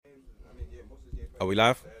Are we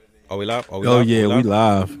live? Are we live? Oh yeah, we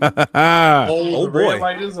live. Oh the boy. red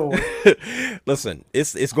light is on. Listen,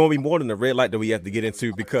 it's going to be more than the red light that we have to get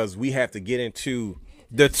into, because we have to get into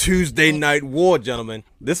the Tuesday Night War, gentlemen.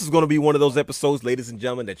 This is going to be one of those episodes, ladies and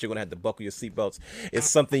gentlemen, that you're going to have to buckle your seatbelts. It's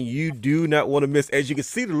something you do not want to miss. As you can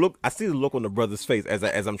see the look, I see the look on the brother's face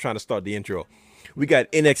as I'm trying to start the intro. We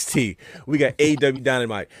got NXT, we got AEW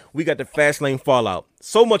Dynamite, we got the Fastlane Fallout,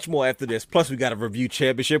 so much more after this. Plus, we got to review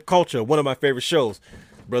Championship Culture, one of my favorite shows.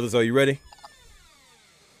 Brothers, are you ready?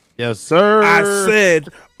 Yes, sir. I said,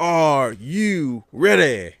 are you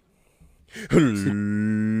ready?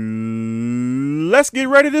 Let's get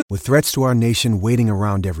ready to... With threats to our nation waiting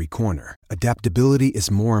around every corner, adaptability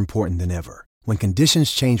is more important than ever. When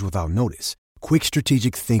conditions change without notice, quick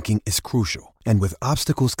strategic thinking is crucial. And with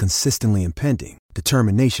obstacles consistently impending,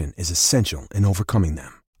 determination is essential in overcoming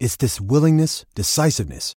them. It's this willingness,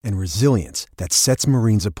 decisiveness, and resilience that sets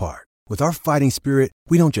Marines apart. With our fighting spirit,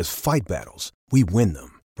 we don't just fight battles, we win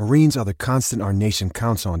them. Marines are the constant our nation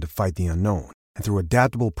counts on to fight the unknown. And through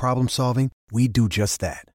adaptable problem solving, we do just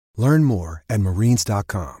that. Learn more at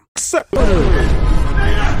marines.com. Houston,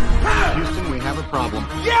 we have a problem.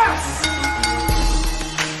 Yes!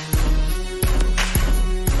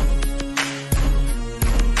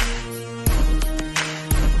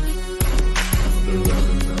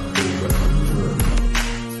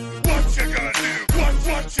 What you gonna do?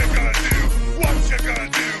 What you gonna do? What you gonna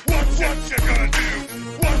do? What you gonna do?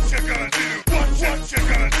 What you gonna do? What you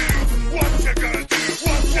gonna do? What you gonna do?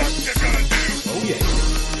 What you gonna do? Oh yeah.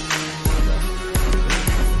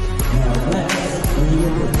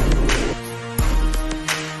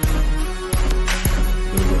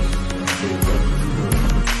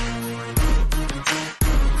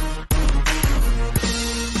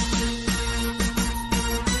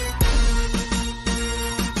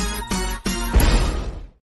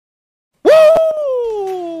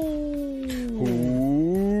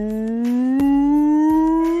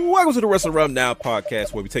 Welcome to the Wrestling Realm Now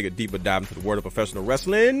podcast, where we take a deeper dive into the world of professional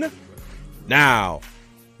wrestling. Now,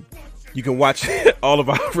 you can watch all of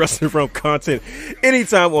our Wrestling Realm content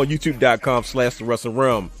anytime on youtube.com/The Wrestling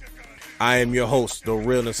Realm. I am your host, the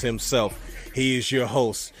realness himself. He is your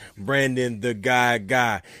host, Brandon the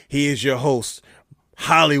Guy. He is your host,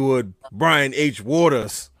 Hollywood Brian H.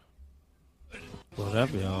 Waters. What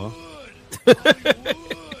up, y'all?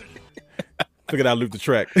 Figured I'd loop the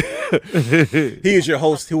track. He is your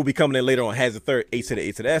host. He will be coming in later on. Has the third, A to the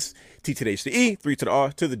A to the S, T to the H to the E, 3 to the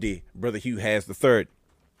R to the D. Brother Hugh has the third.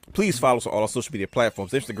 Please follow us on all our social media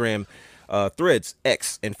platforms: Instagram, Threads,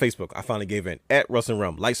 X, and Facebook. I finally gave in at Wrestling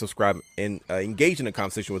Realm. Like, subscribe, and engage in the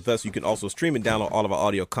conversation with us. You can also stream and download all of our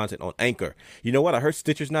audio content on Anchor. You know what? I heard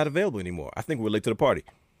Stitcher's not available anymore. I think we're late to the party.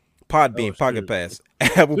 Podbean, Pocket Pass,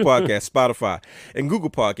 Apple Podcasts, Spotify, and Google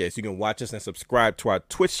Podcasts. You can watch us and subscribe to our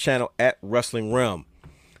Twitch channel at Wrestling Realm.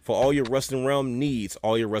 For all your Wrestling Realm needs,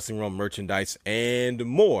 all your Wrestling Realm merchandise, and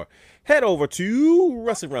more, head over to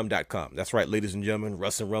WrestlingRealm.com. That's right, ladies and gentlemen,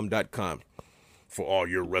 WrestlingRealm.com. For all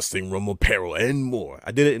your Wrestling Realm apparel and more.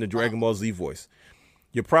 I did it in the Dragon Ball Z voice.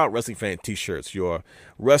 Your Proud Wrestling Fan t-shirts, your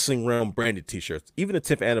Wrestling Realm branded t-shirts, even the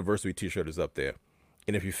 10th anniversary t-shirt is up there.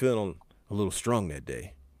 And if you're feeling a little strong that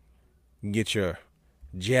day, you can get your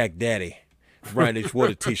Jack Daddy Brian H.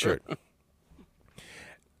 Water t-shirt.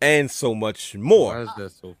 And so much more. Why is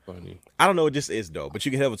that so funny? I don't know, it just is though. But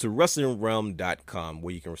you can head over to WrestlingRealm.com,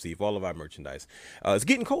 where you can receive all of our merchandise. It's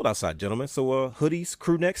getting cold outside, gentlemen. So hoodies,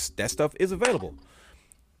 crew necks, that stuff is available.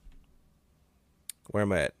 Where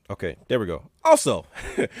am I at? Okay, there we go. Also,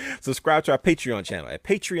 subscribe to our Patreon channel at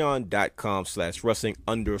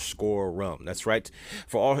patreon.com/wrestling_realm. That's right.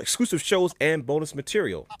 For all exclusive shows and bonus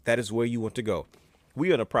material, that is where you want to go.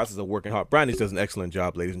 We are in the process of working hard. Brian H. does an excellent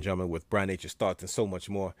job, ladies and gentlemen, with Brian H's thoughts and so much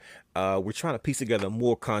more. We're trying to piece together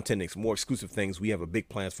more content and more exclusive things. We have a big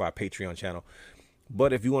plans for our Patreon channel.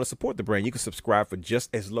 But if you want to support the brand, you can subscribe for just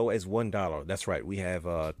as low as $1. That's right. We have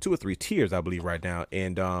 2 or 3 tiers, I believe, right now.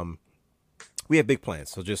 And we have big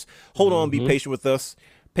plans. So just hold on, be patient with us.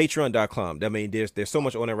 Patreon.com. I mean, there's so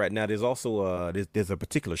much on there right now. There's also there's a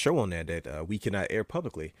particular show on there that we cannot air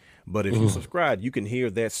publicly. But if you subscribe, you can hear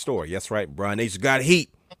that story. That's right. Brian H. got heat.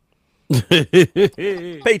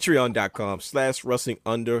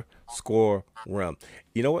 Patreon.com/wrestling_realm.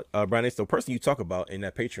 You know what, Brian H., the person you talk about in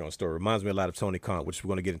that Patreon story reminds me a lot of Tony Khan, which we're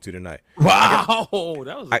going to get into tonight. Wow,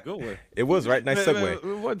 that was a good one. It was, right? Nice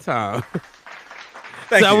segue. One time.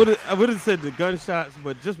 Thank so you. I would have said the gunshots,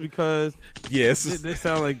 but just because yes, they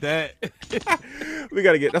sound like that. We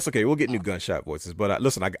got to get, that's okay. We'll get new gunshot voices. But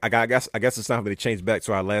listen, I guess it's time for me to change back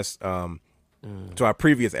to our last, to our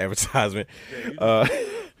previous advertisement.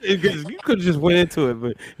 Because you could have just went into it,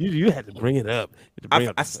 but you had to bring it up. You had to bring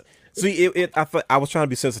up the- See, I was trying to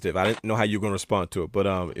be sensitive. I didn't know how you were going to respond to it.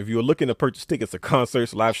 But if you were looking to purchase tickets to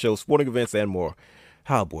concerts, live shows, sporting events, and more,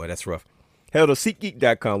 oh boy, that's rough. Head to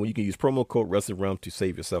SeatGeek.com where you can use promo code Wrestling Realm to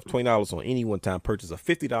save yourself $20 on any one-time purchase of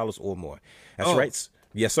 $50 or more. That's right.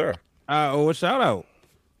 Yes, sir. I owe a shout out.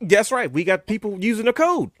 That's right. We got people using the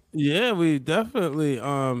code. Yeah, we definitely.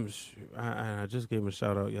 I just gave him a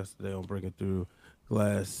shout out yesterday on Breaking Through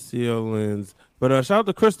Glass Ceilings, but shout out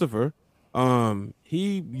to Christopher.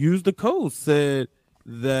 He used the code, said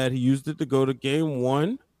that he used it to go to game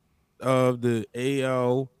 1 of the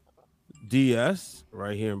ALDS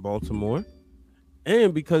right here in Baltimore,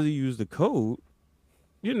 and because he used the code,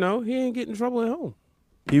 he ain't getting in trouble at home.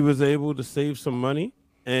 He was able to save some money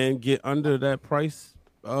and get under that price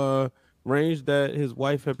range that his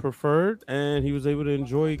wife had preferred, and he was able to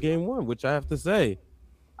enjoy game 1, which I have to say,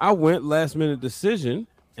 I went last minute decision,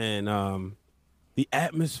 and the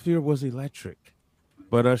atmosphere was electric.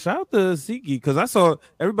 But shout out to SeatGeek, because I saw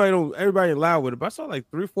everybody in loud with it, but I saw like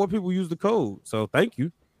 3 or 4 people use the code. So thank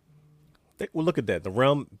you. Well, look at that. The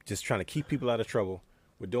Realm just trying to keep people out of trouble.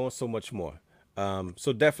 We're doing so much more.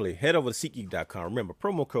 So definitely head over to SeatGeek.com. Remember,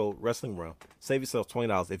 promo code Wrestling Realm. Save yourself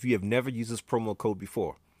 $20 if you have never used this promo code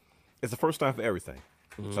before. It's the first time for everything.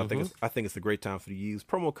 So I think it's a great time for you to use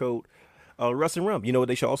promo code Wrestling Realm. You know what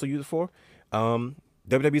they should also use it for?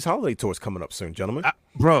 WWE's holiday tour is coming up soon, gentlemen.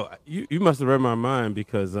 Bro, you must have read my mind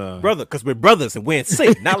because because we're brothers and we're in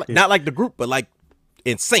sync. not like the group, but like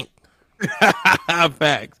in sync.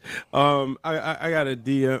 Facts. I got a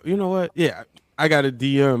DM. You know what? Yeah, I got a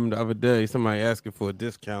DM the other day. Somebody asking for a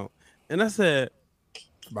discount, and I said,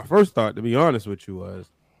 my first thought, to be honest with you, was,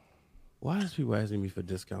 why is people asking me for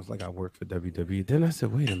discounts like I work for WWE? Then I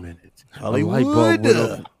said, wait a minute. Hollywood. A light bulb went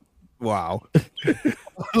off. Wow.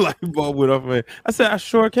 Light bulb went off, man. I said, I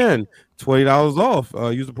sure can. $20 off.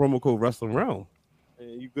 Use the promo code Wrestling Realm.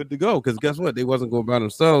 And you good to go. Because guess what? They wasn't going by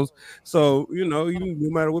themselves. So, no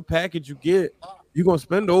matter what package you get, you're going to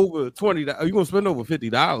spend over $20. You're going to spend over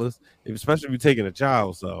 $50, especially if you're taking a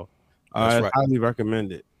child. So I highly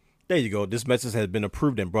recommend it. There you go. This message has been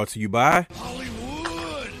approved and brought to you by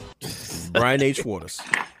Hollywood. Brian H. Waters.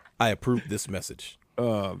 I approve this message.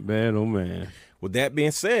 Oh, man. With that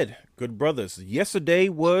being said, good brothers, yesterday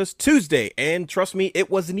was Tuesday, and trust me, it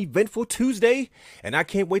was an eventful Tuesday, and I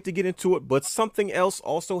can't wait to get into it, but something else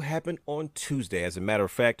also happened on Tuesday. As a matter of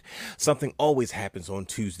fact, something always happens on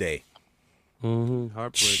Tuesday.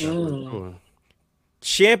 Heartbreak.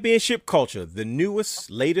 Championship Culture, the newest,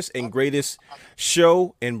 latest, and greatest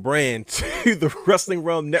show and brand to the Wrestling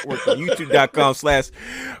Realm Network on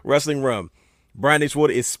YouTube.com/Wrestling Realm. Brian H.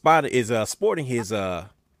 Water is sporting his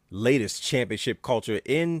latest Championship Culture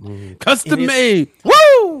in custom made.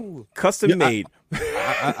 Woo! Custom made.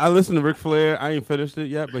 I listened to Ric Flair. I ain't finished it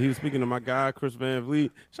yet, but he was speaking to my guy Chris Van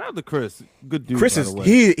Vliet. Shout out to Chris, good dude. Chris by is the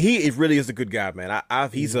way. he really is a good guy, man.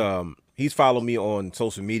 He's followed me on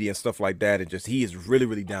social media and stuff like that, and just he is really,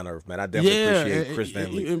 really down to earth, man. I definitely appreciate Chris Van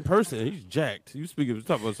Vliet. In person, he's jacked. You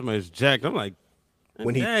talk about somebody who's jacked. I'm like,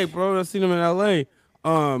 When hey, bro, I seen him in LA.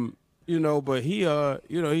 But he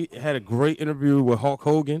he had a great interview with Hulk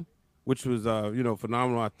Hogan, which was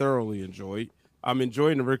phenomenal. I thoroughly enjoyed. I'm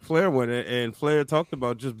enjoying the Ric Flair one, and Flair talked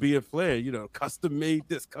about just being Flair, custom made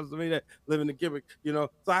this, custom made that, living the gimmick, So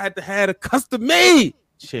I had to have a custom made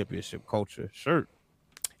Championship Culture shirt.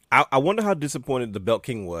 I wonder how disappointed the Belt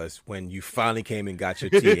King was when you finally came and got your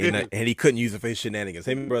tea, and he couldn't use it for his shenanigans.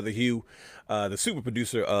 Him and Brother Hugh, the super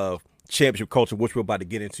producer of Championship Culture, which we're about to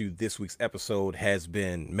get into this week's episode, has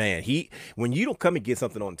been, man, when you don't come and get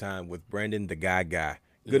something on time with Brandon, the guy,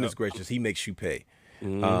 goodness gracious, he makes you pay.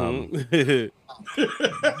 Man,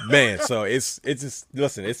 so it's just,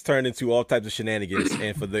 listen, it's turned into all types of shenanigans,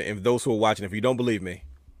 and for those who are watching, if you don't believe me,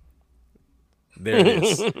 there it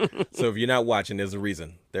is. So if you're not watching, there's a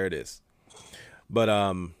reason. There it is. But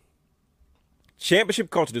Championship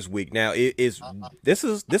Culture this week. Now this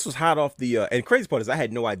was hot off the and crazy part is I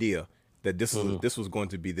had no idea that this was going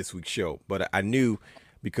to be this week's show, but I knew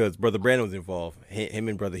because Brother Brandon was involved. Him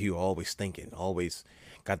and Brother Hugh are always thinking, always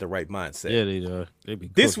got the right mindset. Yeah, they be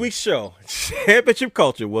this week's show, Championship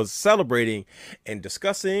Culture, was celebrating and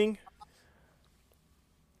discussing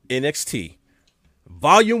NXT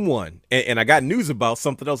Volume 1, and I got news about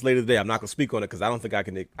something else later today. I'm not gonna speak on it because I don't think I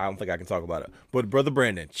can talk about it. But Brother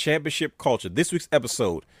Brandon, Championship Culture, this week's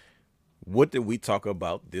episode. What did we talk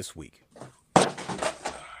about this week?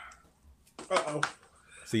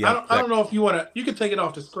 See, I don't know if you want to. You can take it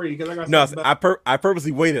off the screen because I got. No, I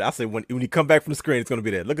purposely waited. I said when you come back from the screen, it's gonna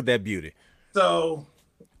be there. Look at that beauty. So,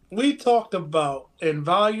 we talked about in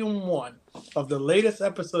volume 1 of the latest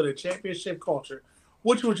episode of Championship Culture,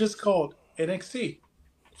 which was just called NXT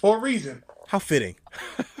for a reason. How fitting.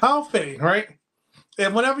 How fitting, right?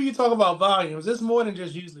 And whenever you talk about volumes, it's more than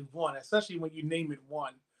just usually one, especially when you name it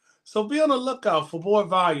one. So be on the lookout for more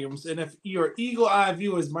volumes. And if your eagle-eye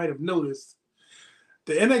viewers might have noticed,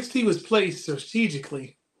 the NXT was placed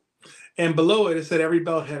strategically, and below it said every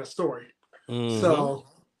belt had a story. So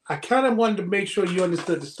I kind of wanted to make sure you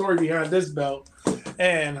understood the story behind this belt,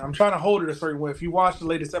 and I'm trying to hold it a certain way. If you watch the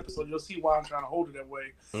latest episode, you'll see why I'm trying to hold it that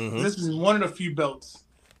way. This is one of the few belts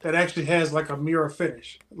that actually has like a mirror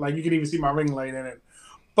finish. Like you can even see my ring light in it.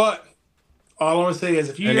 But all I want to say is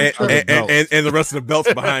if you and the rest of the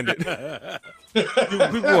belts behind it.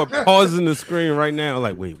 People are pausing the screen right now,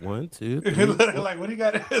 like, wait, 1, 2, 3. like what do you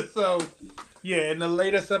got? So yeah, in the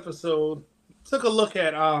latest episode, took a look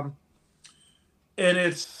at and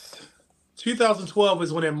it's 2012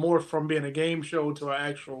 is when it morphed from being a game show to an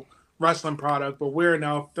actual wrestling product, but we're in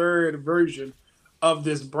our third version of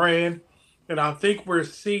this brand, and I think we're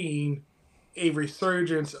seeing a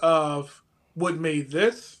resurgence of what made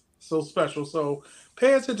this so special. So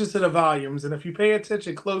pay attention to the volumes, and if you pay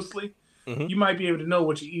attention closely, you might be able to know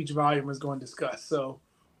what each volume is going to discuss. So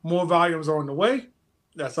more volumes are on the way.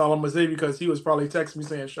 That's all I'm going to say, because he was probably texting me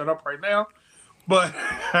saying, shut up right now. But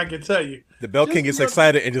I can tell you. The Belt King gets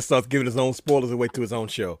excited and just starts giving his own spoilers away to his own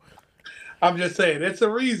show. I'm just saying, it's a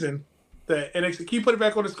reason that NXT. Can you put it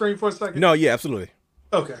back on the screen for a second? No, yeah, absolutely.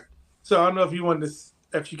 Okay. So I don't know if you wanted to,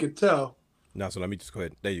 if you could tell. No, so let me just go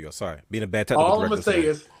ahead. There you go. Sorry. Being a bad technical All I'm going director. to say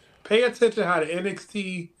is pay attention how the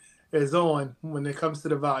NXT is on when it comes to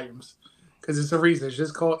the volumes. Because it's a reason. It's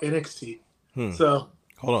just called NXT. So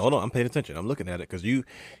Hold on. I'm paying attention. I'm looking at it because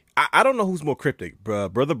I don't know who's more cryptic,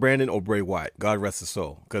 Brother Brandon or Bray Wyatt. God rest his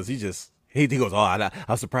soul. Because he goes,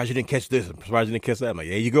 I'm surprised you didn't catch this. I'm surprised you didn't catch that. I'm like,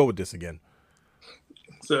 yeah, you go with this again.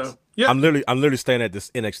 So yeah, I'm literally staying at this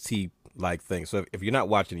NXT like thing. So if you're not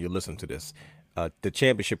watching, you're listening to this. The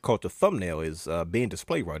Championship Culture thumbnail is being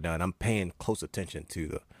displayed right now, and I'm paying close attention to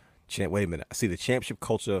the Wait a minute. I see the Championship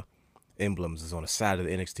Culture emblems is on the side of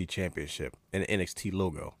the NXT Championship and the NXT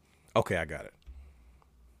logo. Okay, I got it.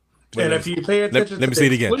 Wait, and if you pay attention, let me see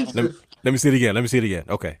it again. Let me see it again.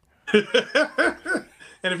 Okay.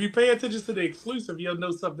 And if you pay attention to the exclusive, you'll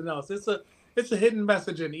know something else. It's a hidden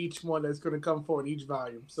message in each one that's going to come forward in each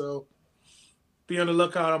volume. So be on the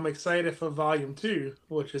lookout. I'm excited for volume 2,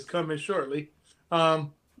 which is coming shortly.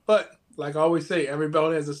 But like I always say, every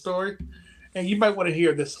belt has a story, and you might want to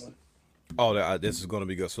hear this one. Oh, this is going to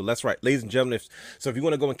be good. So that's right, ladies and gentlemen. If you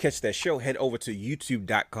want to go and catch that show, head over to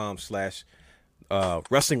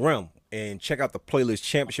youtube.com/Wrestling Realm and check out the playlist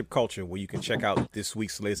Championship Culture, where you can check out this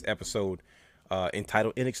week's latest episode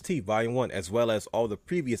entitled NXT Volume 1, as well as all the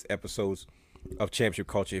previous episodes of Championship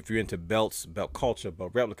Culture. If you're into belts, belt culture,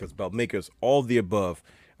 belt replicas, belt makers, all the above,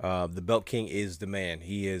 the Belt King is the man.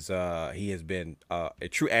 He has been a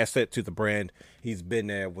true asset to the brand. He's been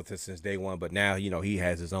there with us since day one, but now, he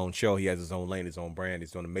has his own show. He has his own lane, his own brand. He's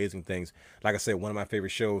doing amazing things. Like I said, one of my favorite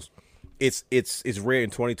shows. It's rare in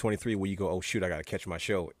 2023 where you go, oh shoot, I got to catch my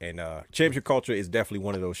show. And Championship Culture is definitely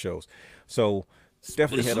one of those shows. So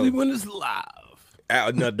definitely Especially when it's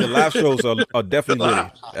live. No, the live shows are definitely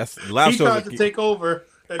really. That's the live He shows. tried to take over.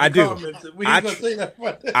 I do. Comments. We ain't gonna say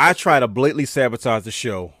that. I try to blatantly sabotage the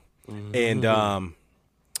show, and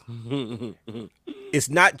it's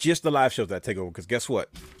not just the live shows that I take over. Because guess what?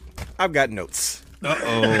 I've got notes. I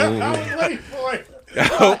was waiting for it.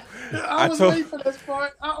 I was waiting for this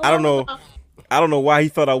part. I don't know why he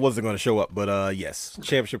thought I wasn't going to show up, but yes,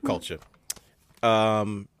 Championship Culture.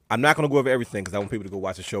 I'm not going to go over everything because I want people to go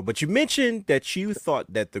watch the show. But you mentioned that you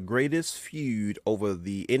thought that the greatest feud over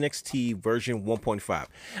the NXT version 1.5.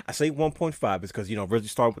 I say 1.5 because, originally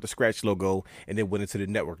started with the scratch logo and then went into the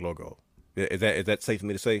network logo. Is that safe for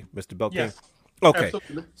me to say, Mr. Belkin? Yes. Okay.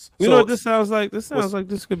 Absolutely. You know what this sounds like? This sounds like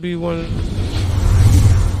this could be one.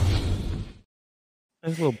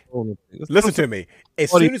 Listen to me. As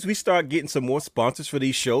soon as we start getting some more sponsors for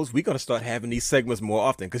these shows, we're going to start having these segments more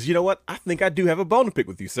often. Because you know what? I think I do have a bone to pick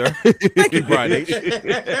with you, sir. Thank you, Brian H.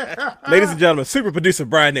 Ladies and gentlemen, super producer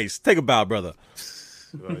Brian H. Take a bow, brother.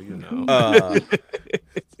 Well,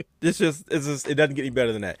 it doesn't get any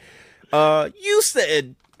better than that. You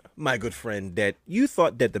said, my good friend, that you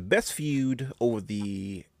thought that the best feud over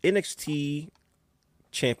the NXT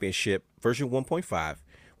Championship version 1.5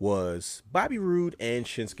 was Bobby Roode and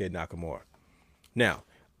Shinsuke Nakamura. Now,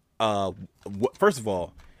 first of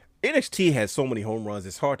all, NXT has so many home runs.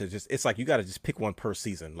 It's hard to it's like you got to just pick one per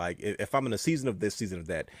season. Like if I'm in a season of this, season of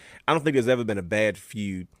that, I don't think there's ever been a bad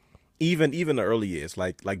feud, even the early years,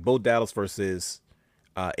 like Bo Dallas versus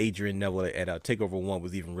Adrian Neville at Takeover 1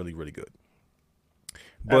 was even really, really good.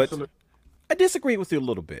 But Absolutely. I disagree with you a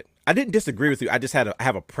little bit. I didn't disagree with you. I just I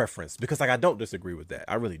have a preference because like I don't disagree with that.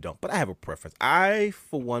 I really don't. But I have a preference. I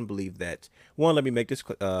for one believe that let me make this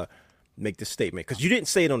statement because you didn't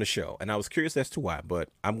say it on the show, and I was curious as to why. But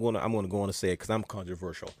I'm gonna go on and say it because I'm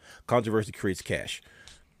controversial. Controversy creates cash.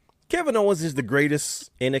 Kevin Owens is the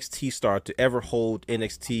greatest NXT star to ever hold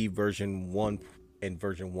NXT version 1 and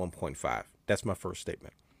version 1.5. That's my first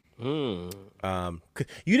statement. You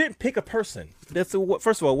didn't pick a person.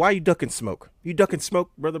 First of all, why are you ducking smoke? You ducking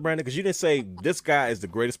smoke, Brother Brandon? Because you didn't say this guy is the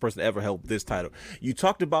greatest person to ever held this title. You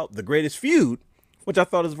talked about the greatest feud, which I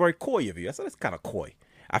thought was very coy of you. I said that's kind of coy.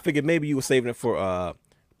 I figured maybe you were saving it for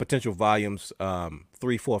potential volumes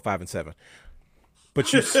 3, 4, 5, and 7.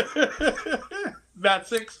 But you Not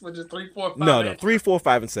 6, which is 3, 4, 5. no 3, 4,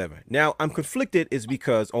 5, and 7. Now I'm conflicted is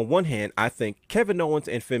because on one hand I think Kevin Owens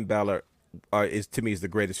and Finn Balor is the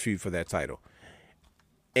greatest feud for that title,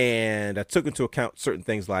 and I took into account certain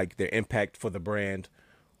things like their impact for the brand,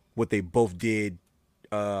 what they both did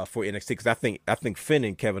for NXT. Because I think Finn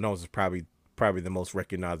and Kevin Owens is probably the most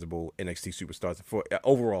recognizable NXT superstars for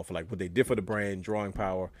overall for like what they did for the brand, drawing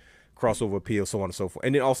power, crossover appeal, so on and so forth,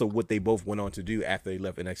 and then also what they both went on to do after they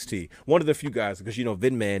left NXT. One of the few guys, because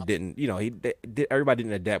Vin Man didn't, everybody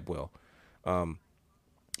didn't adapt well,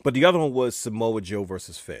 but the other one was Samoa Joe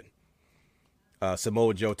versus Finn.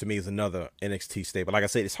 Samoa Joe to me is another NXT staple. Like I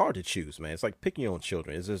said, it's hard to choose, man. It's like picking your own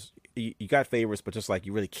children. It's just you got favorites, but just like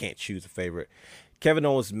you really can't choose a favorite. Kevin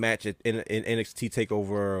Owens match in NXT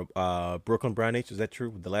Takeover Brooklyn Brown H. Is that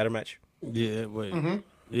true? The ladder match? Yeah. Wait. Mm-hmm.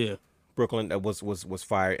 Yeah. Brooklyn was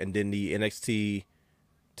fire, and then the NXT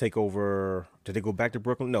Takeover. Did they go back to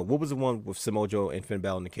Brooklyn? No. What was the one with Samoa Joe and Finn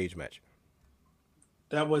Balor in the cage match?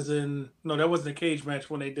 That wasn't a cage match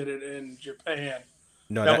when they did it in Japan.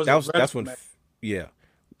 No, that's when. Match. Yeah.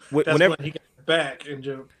 That's when he got back in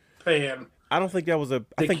Japan. I don't think that was a.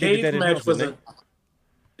 I The think they did that cage match in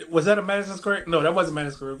was that a Madison Square? No, that wasn't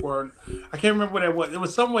Madison Square Garden. I can't remember what that was. It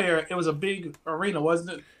was somewhere. It was a big arena,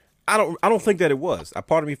 wasn't it? I don't think that it was.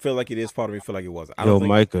 Part of me feel like it is. Part of me feel like it wasn't. Yo,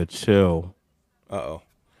 Micah, chill. Yeah.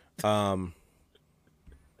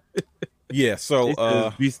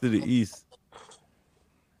 So Beast of the East.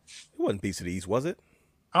 It wasn't Beast of the East, was it?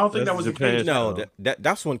 I don't think that was Japan. a cage. No,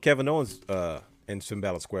 that's when Kevin Owens and Finn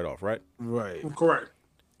Balor squared off, right? Right. Correct.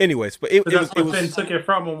 Anyways, but it That's was when Finn took it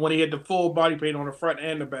from him when he had the full body paint on the front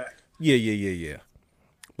and the back. Yeah.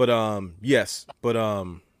 But yes, but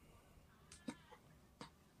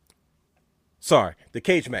sorry, the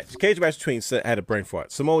cage match. The cage match between had a brain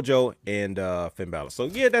fart. Samoa Joe and Finn Balor. So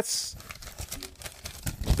yeah, that's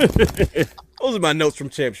those are my notes from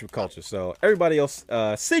Championship Culture. So everybody else,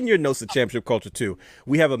 send your notes to Championship Culture too.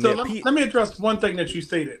 We have a So let me address one thing that you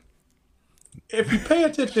stated. If you pay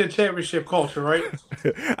attention to Championship Culture, right?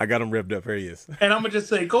 I got him revved up. Here he is. And I'm gonna just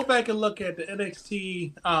say, go back and look at the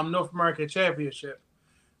NXT North American Championship.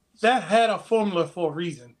 That had a formula for a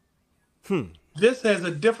reason. This has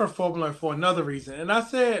a different formula for another reason. And I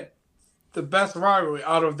said the best rivalry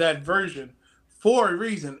out of that version for a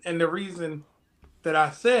reason. And the reason that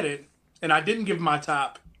I said it, and I didn't give my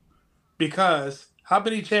top, because how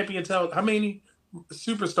many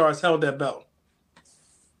superstars held that belt?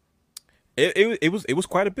 It was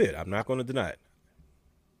quite a bit. I'm not going to deny it.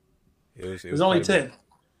 It was only 10.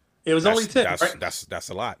 It was only 10, right? That's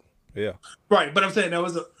a lot. Yeah. Right, but I'm saying that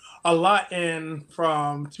was a lot in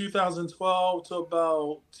from 2012 to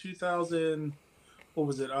about 2000. What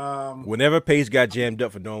was it? Whenever Paige got jammed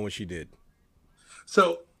up for doing what she did.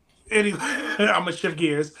 So, anyway, I'm gonna shift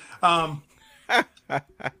gears.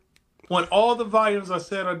 When all the volumes are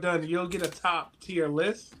said or done, you'll get a top tier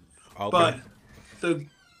list. Okay. But the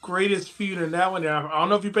greatest feud in that one, I don't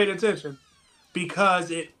know if you paid attention, because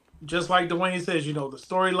it, just like Dwayne says, the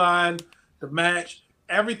storyline, the match,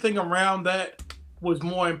 everything around that was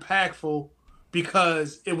more impactful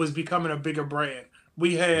because it was becoming a bigger brand.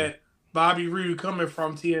 We had Bobby Roode coming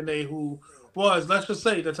from TNA, who was, let's just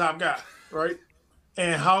say, the top guy, right?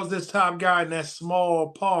 And how's this top guy in that small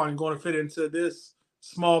pond going to fit into this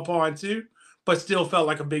small pond too, but still felt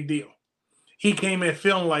like a big deal? He came in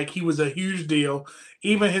feeling like he was a huge deal.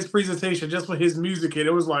 Even his presentation, just with his music hit,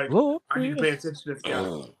 it was like, I need to pay attention to this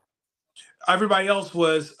guy. Everybody else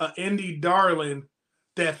was an indie darling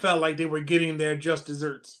that felt like they were getting their just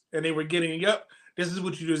desserts. And they were getting, yep, this is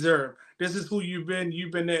what you deserve. This is who you've been.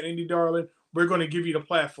 You've been that indie darling. We're going to give you the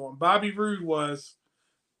platform. Bobby Roode was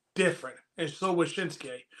different, and so was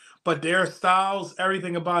Shinsuke. But their styles,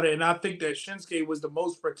 everything about it, and I think that Shinsuke was the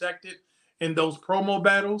most protected in those promo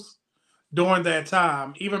battles during that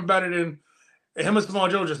time, even better than Him and Samoa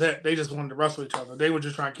Joe they just wanted to wrestle each other. They were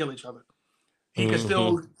just trying to kill each other. He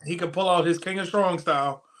could pull out his King of Strong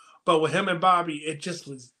style, but with him and Bobby, it just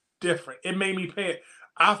was different. It made me pay it.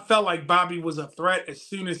 I felt like Bobby was a threat as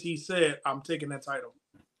soon as he said, "I'm taking that title,"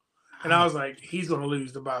 and I was like, "He's gonna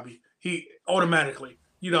lose to Bobby." He automatically,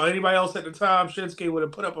 anybody else at the time, Shinsuke would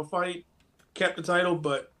have put up a fight, kept the title,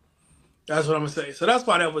 but that's what I'm gonna say. So that's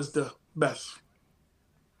why that was the best.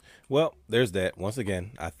 Well, there's that. Once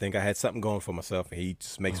again, I think I had something going for myself, and he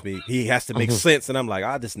just he has to make sense, and I'm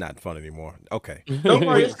like, this is not fun anymore. Okay. Don't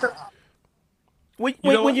worry.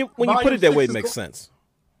 When you put it that way, it makes sense.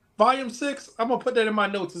 Volume 6, I'm gonna put that in my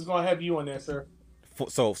notes. It's gonna have you on there, sir.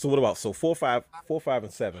 So what about 4, 5,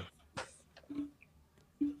 and 7?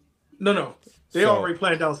 No, they already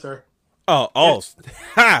planned out, sir.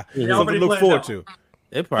 Ha! Something to look forward to.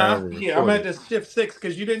 It probably I'm at this shift 6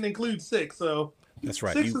 because you didn't include 6, so. That's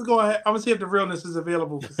right. 6 is going ahead. I'm gonna see if the realness is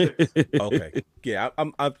available for 6. Okay. Yeah,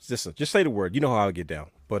 I'm just say the word. You know how I get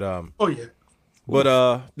down. But Oh yeah. But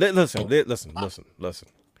listen.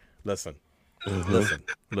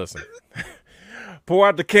 Pour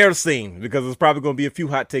out the kerosene because there's probably going to be a few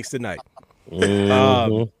hot takes tonight.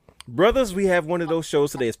 Brothers, we have one of those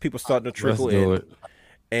shows today as people starting to trickle in.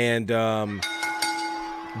 And the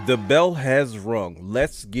bell has rung.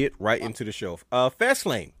 Let's get right into the show.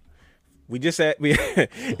 Fastlane. We just had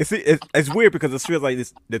it's weird because it feels like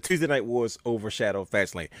the Tuesday Night Wars overshadow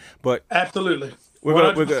Fastlane. But absolutely.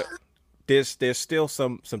 We're gonna there's still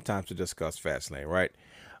some time to discuss Fastlane, right?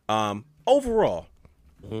 Overall,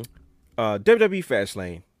 WWE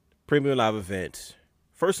Fastlane, premium live event.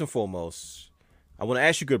 First and foremost, I want to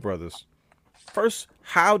ask you, good brothers. First,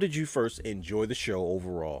 how did you first enjoy the show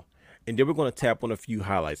overall? And then we're going to tap on a few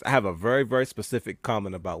highlights. I have a very, very specific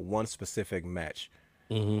comment about one specific match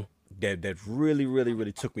that really, really,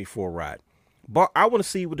 really took me for a ride. But I want to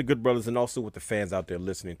see what the good brothers and also what the fans out there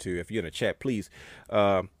listening to. If you're in the chat, please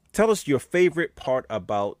tell us your favorite part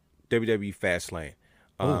about WWE Fastlane.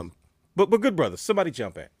 But good brothers, somebody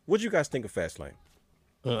jump in. What did you guys think of Fastlane?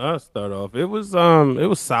 I'll start off. It was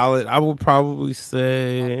solid. I would probably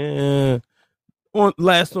say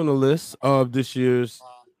last on the list of this year's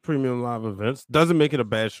premium live events. Doesn't make it a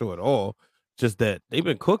bad show at all. Just that they've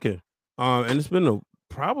been cooking. And it's been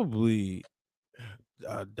probably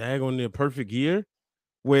daggone near perfect year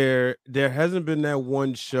where there hasn't been that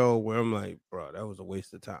one show where I'm like, bro, that was a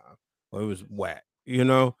waste of time. Or it was whack,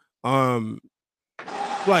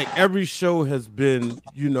 like every show has been,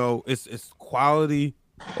 it's quality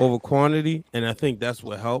over quantity, and I think that's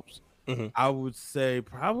what helps. I would say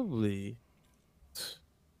probably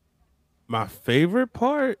my favorite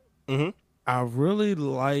part. I really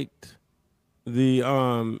liked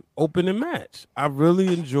the opening match. I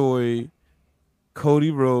really enjoyed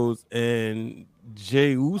Cody Rhodes and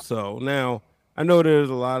Jey Uso. Now, I know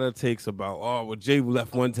there's a lot of takes about, Jey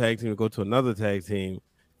left one tag team to go to another tag team.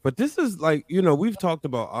 But this is like, we've talked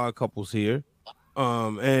about odd couples here.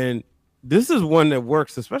 And this is one that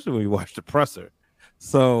works, especially when you watch the presser.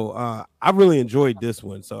 So I really enjoyed this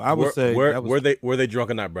one. So I would say were they drunk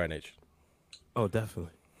or not, Brian H? Oh,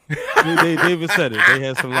 definitely. they even said it. They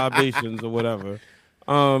had some libations or whatever.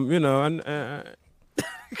 Sometimes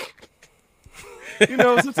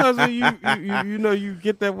when you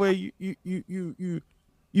get that way,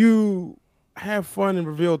 you have fun and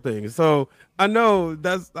reveal things. So I know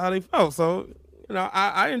that's how they felt. So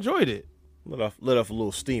I enjoyed it. Let off a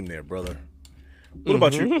little steam there, brother. What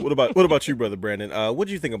about you? What about you, brother Brandon? What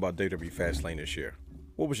did you think about WWE Fastlane this year?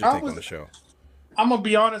 What was your take on the show? I'm gonna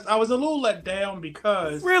be honest. I was a little let down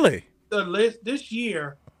because really the list this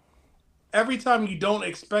year, every time you don't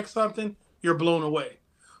expect something, you're blown away.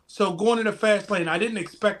 So going into Fastlane, I didn't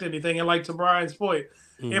expect anything, and like to Brian's point,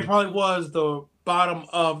 it probably was the bottom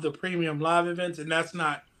of the premium live events, and that's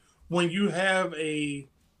not when you have a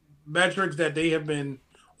metrics that they have been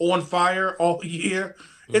on fire all year.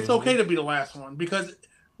 It's okay to be the last one because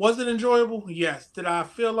was it enjoyable? Yes. Did I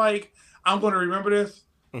feel like I'm going to remember this?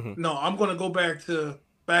 No, I'm going to go back to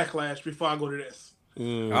Backlash before I go to this.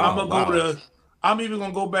 I'm even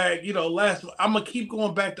going to go back. I'm going to keep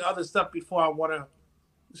going back to other stuff before I want to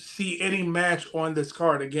see any match on this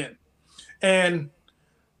card again. And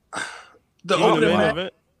the opening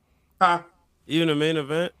event, even the main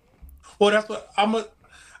event. Well, that's what I'm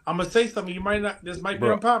gonna say. Something you might not. This might be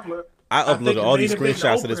unpopular. I uploaded all these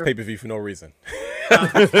screenshots of this pay-per-view for no reason.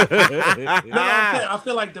 I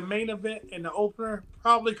feel like the main event and the opener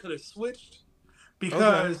probably could have switched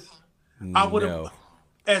because I would have.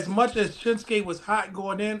 As much as Shinsuke was hot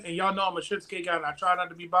going in, and y'all know I'm a Shinsuke guy, and I try not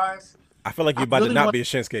to be biased. I feel like you're about to not be a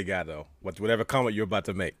Shinsuke guy though. Whatever comment you're about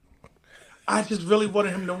to make. I just really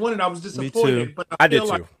wanted him to win, and I was too. disappointed. But I I did feel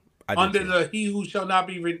like too. I did under too. the "He Who Shall Not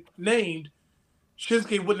Be Named,"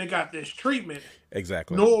 Shinsuke wouldn't have got this treatment,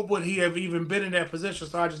 Exactly. nor would he have even been in that position.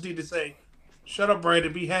 So I just need to say, shut up,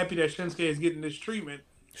 Brandon. Be happy that Shinsuke is getting this treatment.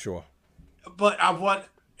 Sure. But I want,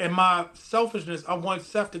 in my selfishness, I want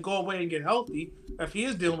Seth to go away and get healthy if he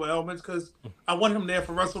is dealing with ailments, because I want him there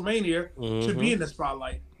for WrestleMania to be in the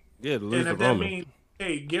spotlight. Yeah, to lose And the if that Roman. means,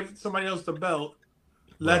 hey, give somebody else the belt,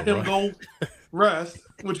 let him go rest.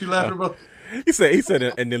 What you laughing about? He said,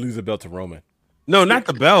 and then lose the belt to Roman. No, not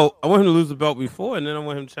the belt. I want him to lose the belt before, and then I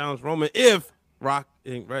want him to challenge Roman if Rock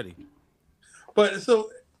ain't ready. But so,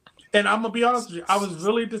 and I'm gonna be honest with you, I was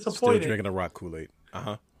really Still disappointed. drinking a Rock Kool-Aid.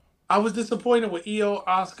 I was disappointed with Io,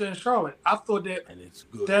 Asuka, and Charlotte. I thought that And it's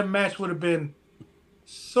good. that match would have been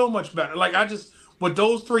so much better. Like I just with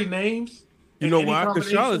those three names. You in know any why? Because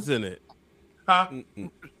combination- Charlotte's in it. Huh?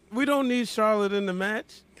 We don't need Charlotte in the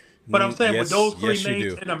match. But I'm saying Yes, with those three yes, you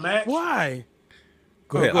names do. in a match. Why?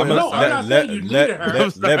 Go ahead. go ahead. No, I'm not saying you needed her.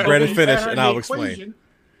 let But Brandon when you finish, add her and in I'll the explain. equation-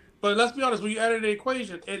 But let's be honest, when you add in the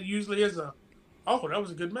equation, it usually is that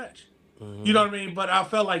was a good match. You know what I mean? But I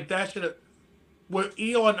felt like that should have, what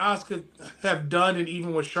Io and Asuka have done, and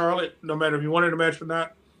even with Charlotte, no matter if you wanted a match or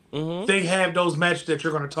not, they have those matches that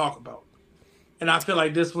you're going to talk about. And I feel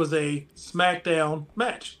like this was a SmackDown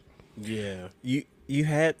match. Yeah. You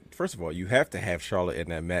had, first of all, you have to have Charlotte in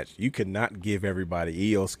that match. You cannot give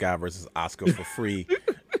everybody Io Sky versus Asuka for free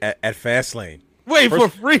at Fastlane. Wait, for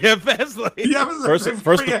free at Fastlane.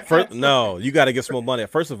 Yeah, First, no, you got to get some more money.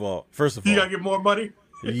 First of all, you got to get more money.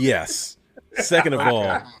 yes. Second of all,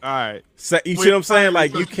 All right. you see what I'm saying?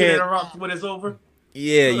 Like, you can't, interrupt when it's over.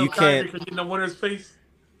 yeah, you can't. Get in the winner's face.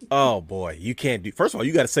 Oh boy, you can't do. First of all,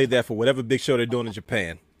 you got to say that for whatever big show they're doing in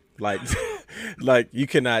Japan. Like, like you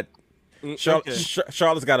cannot.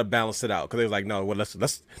 Charlotte's got to balance it out because they was like, no, well, let's.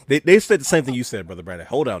 They said the same thing you said, brother Brandon.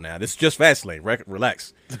 Hold on now, this is just Fastlane.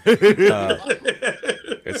 Relax.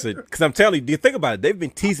 Because I'm telling you, do you think about it? They've been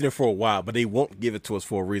teasing it for a while, but they won't give it to us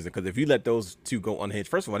for a reason. Because if you let those two go unhinged,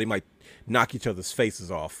 first of all, they might knock each other's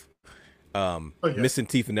faces off, missing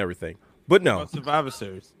teeth and everything. But no, Survivor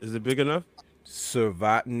Series. Is it big enough?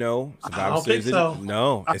 Survivor I don't think so.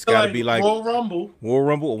 No, I it's feel got to be like Royal Rumble. or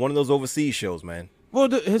one of those overseas shows, man. Well,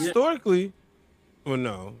 historically, well,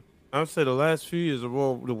 no. I would say the last few years, the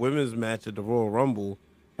women's match at the Royal Rumble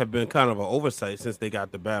have been kind of an oversight since they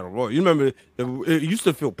got the Battle Royal. You remember, it used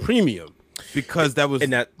to feel premium because that was...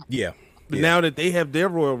 And that, yeah. But now that they have their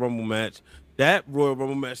Royal Rumble match, that Royal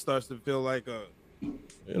Rumble match starts to feel like a,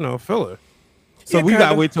 filler. So Yeah, we got to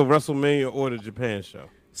kinda. wait till WrestleMania or the Japan show.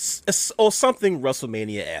 Or something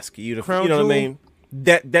WrestleMania-esque. You know Crown what I Jewel? mean?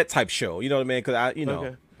 That type show. You know what I mean? Because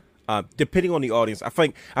Okay. depending on the audience, I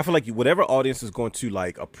feel like whatever audience is going to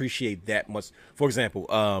like appreciate that much. For example,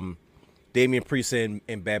 Damian Priest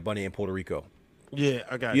and Bad Bunny in Puerto Rico. Yeah,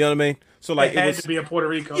 I got You know what I mean? So like It had it was to be in Puerto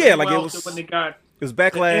Rico. Yeah, like Anywhere it else, was- when they got it was the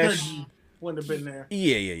backlash. energy wouldn't have been there.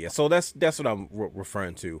 Yeah. So that's what I'm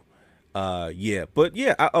referring to. Yeah, but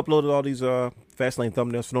yeah, I uploaded all these Fastlane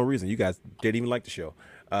thumbnails for no reason. You guys didn't even like the show.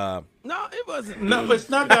 No, it wasn't. No, it's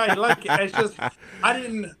not that I like it. It's just I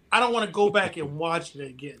don't want to go back and watch it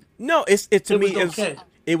again. No, to me was okay.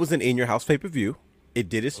 it was an in your house pay-per-view. It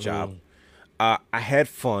did its job. I had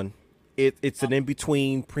fun. It's an in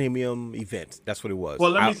between premium event. That's what it was.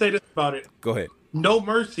 Well, let me say this about it. Go ahead. No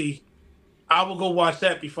Mercy. I will go watch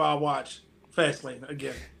that before I watch Fastlane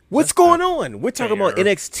again. What's going on? We're talking about fair.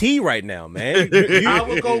 NXT right now, man. I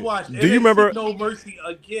will go watch. Do you remember- No Mercy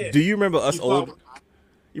again? Do you remember us Before- old?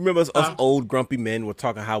 You remember us old grumpy men were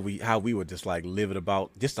talking how we were just like livid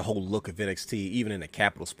about just the whole look of NXT, even in the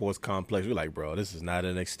Capitol Sports Complex. We're like, bro, this is not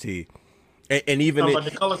NXT, and even Talking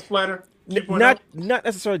about the color splatter. not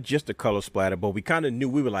necessarily just the color splatter, but we kind of knew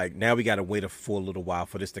we were like, now we got to wait for a little while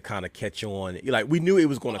for this to kind of catch on. Like we knew it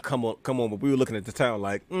was going to come on, but we were looking at the town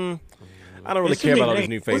like, I don't really care about all these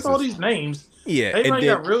new faces. What's all these names? Yeah, and Everybody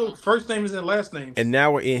then- got real first names and last names. And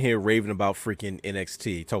now we're in here raving about freaking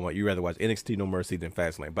NXT. Talking about you rather watch NXT No Mercy than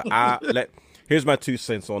Fastlane. But here's my 2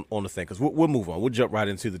 cents on the thing, because we'll move on. We'll jump right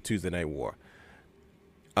into the Tuesday Night War.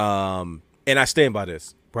 And I stand by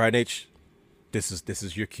this, Brian H. This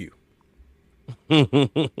is your cue.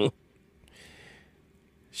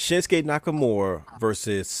 Shinsuke Nakamura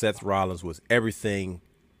versus Seth Rollins was everything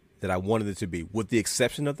that I wanted it to be, with the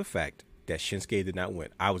exception of the fact that Shinsuke did not win.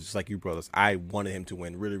 I was just like you brothers. I wanted him to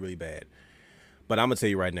win really, really bad. But I'm going to tell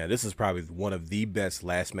you right now, this is probably one of the best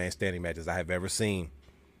last man standing matches I have ever seen.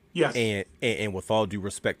 Yes. And with all due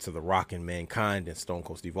respect to The Rock and Mankind and Stone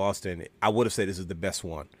Cold Steve Austin, I would have said this is the best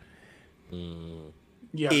one.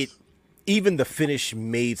 Yes. even the finish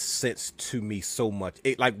made sense to me so much.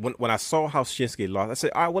 It, like when I saw how Shinsuke lost, I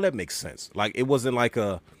said, all right, well, that makes sense. Like it wasn't like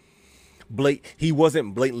he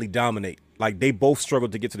wasn't blatantly dominate. Like they both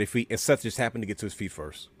struggled to get to their feet, and Seth just happened to get to his feet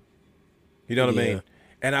first. You know what I mean?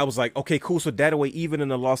 And I was like, okay, cool. So that way, even in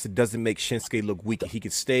the loss, it doesn't make Shinsuke look weak. He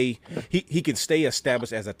can stay, he can stay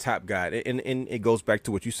established as a top guy. And it goes back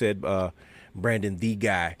to what you said, Brandon, the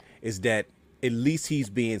guy, is that at least he's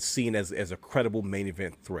being seen as a credible main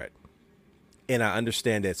event threat. And I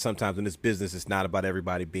understand that sometimes in this business, it's not about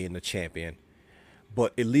everybody being the champion,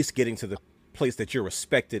 but at least getting to the place that you're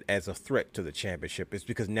respected as a threat to the championship is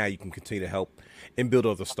because now you can continue to help and build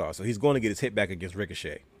other stars. So he's going to get his hit back against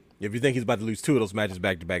Ricochet. If you think he's about to lose 2 of those matches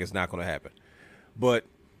back to back, it's not going to happen. But,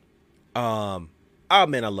 man,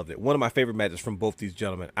 I loved it. One of my favorite matches from both these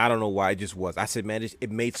gentlemen. I don't know why, it just was. I said, man,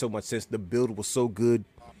 it made so much sense. The build was so good.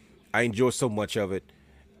 I enjoyed so much of it.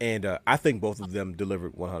 And I think both of them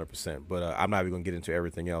delivered 100%. But I'm not even going to get into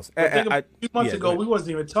everything else. A few months ago, we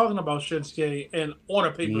wasn't even talking about Shinsuke and on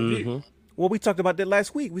a pay-per-view. Mm-hmm. Well, we talked about that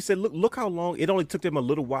last week. We said, look how long it only took them a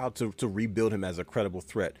little while to rebuild him as a credible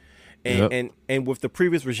threat. And with the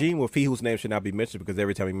previous regime, with he whose name should not be mentioned, because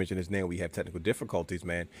every time we mention his name, we have technical difficulties,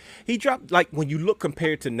 man. He dropped, like, when you look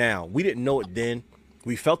compared to now, we didn't know it then.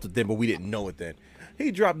 We felt it then, but we didn't know it then. He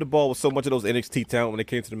dropped the ball with so much of those NXT talent when it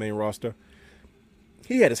came to the main roster.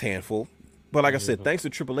 He had his handful. But like I said, thanks to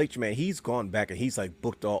Triple H, man, he's gone back and he's like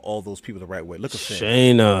booked all those people the right way. Look at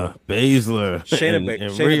Shayna Baszler,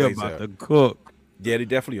 and Rhea about to cook. Yeah, they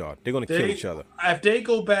definitely are. They're going to kill each other. If they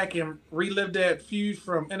go back and relive that feud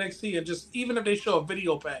from NXT, and just even if they show a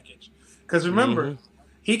video package, because remember,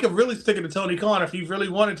 he could really stick it to Tony Khan if he really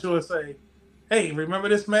wanted to and say, "Hey, remember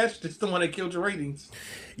this match? This is the one that killed your ratings."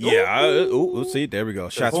 Yeah. See, there we go.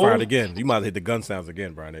 Shots fired again. You might have hit the gun sounds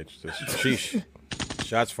again, Brian H. Sheesh.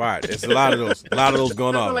 Shots fired. It's a lot of those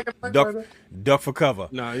going on. Like duck for cover.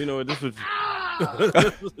 Nah, you know what? This was.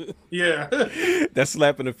 Yeah. That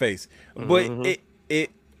slap in the face. But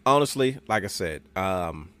it honestly, like I said,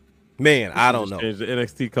 man, I don't know. Change the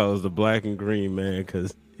NXT colors to black and green, man,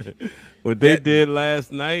 because what they did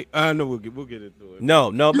last night. I know we'll get into it.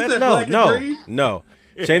 No, man, no.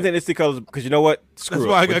 Change the NXT colors because you know what? Screw That's it.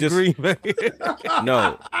 why I got green, man.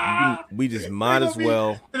 No, we just might as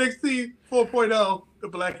well. NXT 4.0, the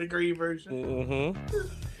black and green version.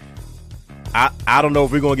 I don't know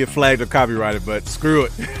if we're gonna get flagged or copyrighted, but screw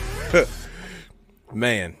it.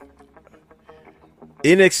 Man,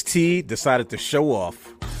 NXT decided to show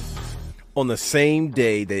off on the same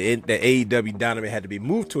day that AEW Dynamite had to be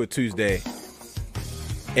moved to a Tuesday,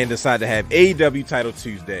 and decided to have AEW title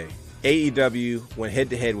Tuesday. AEW went head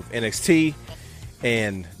to head with NXT,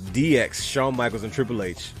 and DX, Shawn Michaels and Triple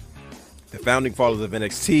H, the founding fathers of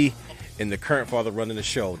NXT and the current father running the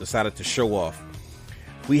show, decided to show off.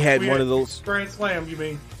 We had one of those Grand Slam, you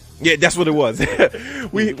mean? Yeah, that's what it was.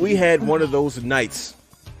 we had one of those nights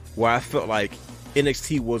where I felt like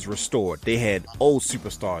NXT was restored. They had old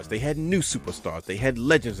superstars, they had new superstars, they had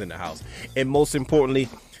legends in the house, and most importantly,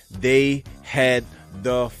 they had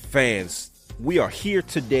the fans. We are here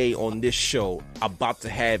today on this show about to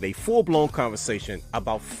have a full-blown conversation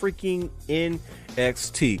about freaking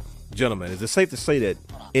NXT. Gentlemen, is it safe to say that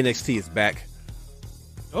NXT is back?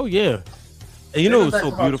 Oh, yeah. And you know what's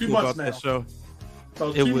so beautiful about that show?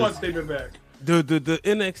 So 2 months they've been back. The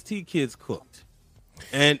NXT kids cooked.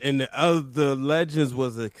 And the other legends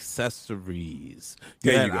was accessories.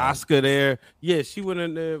 You had Asuka there. Yeah, she went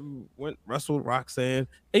in there, wrestled Roxanne.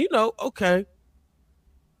 And okay.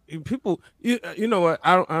 People, you know what?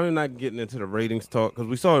 I'm not getting into the ratings talk because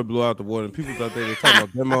we saw it blew out the water and people thought they were talking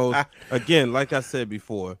about demos. Again, like I said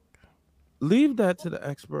before, leave that to the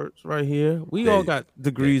experts right here. We all got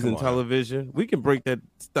degrees in television. We can break that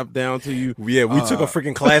stuff down to you. Yeah, we took a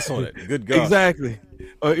freaking class on it. Good God. Exactly.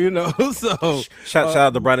 So shout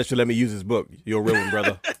out to Brian that should let me use his book. You're a real one,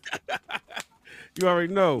 brother. You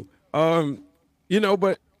already know.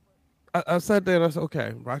 But I sat there and I said,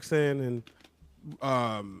 okay, Roxanne and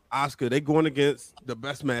Asuka, they going against the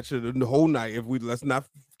best match of the whole night. Let's not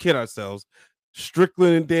kid ourselves.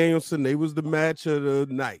 Strickland and Danielson, they was the match of the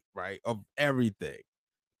night, right? Of everything.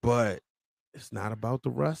 But it's not about the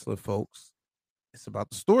wrestling, folks. It's about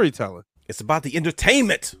the storytelling. It's about the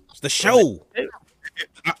entertainment. It's the show.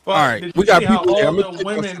 All right. We got people. All the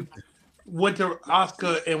women went to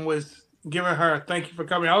Asuka and was giving her a thank you for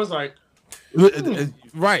coming. I was like,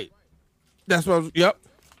 right. That's what I was, yep.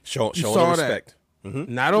 Showing respect.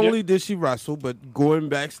 Mm-hmm. Not only did she wrestle, but going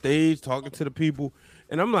backstage, talking to the people.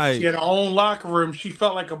 And I'm like, she had her own locker room. She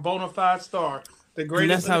felt like a bona fide star. The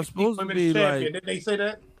greatest that's how it's supposed to be. Champion. Did they say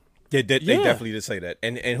that? They definitely did say that.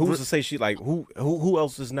 And who's to say she like who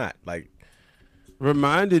else is not? Like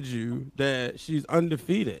reminded you that she's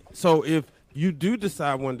undefeated. So if you do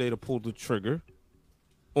decide one day to pull the trigger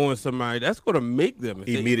on somebody, that's going to make them.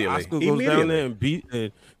 If Immediately. Asuka goes down there and beat,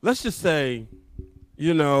 and let's just say,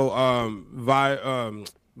 Viola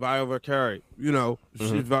Carey,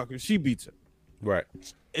 she beats her Right.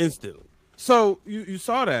 instantly. So you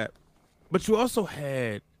saw that, but you also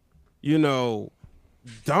had, Dom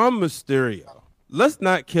Mysterio. Let's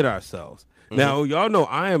not kid ourselves. Now, y'all know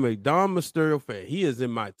I am a Dom Mysterio fan. He is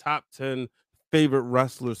in my top 10 favorite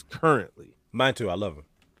wrestlers currently. Mine too. I love him.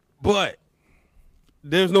 But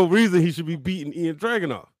there's no reason he should be beating Ian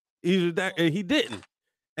Dragunov. Either that, and he didn't.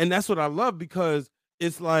 And that's what I love, because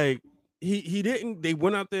it's like he didn't. They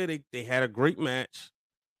went out there, they had a great match,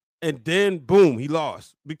 and then boom, he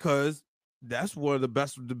lost, because that's one of the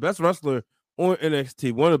best wrestler on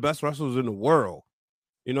NXT, one of the best wrestlers in the world.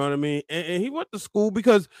 You know what I mean? And he went to school,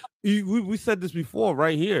 because we said this before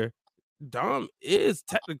right here. Dom is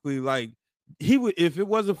technically like, he would, if it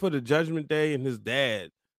wasn't for the Judgment Day and his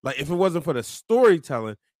dad, like if it wasn't for the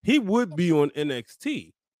storytelling, he would be on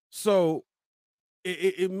NXT. So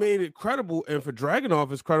it made it credible. And for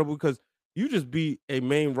Dragunov, it's credible because you just be a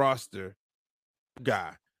main roster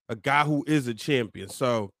guy, a guy who is a champion.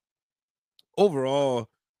 So overall,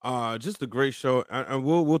 just a great show. And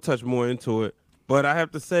we'll touch more into it. But I have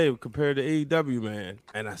to say, compared to AEW, man,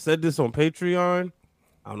 and I said this on Patreon,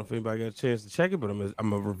 I don't know if anybody got a chance to check it, but I'm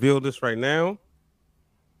gonna reveal this right now.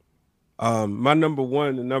 My number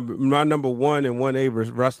one and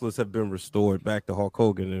 1A wrestlers have been restored back to Hulk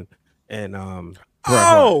Hogan and Bret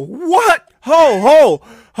Hart. What?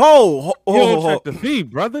 You don't check the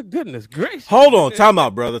feed, brother. Goodness gracious. Hold on. Time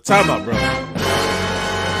out, brother. Just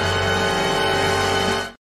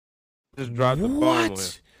dropped the bomb on him.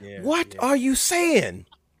 What are you saying?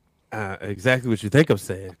 Exactly what you think I'm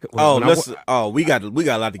saying. We got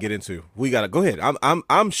a lot to get into. We got to go ahead.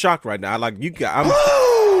 I'm shocked right now.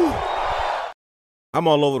 I'm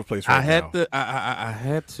all over the place right now. I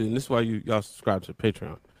had to, and this is why y'all subscribe to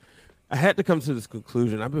Patreon. I had to come to this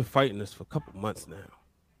conclusion. I've been fighting this for a couple months now.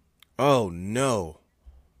 Oh no.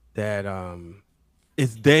 That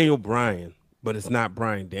it's Daniel Bryan, but it's not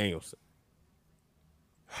Bryan Danielson.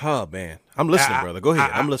 Oh man. I'm listening, brother. Go ahead.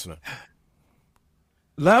 I'm listening.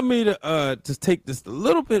 Allow me to just take this a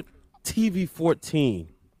little bit TV 14.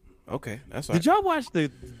 Okay, that's all right. Did y'all watch the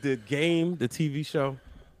game, the TV show?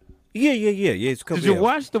 Yeah. It's Did you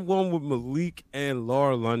watch the one with Malik and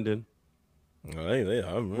Laura London?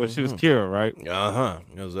 When she was Kira, right?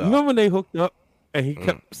 Remember when they hooked up and he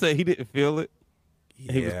kept saying he didn't feel it?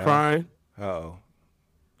 Yeah. He was crying. Uh-oh.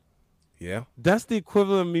 Yeah. That's the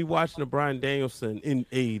equivalent of me watching a Bryan Danielson in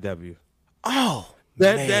AEW. Oh,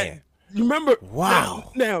 man. That, you remember?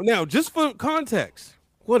 Wow. Now, just for context.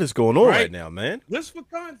 What is going on right now, man? Just for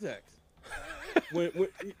context. when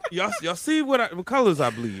y'all see what colors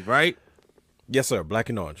I bleed, right? Yes, sir. Black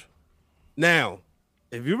and orange. Now,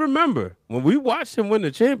 if you remember, when we watched him win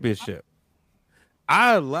the championship,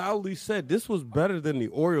 I loudly said this was better than the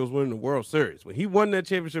Orioles winning the World Series. When he won that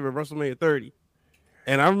championship at WrestleMania 30,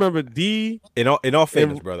 and I remember In all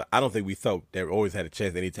fairness, brother, I don't think we thought they always had a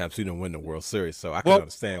chance anytime soon to win the World Series, so I can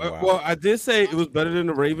understand why. Well, I did say it was better than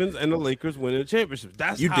the Ravens and the Lakers winning the championship.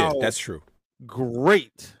 That's true.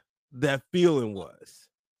 Great that feeling was,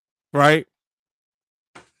 right?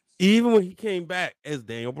 Even when he came back as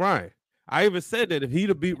Daniel Bryan. I even said that if he'd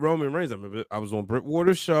have beat Roman Reigns, I remember I was on Britt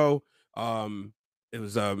Water's show. It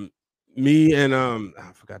was me and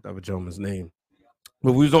I forgot the other gentleman's name,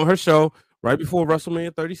 but we was on her show right before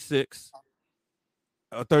WrestleMania 36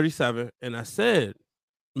 or 37, and I said,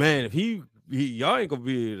 man, if he y'all ain't gonna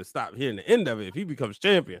be able to stop hearing the end of it if he becomes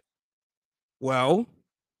champion. Well,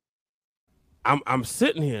 I'm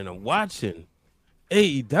sitting here and I'm watching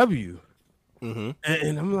AEW, and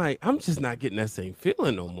I'm like, I'm just not getting that same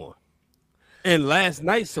feeling no more. And last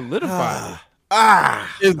night solidified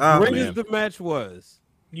it. As great as the match was.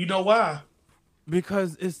 You know why?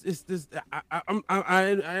 Because it's this. I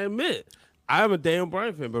admit I'm a Daniel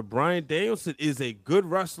Bryan fan, but Bryan Danielson is a good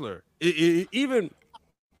wrestler. Even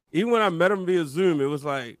when I met him via Zoom, it was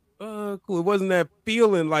like, cool. It wasn't that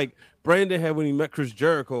feeling like Brandon had when he met Chris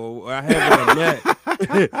Jericho. Or I had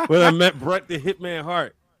when I met Bret the Hitman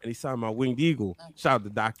Hart, and he signed my Winged Eagle. Shout out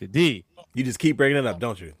to Dr. D. You just keep bringing it up,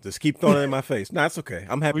 don't you? Just keep throwing it in my face. No, it's okay.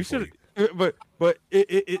 I'm happy for you. But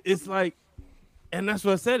it's like, and that's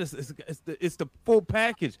what I said. It's the full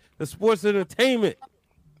package, the sports entertainment.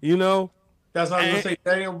 You know. That's what I was gonna say.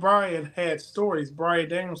 Daniel Bryan had stories. Bryan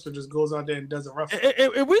Danielson just goes out there and doesn't wrestle.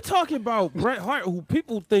 And we're talking about Bret Hart, who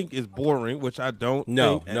people think is boring, which I don't.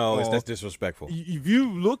 No, that's disrespectful. If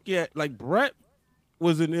you look at like Bret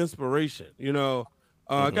was an inspiration.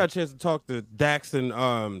 I got a chance to talk to Dax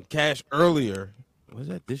and Cash earlier. Was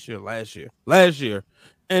that this year? Last year,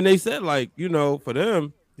 and they said for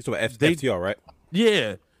them, You talking about FTR, right?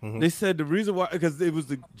 yeah. They said the reason why, because it was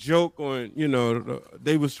the joke on,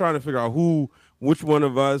 they was trying to figure out which one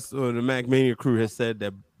of us or the Mac Mania crew has said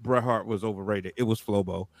that Bret Hart was overrated. It was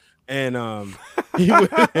Flobo. And that's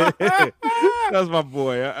my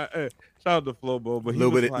boy. Shout out to Flobo. But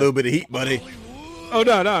little bit of heat, buddy. Oh,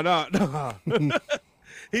 no.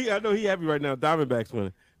 I know he happy right now. Diamondbacks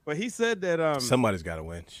winning. But he said that somebody's got to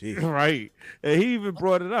win. Jeez. Right. And he even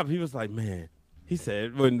brought it up. He was like, man, he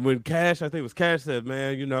said when Cash, I think it was Cash, said,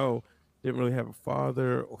 man, didn't really have a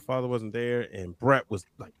father, or father wasn't there, and Brett was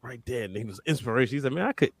like right there, and he was inspiration. He said, man,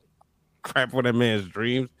 I could crap for that man's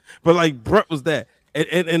dreams, but like Brett was that,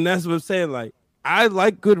 and that's what I'm saying. Like, I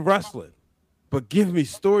like good wrestling, but give me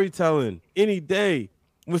storytelling any day,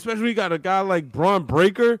 especially when you got a guy like Braun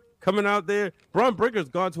Breaker coming out there. Braun Breaker's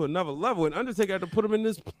gone to another level, and Undertaker had to put him in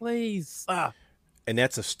this place. And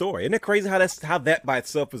that's a story. Isn't it crazy how that by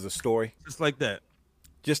itself is a story? Just like that.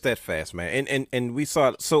 Just that fast, man. And we saw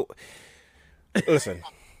it. So, listen,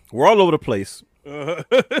 we're all over the place. We're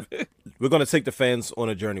going to take the fans on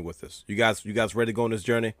a journey with us. You guys ready to go on this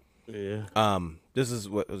journey? Yeah. This is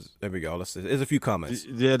there we go. There's a few comments.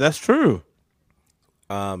 Yeah, that's true.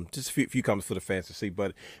 Just a few comments for the fans to see.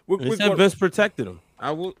 But we're said Vince protected him.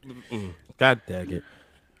 I will. God dang it.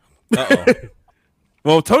 Uh-oh.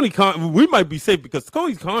 Well, Tony Khan, we might be safe because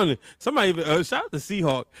Tony Khan, somebody even, shout out to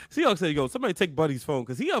Seahawk. Seahawk said, yo, somebody take Buddy's phone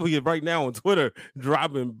because he over here right now on Twitter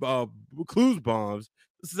dropping clues bombs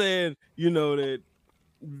saying, that,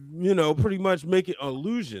 pretty much making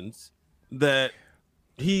allusions that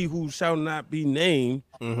he who shall not be named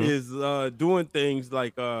is doing things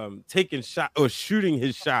like taking shot or shooting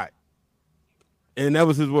his shot. And that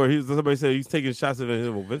was his word. Somebody said he's taking shots at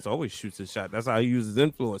him. Well, Vince always shoots his shot. That's how he uses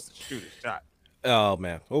influence to shoot his shot. Oh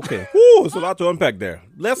man, okay. Woo, it's a lot to unpack there.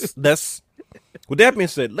 Let's. With that being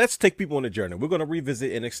said, let's take people on the journey. We're gonna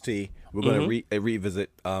revisit NXT. We're gonna revisit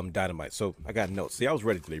Dynamite. So I got notes. See, I was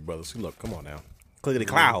ready today, brothers. Look, come on now. Clickety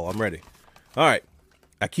clow. I'm ready. All right.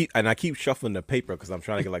 I keep shuffling the paper because I'm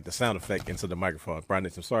trying to get like the sound effect into the microphone.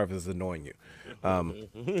 Brandon, I'm sorry if this is annoying you. Nah,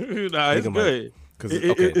 it's good.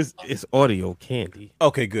 It's audio candy.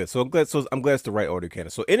 Okay, good. So I'm glad it's the right audio candy.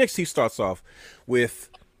 So NXT starts off with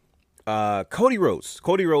Cody Rhodes.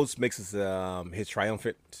 Cody Rhodes makes his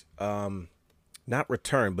triumphant not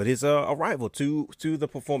return, but his arrival to the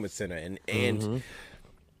Performance Center, and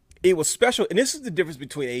it was special. And this is the difference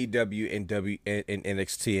between AEW and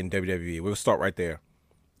NXT and WWE. We'll start right there.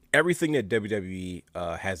 Everything that WWE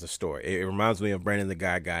has a story. It reminds me of Brandon the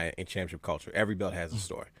Guy in Championship Culture. Every belt has a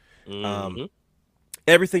story.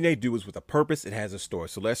 Everything they do is with a purpose. It has a story.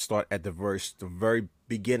 So let's start at the very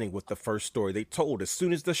beginning with the first story they told as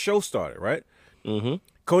soon as the show started, right?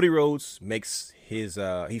 Cody Rhodes makes he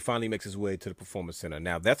finally makes his way to the Performance Center.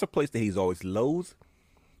 Now, that's a place that he's always loathed.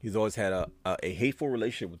 He's always had a hateful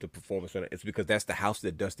relationship with the Performance Center. It's because that's the house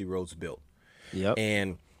that Dusty Rhodes built. Yep.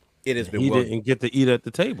 And it has been. He didn't get to eat at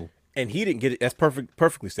the table. And he didn't get it. That's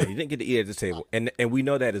perfectly said. He didn't get to eat at the table. And we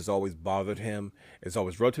know that has always bothered him. It's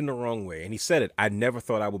always rubbed him the wrong way. And he said it. I never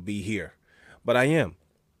thought I would be here, but I am.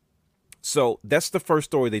 So that's the first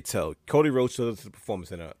story they tell. Cody Rhodes showed up to the Performance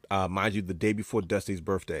Center. Mind you, the day before Dusty's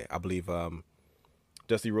birthday. I believe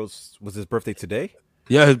Dusty Rhodes, was his birthday today?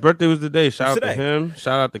 Yeah, his birthday was today. Shout out to him.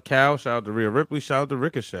 Shout out to Cal. Shout out to Rhea Ripley. Shout out to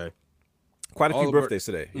Ricochet. Quite a few birthdays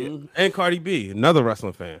today. Yeah. And Cardi B, another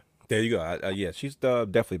wrestling fan. There you go. Yeah, she's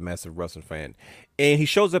definitely a massive wrestling fan. And he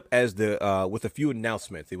shows up as with a few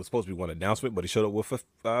announcements. It was supposed to be one announcement, but he showed up with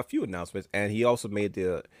a few announcements. And he also made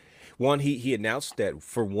the one. He announced that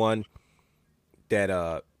for one,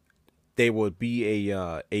 that there would be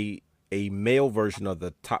a male version of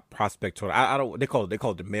the Top Prospect tournament. I don't. They call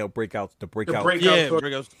it the male breakouts. The breakout.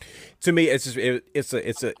 Breakouts. To me, it's just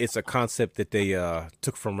it's a concept that they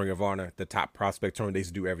took from Ring of Honor, the Top Prospect tournament they used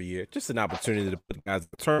to do every year. Just an opportunity to put guys in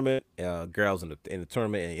the tournament, girls in the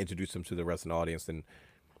tournament, and introduce them to the wrestling audience and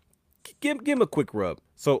give them a quick rub.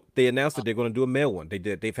 So they announced that they're going to do a male one.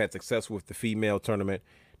 They've had success with the female tournament.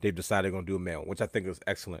 They've decided they're going to do a male one, which I think is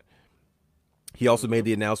excellent. He also made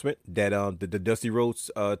the announcement that the Dusty Rhodes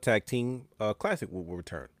Tag Team Classic will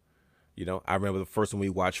return. You know, I remember the first one we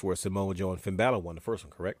watched where Samoa Joe and Finn Balor won the first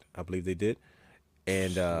one, correct? I believe they did.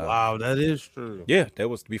 And wow, that is true. Yeah, that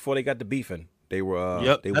was before they got to beefing. They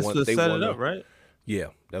were they won. They set it up, right? Yeah,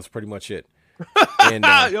 that's pretty much it. And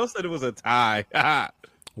y'all said it was a tie.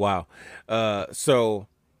 Wow. So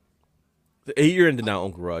you're into now,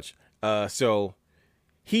 Uncle Raj. So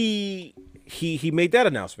he he made that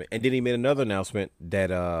announcement, and then he made another announcement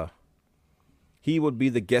that he would be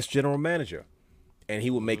the guest general manager, and he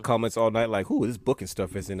would make comments all night like, "Ooh, this booking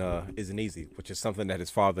stuff isn't easy," which is something that his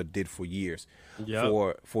father did for years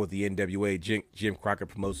for the NWA Jim Crockett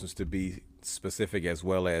Promotions, to be specific, as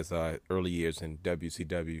well as early years in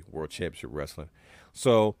WCW World Championship Wrestling.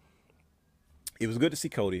 So it was good to see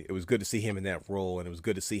Cody. It was good to see him in that role, and it was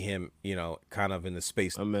good to see him, kind of in the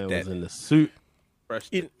space. My man was in the suit, fresh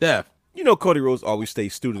to death. Cody Rhodes always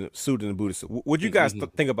stays suited and booted. So what you guys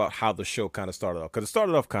think about how the show kind of started off? Because it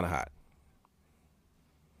started off kind of hot.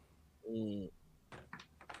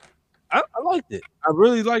 I liked it. I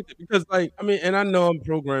really liked it because, and I know I'm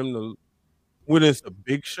programmed to, when it's a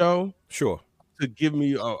big show, Sure, to give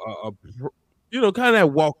me a kind of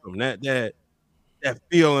that welcome, that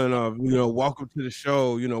feeling of, welcome to the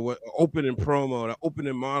show, what opening promo, the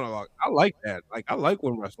opening monologue. I like that. Like, I like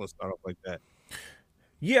when wrestling start off like that.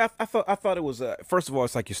 Yeah, I thought it was first of all,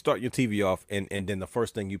 it's like you start your TV off, and then the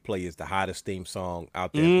first thing you play is the hottest theme song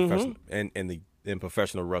out there in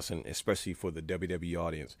professional wrestling, especially for the WWE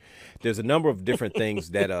audience. There's a number of different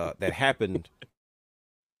things that happened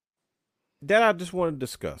that I just want to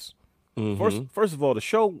discuss. First of all,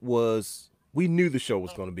 we knew the show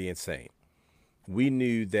was going to be insane. We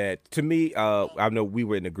knew that. To me, I know we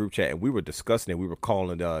were in the group chat and we were discussing it. We were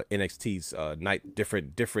calling NXT's night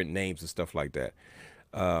different names and stuff like that.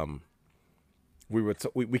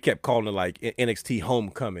 We kept calling it like NXT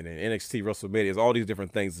Homecoming and NXT WrestleMania. All these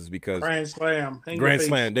different things is because Grand Slam. Grand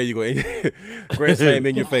Slam. There you go. Grand Slam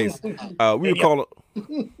in your face. We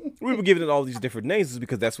were giving it all these different names is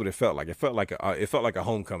because that's what it felt like. It felt like a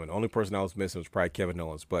homecoming. The only person I was missing was probably Kevin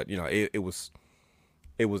Owens, but it was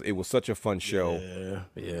such a fun show.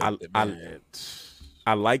 Yeah.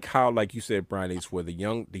 I like how, like you said, Brian, it's where the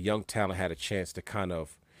young talent had a chance to kind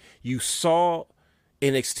of, you saw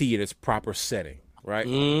NXT in its proper setting, right?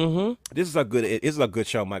 This is a good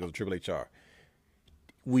show, Michael, Triple HR.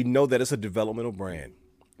 We know that it's a developmental brand,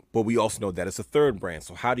 but we also know that it's a third brand.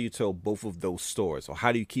 So how do you tell both of those stories? Or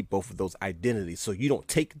how do you keep both of those identities so you don't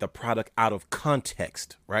take the product out of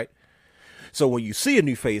context, right? So when you see a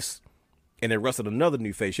new face and then wrestle another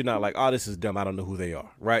new face, you're not like, oh, this is dumb, I don't know who they are,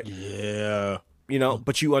 right? Yeah.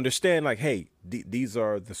 But you understand, like, hey, these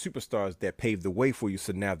are the superstars that paved the way for you.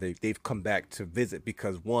 So now they've come back to visit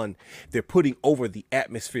because, one, they're putting over the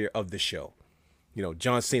atmosphere of the show.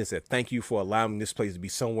 John Cena said, thank you for allowing this place to be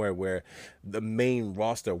somewhere where the main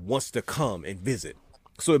roster wants to come and visit.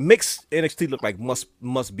 So it makes NXT look like must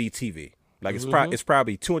be TV. Like it's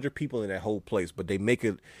probably 200 people in that whole place, but they make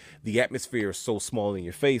it, the atmosphere is so small in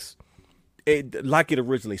your face. Like it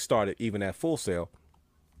originally started, even at Full Sail.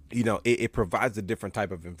 It provides a different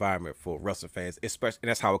type of environment for wrestling fans, especially, and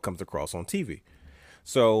that's how it comes across on TV.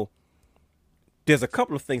 So there's a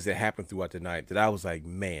couple of things that happened throughout the night that I was like,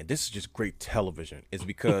 man, this is just great television. It's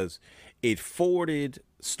because it forwarded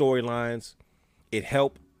storylines. It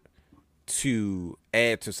helped to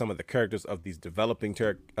add to some of the characters of these developing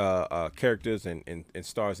characters and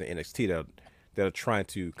stars in NXT that are trying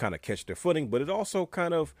to kind of catch their footing. But it also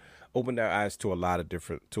kind of opened our eyes to a lot of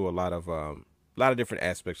different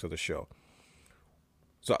aspects of the show.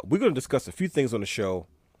 So we're going to discuss a few things on the show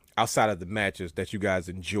outside of the matches that you guys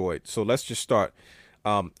enjoyed. So let's just start.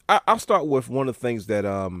 I'll start with one of the things that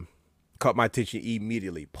caught my attention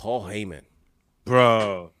immediately. Paul Heyman.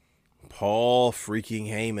 Bro. Paul freaking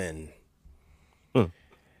Heyman.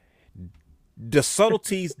 The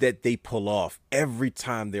subtleties that they pull off every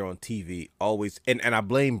time they're on TV always, and I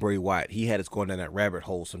blame Bray Wyatt. He had us going down that rabbit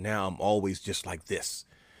hole, so now I'm always just like this.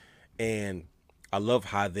 And I love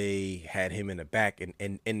how they had him in the back and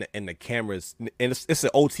the cameras, and it's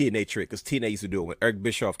an old TNA trick because TNA used to do it when Eric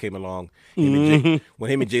Bischoff came along. When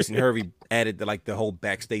him and Jason Hervey added the whole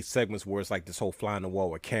backstage segments where it's like this whole fly on the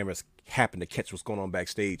wall where cameras happen to catch what's going on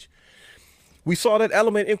backstage. We saw that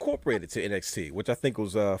element incorporated to NXT, which I think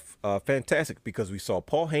was fantastic because we saw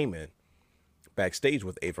Paul Heyman backstage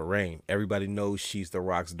with Ava Raine. Everybody knows she's The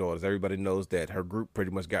Rock's daughters. Everybody knows that her group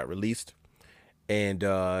pretty much got released. And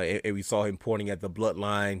we saw him pointing at the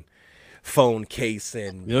Bloodline phone case.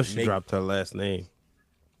 And she dropped her last name.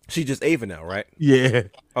 She just Ava now, right? Yeah.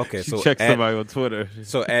 Okay, so check somebody on Twitter.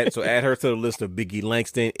 So add her to the list of Biggie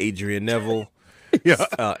Langston, Adrian Neville,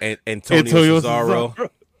 and Antonio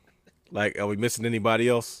Cesaro. Like, are we missing anybody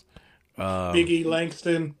else? Biggie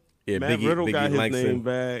Langston. Yeah, Matt Biggie, Riddle Biggie got his Langston. name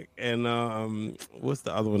back, and what's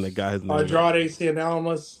the other one that got his name? Andrade Cien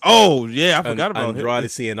Almas. Oh yeah, I forgot about Andrade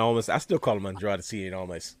Cien Almas. I still call him Andrade Cien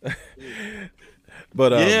Almas. But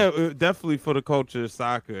definitely for the culture of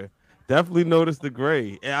soccer. Definitely noticed the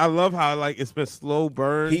gray, and I love how it's been slow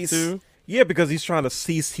burn too. Yeah, because he's trying to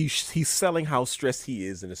see he's selling how stressed he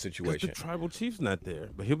is in the Because situation. the tribal chief's not there,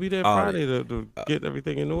 but he'll be there Oh, Friday to get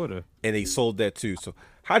everything in order. And they sold that too. So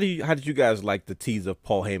how did you guys like the tease of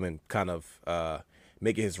Paul Heyman kind of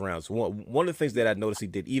making his rounds? One of the things that I noticed he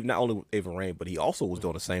did, even not only with Evan Rain, but he also was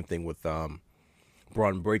doing the same thing with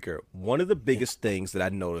Braun Breaker. One of the biggest things that I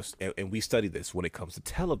noticed, and we study this when it comes to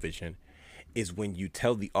television, is when you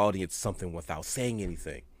tell the audience something without saying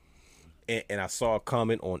anything. And I saw a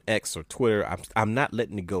comment on X or Twitter. I'm not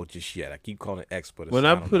letting it go just yet. I keep calling it X, but When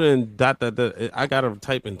I put in ... I gotta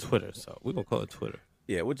type in Twitter, so we're gonna call it Twitter.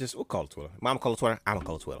 Yeah, we'll call it Twitter. Mom call it Twitter. I'm gonna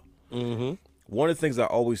call it Twitter. Mm-hmm. One of the things I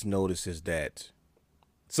always notice is that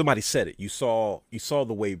somebody said it. You saw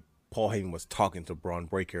the way Paul Heyman was talking to Braun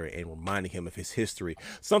Breaker and reminding him of his history,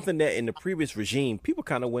 something that in the previous regime people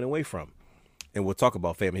kind of went away from. And we'll talk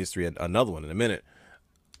about family history, another one in a minute.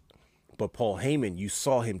 But Paul Heyman, you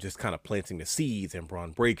saw him just kind of planting the seeds and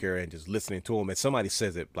Braun Breaker and just listening to him. And somebody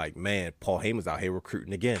says it like, man, Paul Heyman's out here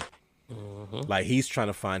recruiting again. Mm-hmm. Like he's trying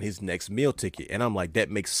to find his next meal ticket. And I'm like,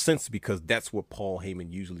 that makes sense because that's what Paul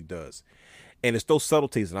Heyman usually does. And it's those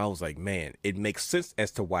subtleties. And I was like, man, it makes sense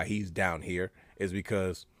as to why he's down here is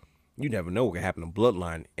because you never know what can happen in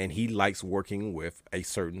Bloodline. And he likes working with a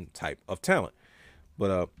certain type of talent.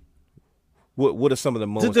 But what are some of the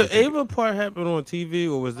moments? Did the Ava part happen on TV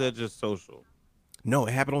or was that just social? No,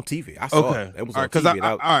 it happened on TV. I saw it. It was on TV.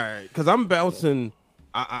 All right, because I'm bouncing.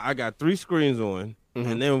 I got 3 screens on,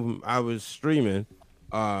 and then I was streaming.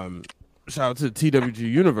 Shout out to the TWG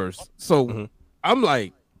Universe. So I'm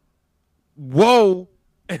like, whoa,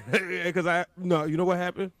 because you know what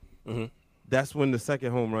happened? That's when the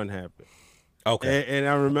second home run happened. Okay, and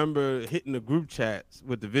I remember hitting the group chats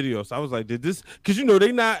with the video. So I was like, did this? Because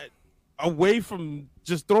they not away from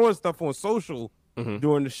just throwing stuff on social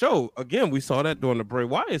during the show. Again, we saw that during the Bray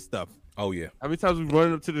Wyatt stuff. Oh yeah. How many times we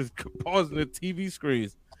running up to this pausing the TV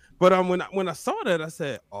screens? But when I saw that, I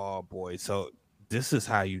said, "Oh boy!" So this is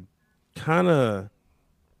how you kind of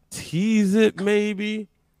tease it, maybe,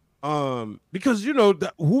 because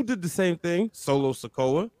who did the same thing? Solo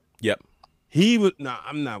Sikoa. Yep. He was.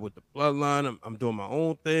 I'm not with the Bloodline. I'm doing my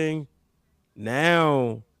own thing.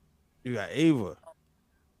 Now you got Ava.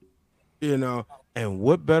 And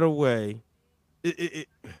what better way?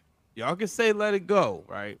 Y'all can say let it go,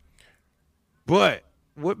 right? But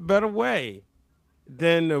what better way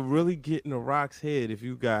than to really get in The Rock's head if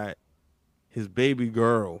you got his baby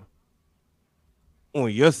girl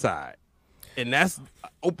on your side? And that's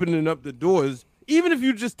opening up the doors, even if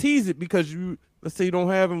you just tease it because let's say you don't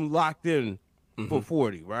have him locked in for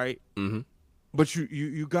 40, right? Mm-hmm. But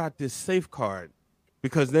you got this safeguard.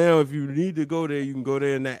 Because now if you need to go there, you can go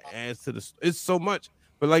there and that adds to it's so much.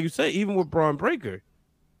 But like you say, even with Braun Breaker,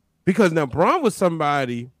 because now Braun was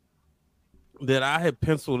somebody that I had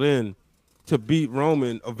penciled in to beat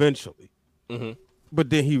Roman eventually. Mm-hmm. But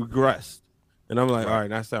then he regressed. And I'm like, all right,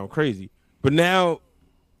 that sounds crazy. But now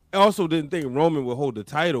I also didn't think Roman would hold the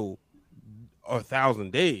title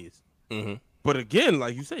 1,000 days. Mm-hmm. But again,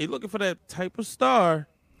 like you say, you're looking for that type of star.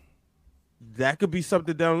 That could be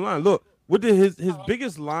something down the line. Look. What did his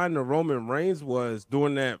biggest line to Roman Reigns was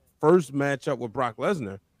during that first matchup with Brock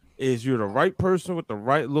Lesnar is you're the right person with the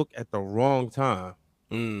right look at the wrong time.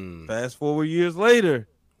 Fast forward years later,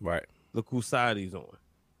 right? Look whose side he's on.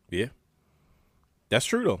 Yeah, that's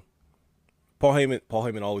true though. Paul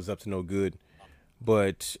Heyman always up to no good,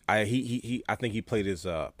 but I think he played his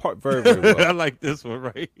part very well. I like this one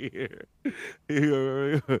right here.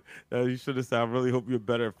 You should have said, "I really hope you're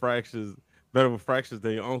better with fractions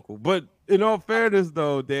than your uncle." But in all fairness,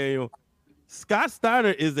 though, Daniel, Scott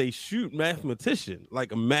Steiner is a shoot mathematician,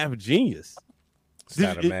 like a math genius.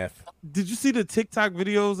 Math. Did you see the TikTok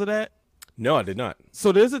videos of that? No, I did not.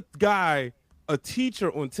 So there's a guy, a teacher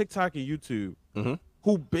on TikTok and YouTube,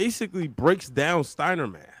 who basically breaks down Steiner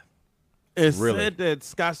math and said that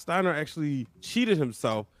Scott Steiner actually cheated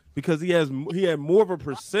himself because he had more of a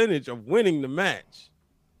percentage of winning the match.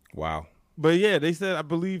 Wow. But yeah, they said, I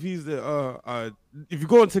believe he's the if you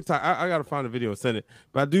go on TikTok, I gotta find a video and send it.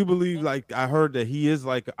 But I do believe, like, I heard that he is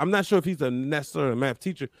like, I'm not sure if he's necessarily a math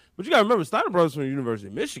teacher, but you gotta remember Steiner Brothers from the University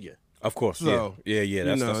of Michigan. Of course, so, yeah.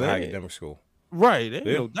 That's an academic school, right? They ain't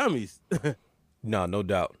no dummies. No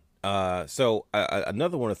doubt. So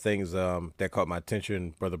another one of the things that caught my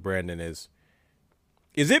attention, Brother Brandon, is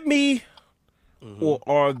it me, or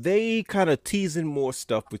are they kind of teasing more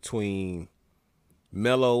stuff between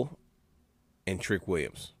Melo and Trick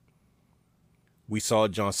Williams? We saw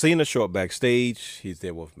John Cena show up backstage. He's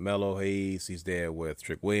there with Melo Hayes. He's there with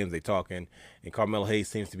Trick Williams. They talking, and Carmelo Hayes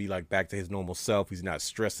seems to be like back to his normal self. He's not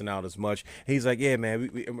stressing out as much. And he's like, "Yeah,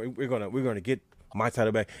 man, we're gonna get my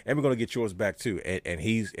title back, and we're gonna get yours back too.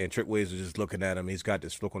 And Trick Williams is just looking at him. He's got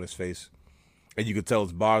this look on his face, and you can tell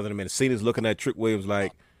it's bothering him. And Cena's looking at Trick Williams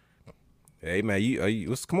like, "Hey man,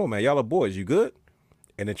 come on man, y'all are boys. You good?"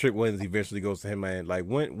 And then Trick Williams eventually goes to him, man, like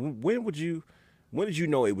when did you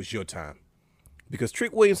know it was your time? Because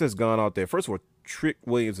Trick Williams has gone out there. First of all, Trick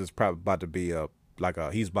Williams is probably about to be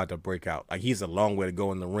he's about to break out. Like he's a long way to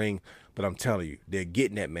go in the ring, but I'm telling you, they're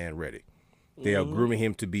getting that man ready. They are grooming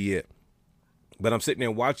him to be it. But I'm sitting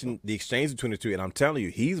there watching the exchange between the two, and I'm telling you,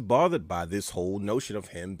 he's bothered by this whole notion of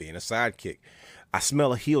him being a sidekick. I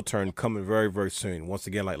smell a heel turn coming very, very soon. Once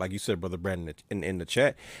again, like you said, Brother Brandon, in the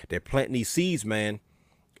chat, they're planting these seeds, man.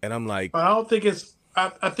 And I'm like, I don't think it's.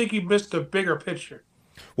 I think you missed the bigger picture.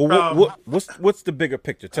 Well, what's the bigger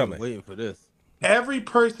picture? Tell me. Waiting for this. Every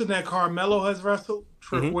person that Carmelo has wrestled,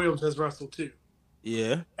 Trick Williams has wrestled too.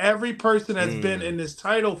 Yeah. Every person that's been in this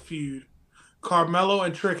title feud, Carmelo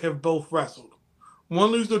and Trick have both wrestled. One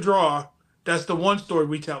lose or draw, that's the one story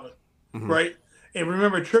we telling, right? And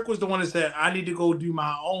remember, Trick was the one that said, I need to go do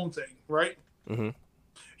my own thing, right?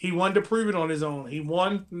 He wanted to prove it on his own. He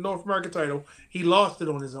won the North American title. He lost it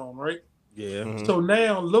on his own, right? Yeah. So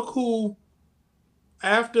now, look who,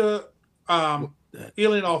 after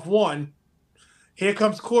Ilyanov won, here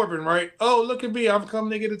comes Corbin, right? Oh, look at me. I'm coming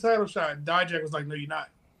to get a title shot. Dijak was like, no, you're not.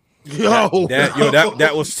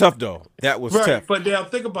 That was tough, though. That was right, tough. But now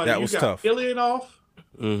think about it. You got tough. Ilyanov,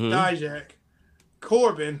 Dijak,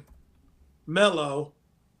 Corbin, Mello,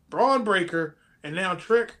 Braun Breaker, and now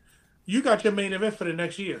Trick. You got your main event for the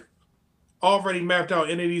next year already mapped out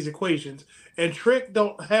into these equations. And Trick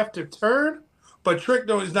don't have to turn, but Trick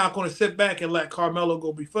though is not going to sit back and let Carmelo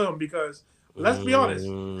go before him because let's be honest,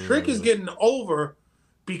 Trick is getting over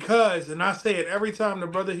because, and I say it every time the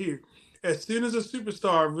brother here, as soon as a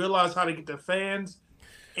superstar realize how to get the fans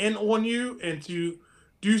in on you and to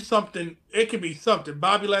do something, it could be something.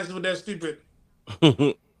 Bobby Lashley with that stupid.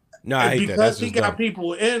 No, I hate that. Because he got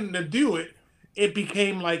people in to do it, it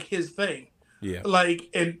became like his thing. Yeah. Like,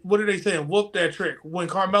 and what are they saying? Whoop that Trick. When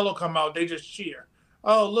Carmelo come out, they just cheer.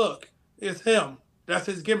 Oh, look, it's him. That's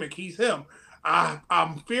his gimmick. He's him.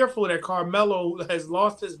 I'm fearful that Carmelo has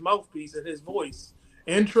lost his mouthpiece and his voice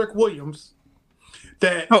in Trick Williams.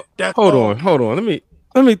 Hold on.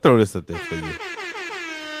 Let me throw this up there for you.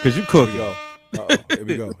 Because you cooking. Here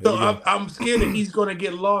we go. So I'm scared that he's going to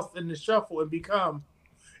get lost in the shuffle and become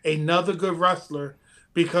another good wrestler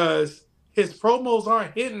because his promos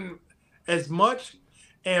aren't hitting as much.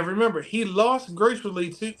 And remember, he lost gracefully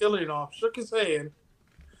to Ilyanov, shook his hand,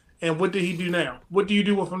 and what did he do now? What do you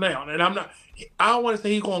do with him now? And I don't want to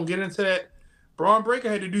say he's going to get into that. Braun Breaker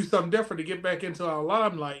had to do something different to get back into our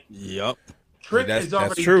limelight. Yep. Trick is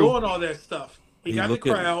already doing all that stuff. He got the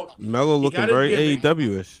crowd. Mello looking very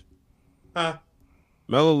AEW-ish. Huh?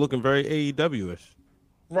 Mello looking very AEW-ish.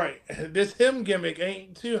 Right. This him gimmick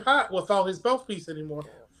ain't too hot without his mouthpiece anymore.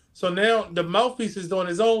 So now the mouthpiece is doing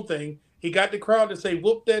his own thing. He got the crowd to say,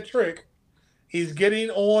 whoop that Trick. He's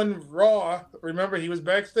getting on Raw. Remember, he was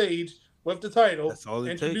backstage with the title, That's all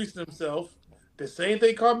it introducing himself. The same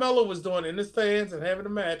thing Carmelo was doing in the stands and having a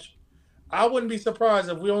match. I wouldn't be surprised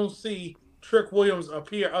if we don't see Trick Williams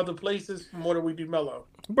appear other places more than we do Mello.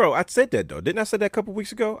 Bro, I said that, though. Didn't I say that a couple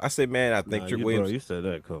weeks ago? I said, man, I think Trick Williams. Bro, you said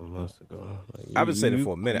that a couple months ago. I've been saying it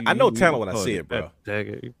for a minute. I know talent when I see it, bro.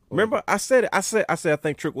 Remember, I said I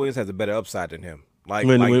think Trick Williams has a better upside than him. Like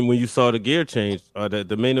when you saw the gear change,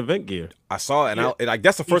 the main event gear, I saw it, and like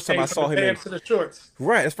that's the first time I saw him in the shorts.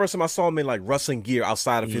 Right, that's the first time I saw him in like wrestling gear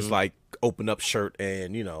outside of his like open up shirt,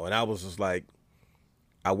 and and I was just like,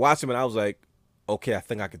 I watched him and I was like, okay, I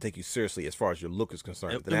think I can take you seriously as far as your look is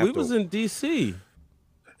concerned. And we was in DC,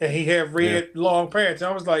 and he had red long pants.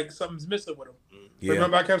 I was like, something's missing with him. Yeah.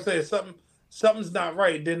 Remember, I kept saying something's not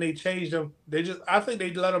right. Then they changed him. I think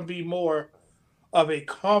they let him be more of a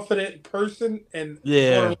confident person and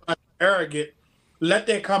arrogant. Let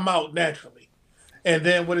that come out naturally. And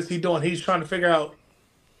then what is he doing? He's trying to figure out,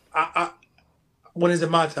 when is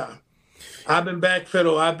it my time? I've been back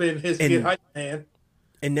fiddle. I've been his kid hype man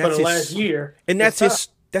for the last year. And that's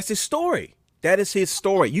his story. That is his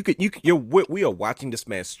story. We are watching this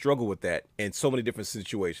man struggle with that in so many different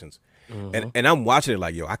situations. And I'm watching it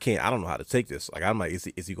like, I don't know how to take this. Like, I'm like,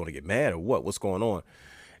 is he going to get mad or what? What's going on?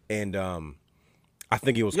 And I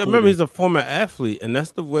think he was. Yeah, remember he's a former athlete, and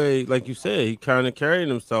that's the way, like you said, he kind of carried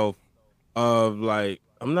himself. Of like,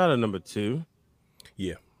 I'm not a number two.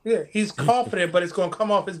 Yeah. Yeah, he's confident, but it's going to come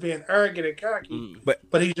off as being arrogant and cocky.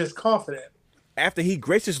 But he's just confident. After he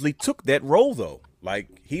graciously took that role, though, like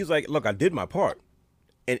he's like, look, I did my part,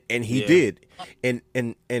 and he did, and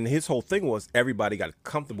his whole thing was everybody got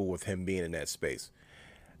comfortable with him being in that space,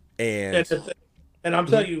 and And I'm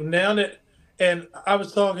telling you now that, and I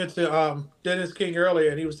was talking to Dennis King earlier,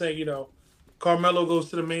 and he was saying, Carmelo goes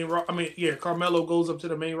to the main. Carmelo goes up to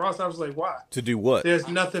the main roster. I was like, why? To do what? There's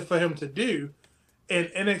nothing for him to do, and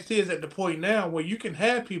NXT is at the point now where you can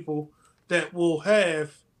have people that will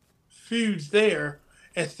have feuds there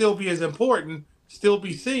and still be as important, still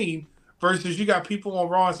be seen, versus you got people on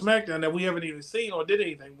Raw and SmackDown that we haven't even seen or did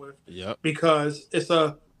anything with. Yep. Because it's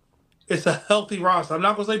a healthy roster. I'm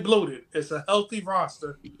not gonna say bloated. It's a healthy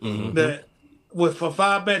roster that for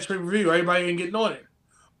 5-match pay-per-view, everybody ain't getting on it.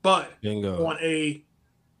 But Bingo. on a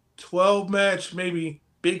 12-match, maybe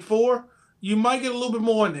Big Four, you might get a little bit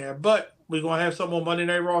more in there. But we're gonna have something on Monday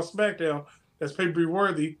Night Raw, SmackDown that's pay-per-view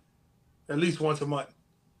worthy at least once a month.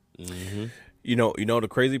 Mm-hmm. You know the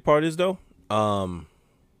crazy part is though,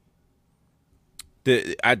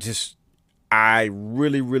 I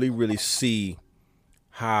really see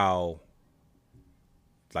how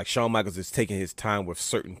like Shawn Michaels is taking his time with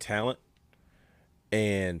certain talent,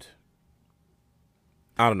 and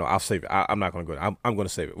I don't know. I'll save it. I'm not going to go. I'm going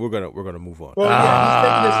to save it. We're gonna move on. Well,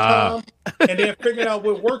 yeah, he's taking his time and then figuring out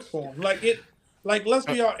what works for him. Like let's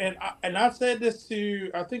be honest. And I said this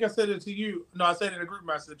to. I think I said it to you. No, I said it in a group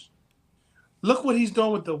message. Look what he's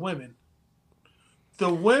doing with the women.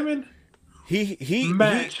 The women. He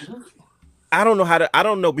match. I don't know how to. I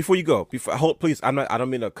don't know. Before you go, please. I don't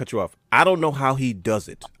mean to cut you off. I don't know how he does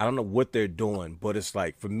it. I don't know what they're doing, but it's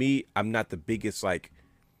like for me, I'm not the biggest like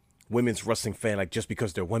women's wrestling fan. Like just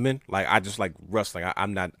because they're women, like I just like wrestling.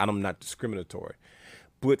 I'm not discriminatory,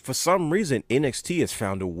 but for some reason, NXT has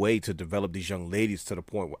found a way to develop these young ladies to the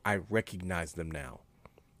point where I recognize them now.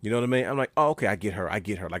 You know what I mean? I'm like, oh, okay, I get her.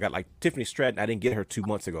 Like I like Tiffany Stratton. I didn't get her 2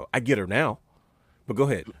 months ago. I get her now. But go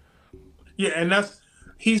ahead. Yeah, and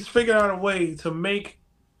he's figured out a way to make.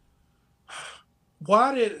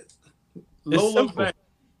 Why did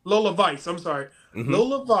Lola Vice? I'm sorry,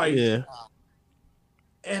 Lola Vice,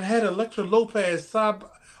 and had Elektra Lopez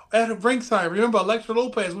at a ringside. Remember Elektra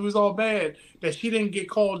Lopez? We was all mad that she didn't get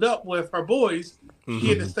called up with her boys. She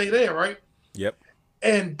had to stay there, right? Yep.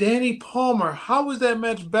 And Danny Palmer, how was that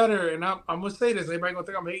match better? And I'm gonna say this. Everybody gonna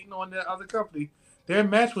think I'm hating on the other company. Their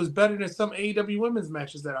match was better than some AEW women's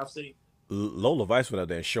matches that I've seen. Lola Vice went out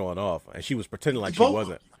there showing off, and she was pretending like she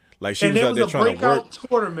wasn't. Like she was out there trying to work. And there was a breakout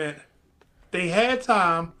tournament. They had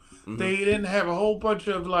time. They didn't have a whole bunch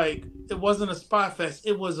of like. It wasn't a spot fest.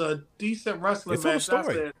 It was a decent wrestling match. I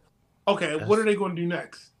said, okay, what are they going to do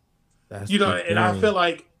next? And I feel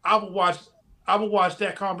like I would watch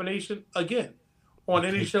that combination again on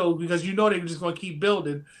any show because they're just going to keep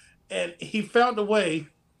building. And he found a way.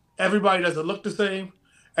 Everybody doesn't look the same.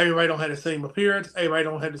 Everybody don't have the same appearance. Everybody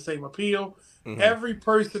don't have the same appeal. Every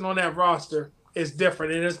person on that roster is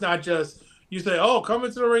different, and it's not just you say, "Oh, come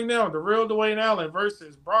into the ring now, the real Dwayne Allen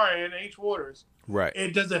versus Brian H. Waters." Right.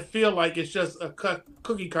 It doesn't feel like it's just a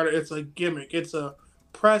cookie cutter. It's a gimmick. It's a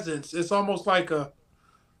presence. It's almost like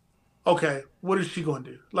okay, what is she going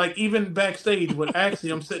to do? Like even backstage with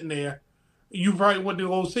Axiom sitting there, you probably went to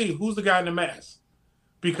go see who's the guy in the mask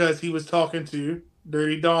because he was talking to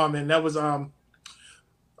Dirty Dom, and that was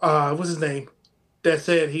what's his name? That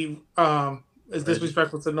said he is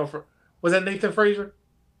disrespectful to no. Was that Nathan Frazier?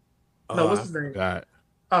 No, what's his name?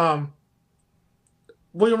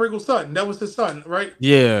 William Regal's son. That was his son, right?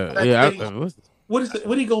 Yeah, What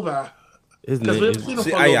did he go by? His name.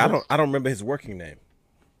 I don't remember his working name.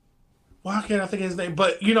 Why can't I think of his name?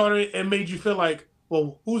 But you know what I mean? It made you feel like,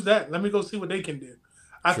 well, who's that? Let me go see what they can do.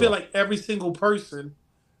 I feel like every single person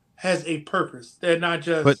has a purpose. They're not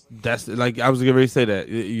just. But that's like I was going to say that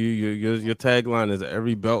your tagline is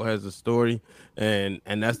every belt has a story, and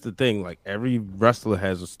that's the thing. Like every wrestler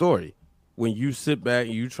has a story. When you sit back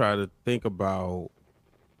and you try to think about,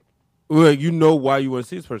 well, you know why you want to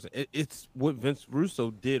see this person. It's what Vince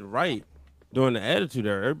Russo did right during the Attitude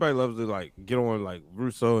Era. Everybody loves to like get on like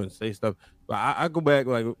Russo and say stuff, but I go back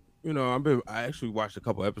like I actually watched a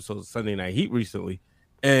couple episodes of Sunday Night Heat recently.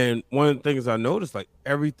 And one of the things I noticed, like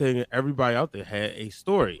everybody out there had a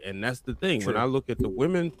story, and that's the thing. True. When I look at the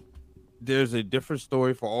women, there's a different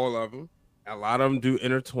story for all of them. A lot of them do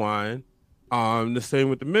intertwine. The same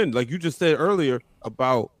with the men. Like you just said earlier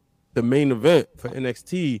about the main event for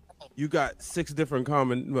NXT, you got 6 different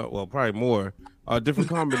probably more different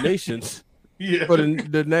combinations for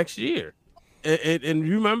the next year. And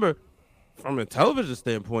you remember, from a television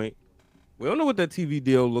standpoint, we don't know what that TV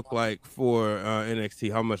deal looked like for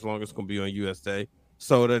NXT, how much longer it's going to be on USA.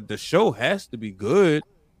 So that the show has to be good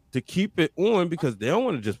to keep it on because they don't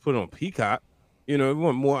want to just put it on Peacock. You know, we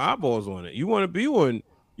want more eyeballs on it. You want to be on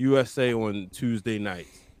USA on Tuesday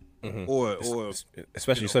nights. Or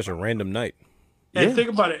especially such a random night. And think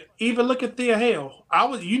about it. Even look at Thea Hale. I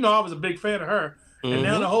was a big fan of her, and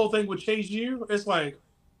now the whole thing with Chase U. It's like,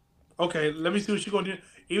 okay, let me see what she's gonna do.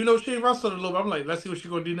 Even though she wrestled a little bit, I'm like, let's see what she's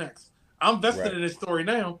gonna do next. I'm vested in this story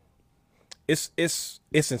now. It's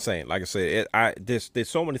insane. Like I said, there's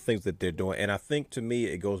so many things that they're doing, and I think to me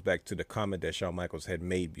it goes back to the comment that Shawn Michaels had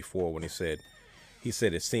made before when he said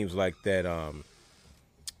it seems like that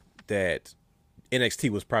that NXT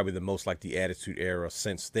was probably the most like the Attitude Era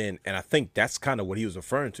since then, and I think that's kind of what he was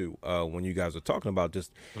referring to when you guys are talking about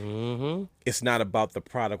just it's not about the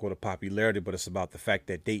product or the popularity, but it's about the fact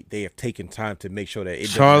that they have taken time to make sure that it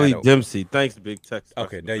Charlie Dempsey, thanks, Big Tex.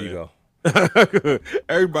 Okay, there you go.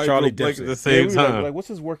 Everybody Charlie Dempsey at the Dempsey. same time. Like, what's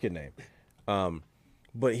his working name?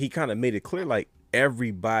 But he kind of made it clear like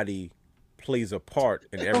everybody plays a part,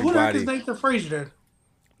 and Who the heck everybody. is Nathan Frazier then?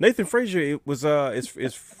 Nathan Frazier, it was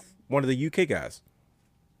is one of the UK guys.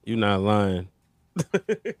 You not lying.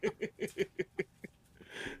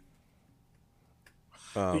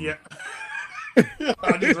 Yeah.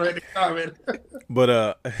 I just read the comment.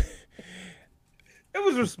 But It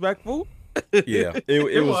was respectful. yeah,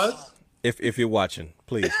 it was. If you're watching,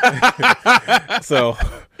 please. So,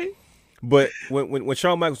 but when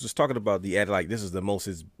Shawn Michaels was talking about the ad, like this is the most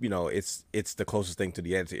it's the closest thing to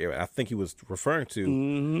the Attitude Era. I think he was referring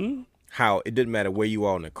to how it didn't matter where you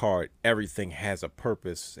are on the card, everything has a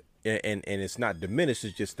purpose, and it's not diminished.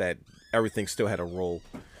 It's just that everything still had a role.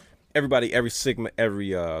 Everybody, every segment,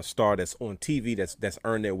 every star that's on TV that's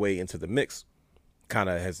earned their way into the mix, kind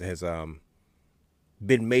of has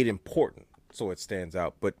been made important. So it stands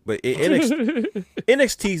out, but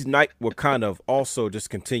NXT's night will kind of also just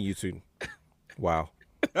continue to, wow,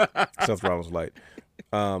 Seth Rollins light.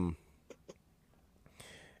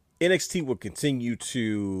 NXT will continue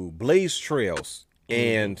to blaze trails,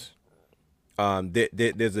 and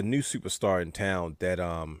there's a new superstar in town that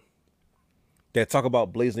talk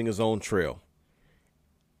about blazing his own trail,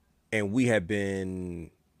 and we have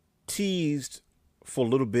been teased for a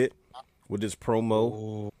little bit with this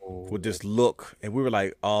promo, with this look, and we were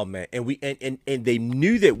like, "Oh man!" And we and they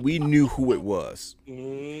knew that we knew who it was.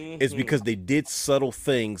 It's because they did subtle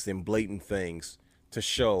things and blatant things to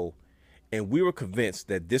show, and we were convinced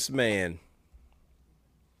that this man,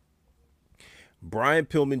 Brian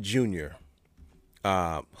Pillman Jr.,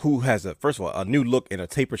 who has first of all a new look and a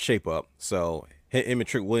taper shape up, so him and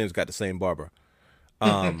Trick Williams got the same barber.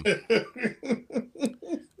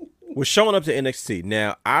 Was showing up to NXT.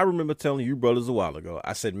 Now, I remember telling you brothers a while ago,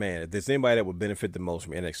 I said, man, if there's anybody that would benefit the most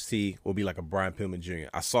from NXT, it would be like a Brian Pillman Jr.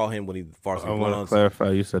 I saw him when he varsity I want Blondes. to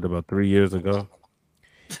clarify, you said about 3 years ago.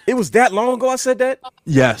 It was that long ago I said that?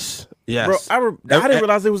 Yes. Bro, I didn't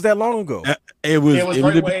realize it was that long ago. It was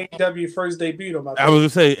right when AEW first debuted. I was going to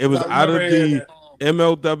say, it was out of the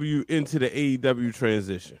MLW into the AEW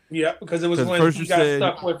transition. Yeah, because it was when he got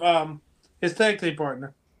stuck with his tag team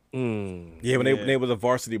partner. Yeah, when they were the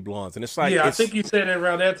varsity Blondes, and it's like, I think you said it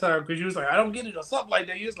around that time because you was like, I don't get it or something like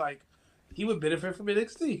that. You was like, he would benefit from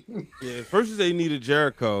NXT. Yeah, at first they needed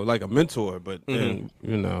Jericho like a mentor, but then,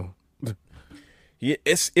 yeah,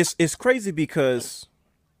 it's crazy because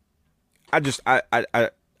I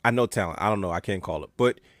know talent. I don't know. I can't call it,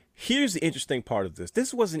 but here's the interesting part of this.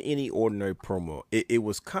 This wasn't any ordinary promo. It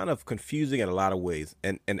was kind of confusing in a lot of ways,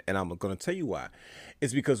 and I'm going to tell you why.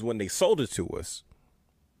 It's because when they sold it to us,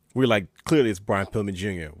 we're like, clearly it's Brian Pillman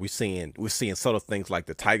Jr. We're seeing subtle things like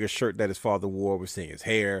the tiger shirt that his father wore. We're seeing his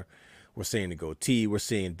hair. We're seeing the goatee. We're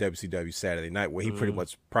seeing WCW Saturday Night, where he pretty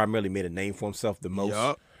much primarily made a name for himself the most.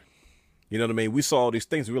 Yep. You know what I mean? We saw all these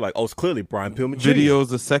things. We were like, oh, it's clearly Brian Pillman Jr.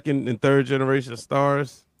 Videos of second and third generation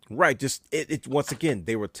stars. Right. Just it once again,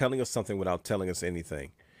 they were telling us something without telling us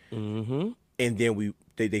anything. And then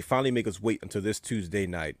they finally make us wait until this Tuesday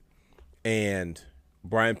night, and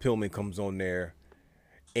Brian Pillman comes on there.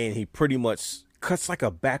 And he pretty much cuts like a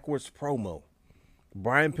backwards promo.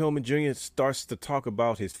 Brian Pillman Jr. starts to talk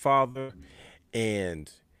about his father and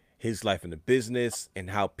his life in the business and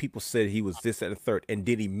how people said he was this, that, and the third. And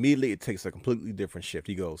then immediately it takes a completely different shift.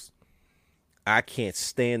 He goes, I can't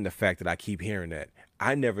stand the fact that I keep hearing that.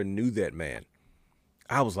 I never knew that man.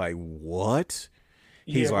 I was like, what?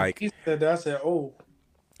 He's like, he said that. I said, oh.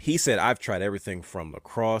 He said, I've tried everything from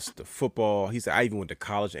lacrosse to football. He said, I even went to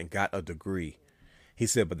college and got a degree. He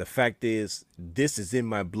said, but the fact is, this is in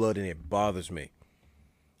my blood and it bothers me.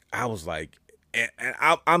 I was like, and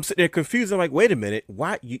I'm sitting there confused. I'm like, wait a minute.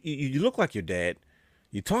 Why? You look like your dad.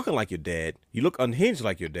 You're talking like your dad. You look unhinged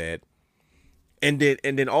like your dad. And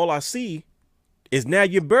then all I see is now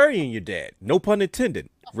you're burying your dad. No pun intended,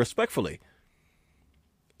 respectfully.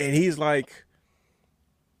 And he's like,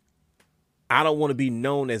 I don't want to be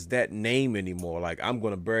known as that name anymore. Like, I'm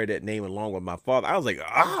going to bury that name along with my father. I was like,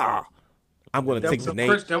 I'm going to take the name.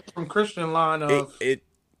 That was from Christian line of It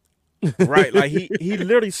right. Like he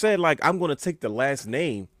literally said, like, I'm going to take the last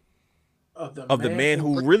name of the man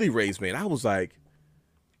who really raised me. And I was like,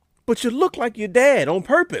 but you look like your dad on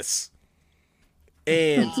purpose.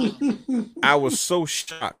 And I was so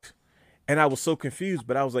shocked and I was so confused,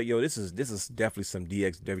 but I was like, yo, this is definitely some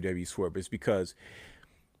DX WWE swerve. It's because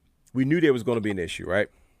we knew there was going to be an issue, right?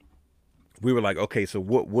 We were like, okay, so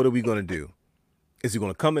what are we going to do? Is he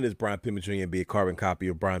going to come in as Brian Pillman Jr. and be a carbon copy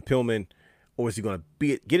of Brian Pillman, or is he going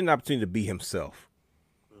to get an opportunity to be himself?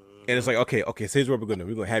 And it's like, okay, so here's what we're going to do.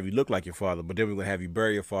 We're going to have you look like your father, but then we're going to have you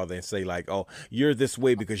bury your father and say like, oh, you're this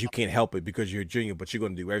way because you can't help it because you're a junior, but you're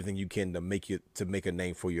going to do everything you can to make a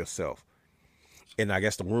name for yourself. And I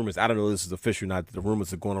guess the rumors, I don't know if this is official or not, the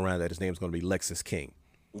rumors are going around that his name is going to be Lexus King.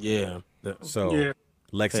 Yeah. So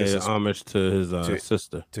Lexus is homage to his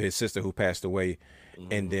sister. To his sister who passed away,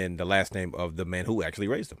 and then the last name of the man who actually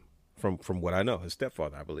raised him, from what I know, his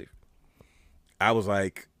stepfather, I believe. I was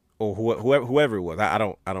like, or whoever it was, I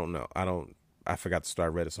don't know. I forgot to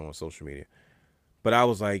start Reddit on social media. But I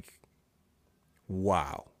was like,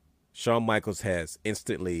 wow. Shawn Michaels has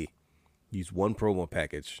instantly used one promo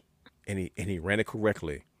package and he ran it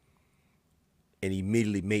correctly. And he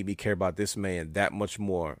immediately made me care about this man that much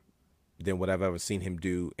more than what I've ever seen him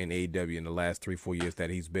do in AEW in the last 3-4 years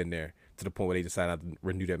that he's been there, to the point where they decided not to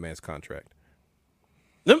renew that man's contract.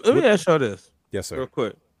 Let me ask y'all this. Yes, sir. Real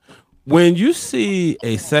quick. When you see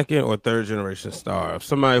a second or third generation star of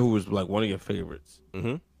somebody who was like one of your favorites,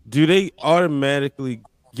 do they automatically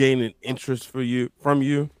gain an interest from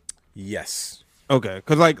you? Yes. Okay,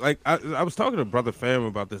 because like I was talking to Brother Fam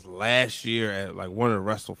about this last year at like one of the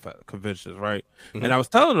wrestle conventions, right? And I was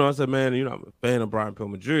telling him, I said, man, I'm a fan of Brian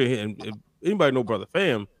Pillman Jr. And if anybody know Brother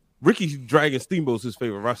Fam, Ricky Dragon Steamboat's his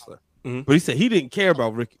favorite wrestler, but he said he didn't care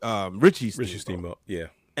about Richie Steamboat. Yeah.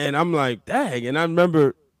 And I'm like, dang. And I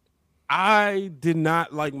remember I did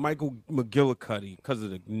not like Michael McGillicuddy because of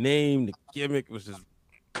the name, the gimmick was just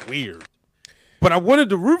weird. But I wanted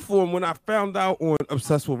to root for him when I found out on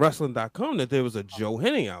ObsessedWithWrestling.com that there was a Joe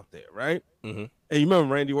Henning out there, right? And you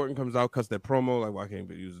remember Randy Orton comes out, cuts that promo, like, why can't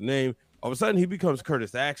he use his name? All of a sudden, he becomes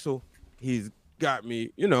Curtis Axel. He's got me,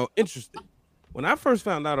 interested. When I first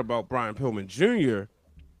found out about Brian Pillman Jr.,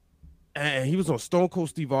 and he was on Stone Cold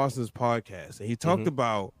Steve Austin's podcast, and he talked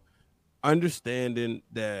about understanding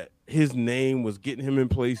that his name was getting him in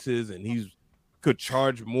places, and he could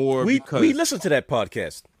charge more. We listened to that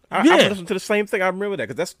podcast. I listened to the same thing. I remember that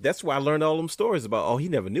because that's where I learned all them stories about. Oh, he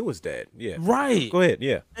never knew his dad. Yeah, right. Go ahead.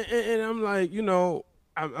 Yeah, and I'm like,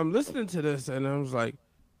 I'm listening to this, and I was like,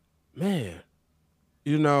 man,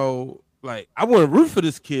 like I want to root for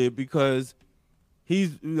this kid because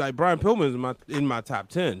he's like Brian Pillman is in my top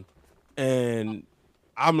 10, and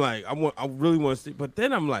I'm like, I really want to see. But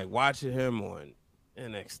then I'm like watching him on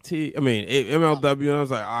NXT. I mean MLW, and I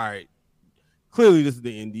was like, all right. Clearly, this is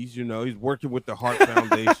the Indies, he's working with the Hart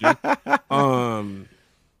Foundation. And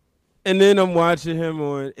then I'm watching him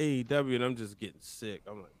on AEW, and I'm just getting sick.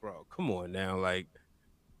 I'm like, bro, come on now. Like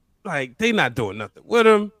they not doing nothing with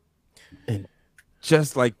him. And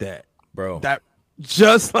just like that, bro.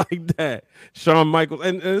 Just like that, Shawn Michaels.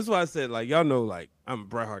 And this is why I said, like, y'all know, like, I'm a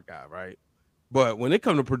Bret Hart guy, right? But when it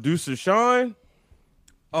comes to producer Shawn,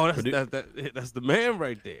 that's the man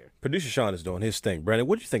right there. Producer Shawn is doing his thing. Brandon,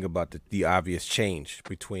 what do you think about the obvious change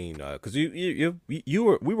between because we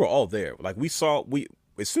were all there. Like as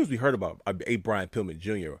soon as we heard about a Brian Pillman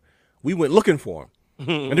Jr., we went looking for him,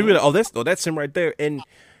 and we were like, that's him right there. And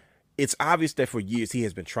it's obvious that for years he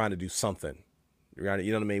has been trying to do something. Right?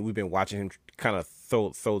 You know what I mean? We've been watching him kind of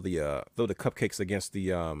throw the cupcakes against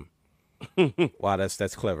the wow,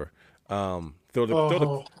 that's clever. Throw the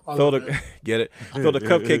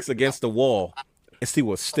cupcakes against the wall and see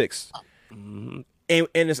what sticks. And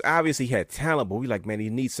it's obvious he had talent, but we like, man, he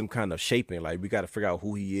needs some kind of shaping. Like we got to figure out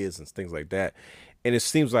who he is and things like that. And it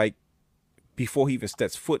seems like before he even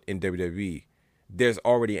steps foot in WWE, there's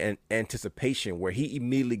already an anticipation where he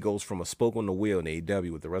immediately goes from a spoke on the wheel in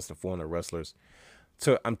AEW with the rest of the 400 wrestlers.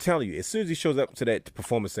 So I'm telling you, as soon as he shows up to that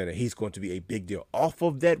performance center, he's going to be a big deal. Off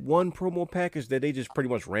of that one promo package that they just pretty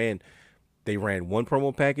much ran. They ran one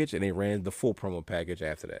promo package and they ran the full promo package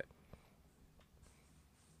after that.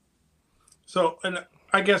 So, and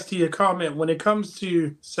I guess to your comment, when it comes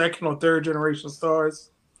to second or third generation stars,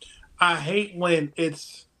 I hate when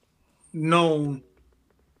it's known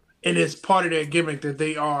and it's part of their gimmick that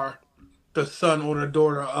they are the son or the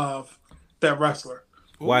daughter of that wrestler.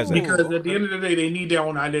 Why is that? Because at the end of the day, they need their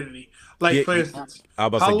own identity. Like Yeah, for instance, I was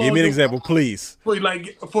about to how say, give long me an do- example, please.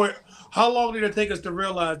 for how long did it take us to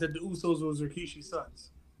realize that the Usos was Rikishi's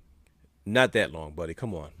sons? Not that long, buddy.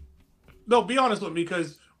 Come on. No, be honest with me,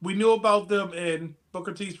 because we knew about them in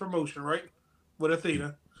Booker T's promotion, right? With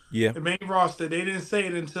Athena. Yeah. The main roster, they didn't say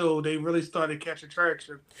it until they really started catching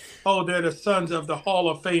traction. Oh, they're the sons of the Hall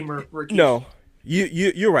of Famer Rikishi. No,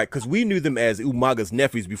 you're right, because we knew them as Umaga's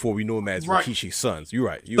nephews before we knew them as Right. Rikishi's sons. You're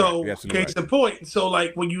right. So, You're absolutely case right. in point. So,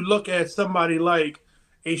 like, when you look at somebody like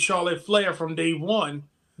a Charlotte Flair from day one,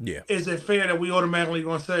 Yeah. is it fair that we automatically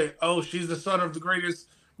going to say, oh, she's the son of the greatest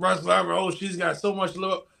wrestler ever? Oh, she's got so much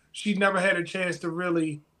love. She never had a chance to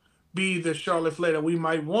really be the Charlotte Flair that we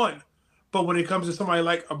might want. But when it comes to somebody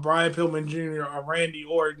like a Brian Pillman Jr., a Randy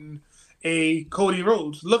Orton, a Cody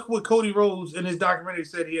Rhodes, look what Cody Rhodes in his documentary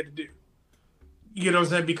said he had to do. You know what I'm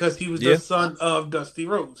saying? Because he was Yeah. the son of Dusty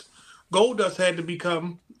Rhodes. Goldust had to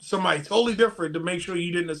become somebody totally different to make sure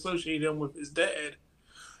you didn't associate him with his dad.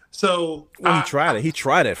 So Well, he tried it. He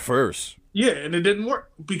tried it first. yeah, and it didn't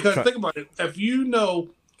work. Because think about it. If you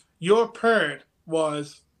know your parent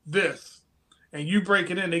was this and you break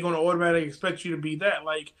it in, they're going to automatically expect you to be that.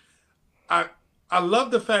 Like, I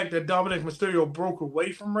love the fact that Dominic Mysterio broke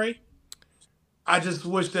away from Ray. I just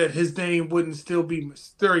wish that his name wouldn't still be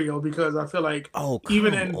Mysterio, because I feel like Oh, come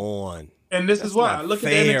even in on. and this That's is why not look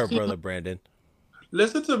fair, at the NXT. brother Brandon.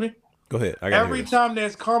 Listen to me. Go ahead. I got Every time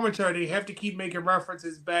there's commentary, they have to keep making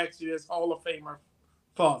references back to this Hall of Famer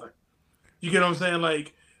father. You get what I'm saying?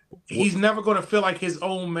 Like, he's never going to feel like his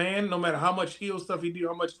own man, no matter how much heel stuff he do,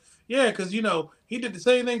 how much. Yeah, because, you know, he did the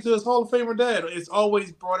same thing to his Hall of Famer dad. It's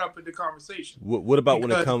always brought up in the conversation. What about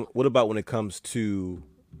when it comes to,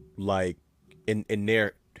 like, in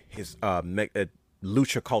their his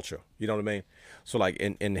lucha culture? You know what I mean? So like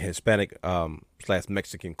in Hispanic /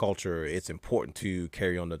 Mexican culture, it's important to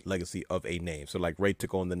carry on the legacy of a name. So like Ray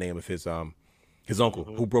took on the name of his uncle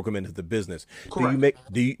who broke him into the business. Correct.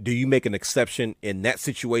 Do you make an exception in that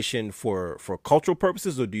situation for cultural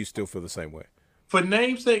purposes, or do you still feel the same way? For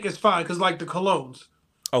namesake, it's fine, because like the Colognes,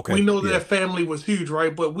 Okay, we know that their family was huge,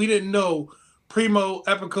 right? But we didn't know Primo,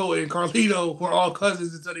 Epico, and Carlito were all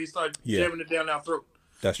cousins until they started jamming it down our throat.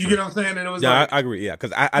 That's You true. get what I'm saying? And it was Yeah, like, I agree. Yeah,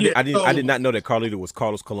 because I did not know that Carlito was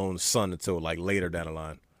Carlos Colon's son until like later down the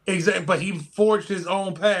line. exactly. But he forged his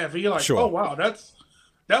own path. And you're like, Sure. oh wow,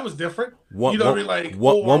 that was different. One, you know what I mean?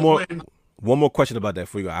 Like one more question about that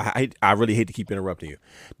for you. I really hate to keep interrupting you.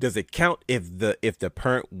 Does it count if the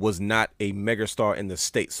parent was not a megastar in the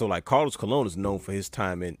States? So like Carlos Colon is known for his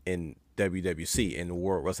time in WWC, in the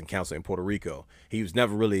World Wrestling Council in Puerto Rico. He was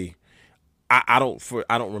never really. I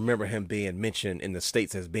don't remember him being mentioned in the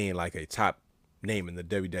States as being like a top name in the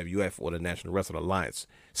WWF or the National Wrestling Alliance,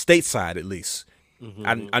 stateside at least.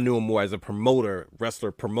 I knew him more as a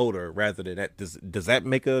wrestler promoter, rather than that. Does that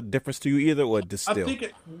make a difference to you either, or does still? I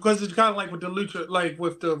think because it's kind of like with the Lucha, like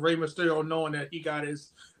with the Rey Mysterio, knowing that he got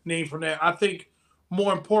his name from that. I think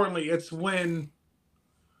more importantly, it's when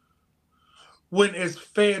it's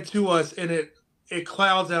fair to us and it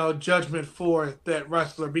clouds our judgment for that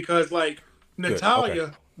wrestler, because like Natalia,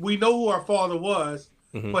 Okay. we know who our father was,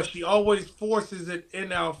 but she always forces it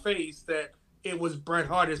in our face that it was Bret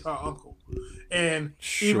Hart as her uncle. And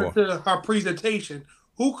even to her presentation,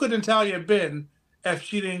 who could Natalia have been if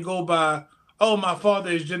she didn't go by, oh, my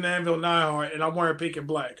father is Jen Anvil Neidhart and I'm wearing pink and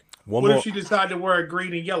black? If she decided to wear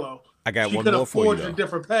green and yellow? I got she one could more have for you, forged though. a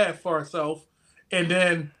different path for herself, and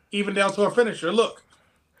then even down to her finisher. Look,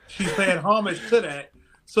 she's paying homage to that.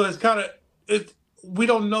 So it's kind of we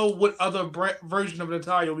don't know what other version of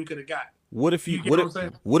Natalia we could have got. What if You get what I'm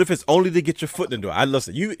saying? what if it's only to get your foot in the door? I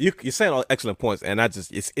listen. You're saying all excellent points, and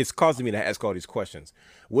it's causing me to ask all these questions.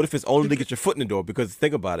 What if it's only to get your foot in the door? Because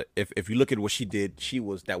think about it. If you look at what she did,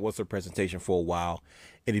 that was her presentation for a while,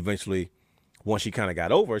 and eventually, once she kind of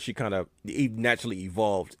got over, she kind of naturally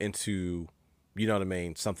evolved into, you know what I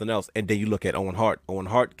mean, something else. And then you look at Owen Hart. Owen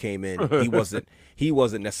Hart came in. He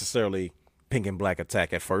wasn't necessarily pink and black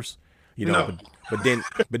attack at first, you know. No.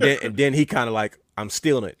 But then he kind of like, I'm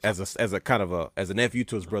stealing it as a kind of as a nephew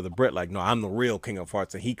to his brother Brett. Like, no, I'm the real King of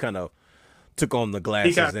Hearts, and he kind of took on the glasses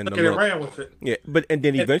He got and the and look. ran with it. Yeah, and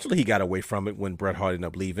then eventually he got away from it when Bret Hart ended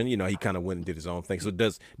up leaving. You know, he kind of went and did his own thing. So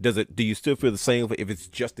do you still feel the same if it's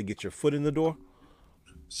just to get your foot in the door?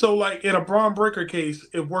 So, like in a Braun Breaker case,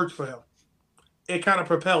 it worked for him. It kind of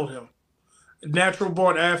propelled him. Natural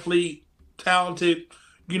born athlete, talented,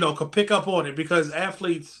 could pick up on it, because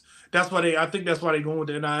athletes. I think that's why they going with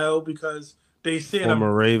the NIL, because they see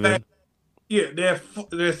Former Raven.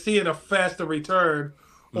 they're seeing a faster return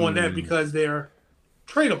on that, because they're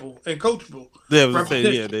trainable and coachable. Yeah, I was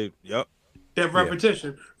saying, yep. That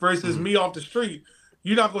repetition versus me off the street.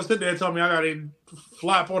 You're not gonna sit there and tell me I gotta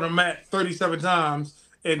flap on a mat 37 times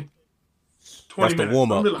in 20 That's the minutes.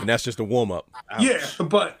 warm up, Like, and that's just the warm up. yeah,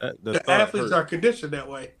 but The the thought athletes hurt. are conditioned that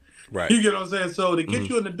way. Right. You get what I'm saying? So to get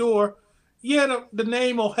you in the door, yeah, the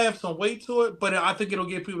name will have some weight to it, but I think it'll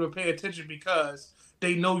get people to pay attention because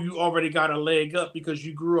they know you already got a leg up because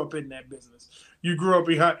you grew up in that business. You grew up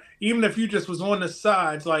behind, even if you just was on the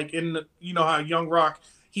sides, like in the, you know how Young Rock,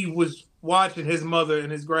 he was watching his mother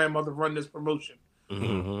and his grandmother run this promotion.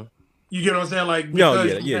 Mm-hmm. You get what I'm saying? Like, No,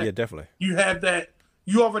 because yeah, definitely. you have that,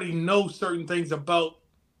 you already know certain things about,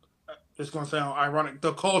 it's going to sound ironic,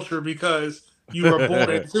 the culture because you were born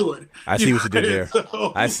into it. I see what you did there.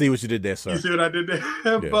 So, I see what you did there, sir. you see what I did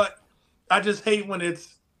there? But I just hate when it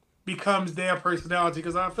becomes their personality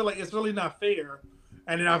because I feel like it's really not fair.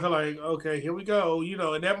 And then I feel like, okay, here we go. You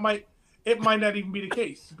know, and it might not even be the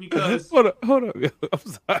case because Hold up. I'm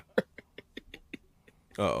sorry.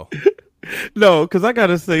 Uh-oh. No, because I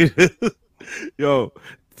gotta say this. Yo,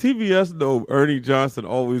 TBS know Ernie Johnson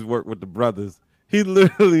always worked with the brothers. He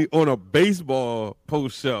literally on a baseball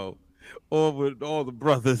post show or with all the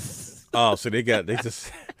brothers. Oh, so they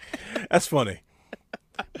just that's funny.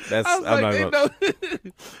 That's I was I'm like, not gonna,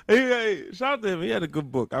 hey, shout out to him. He had a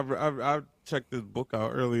good book. I checked this book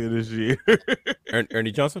out earlier this year.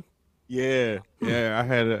 Ernie Johnson? Yeah. I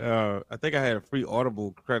had I think I had a free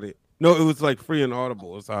Audible credit. No, it was like free and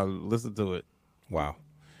Audible, so I listened to it. Wow.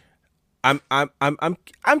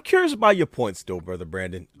 I'm curious about your points though, brother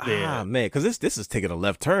Brandon. Yeah. Ah man, because this is taking a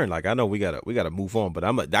left turn. Like I know we gotta move on, but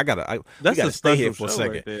we That's gotta a stay here special for a show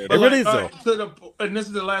second. right there. It But really is like, though. and this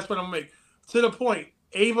is the last one I'm gonna make. To the point,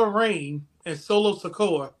 Ava Rain and Solo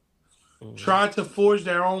Sikoa tried to forge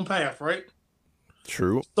their own path, right?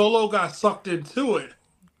 True. Solo got sucked into it,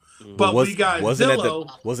 but we got Zillow.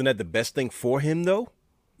 Wasn't that the best thing for him though?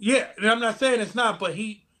 Yeah, and I'm not saying it's not, but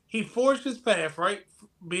he forged his path, right?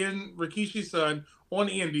 Being Rikishi's son on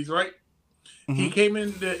the Indies, right? He came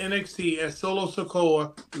into NXT as Solo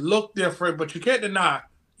Sikoa, looked different, but you can't deny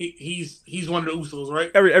he's one of the Usos, right?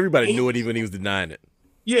 Everybody knew it, even when he was denying it.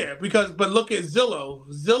 Yeah, but look at Zillow.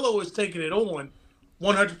 Zillow is taking it on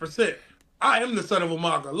 100%. I am the son of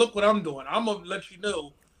Umaga. Look what I'm doing. I'm gonna let you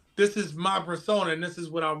know this is my persona and this is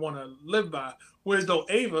what I want to live by. Whereas though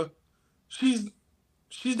Ava, she's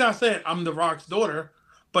not saying I'm the Rock's daughter,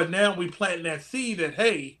 but now we planting that seed that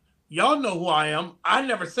hey, y'all know who I am. I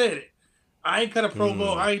never said it. I ain't cut a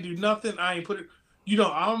promo. I ain't do nothing. I ain't put it. You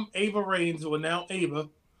know, I'm Ava Reigns or now Ava,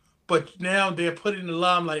 but now they're putting the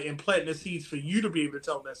limelight and planting the seeds for you to be able to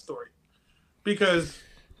tell that story because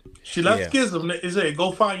she left Schism. Is it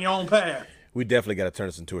go find your own path? We definitely got to turn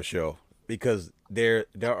this into a show because there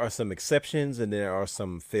are some exceptions and there are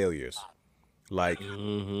some failures. Like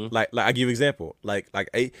I give you an example. Like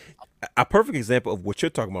a perfect example of what you're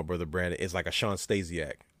talking about, brother Brandon, is like a Sean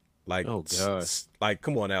Stasiak. Like, oh god, like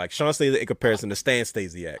come on now, like Sean Stasiak in comparison to Stan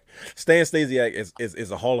Stasiak. Stan Stasiak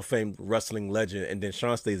is a Hall of Fame wrestling legend, and then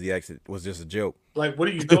Sean Stasiak was just a joke. Like, what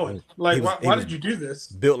are you doing? Like, why did you do this?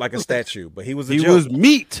 Built like a statue, but he was a he joke. was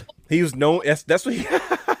meat. He was known. That's what he.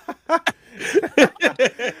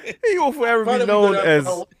 He will forever be known as.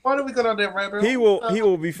 Why do we go down that rabbit hole? He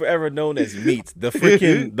will be forever known as Meat, the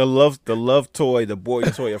freaking the love toy, the boy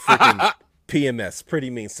toy of freaking PMS, Pretty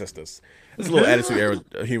Mean Sisters. It's a little attitude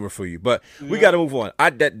era humor for you, but we got to move on.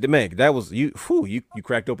 That was you. You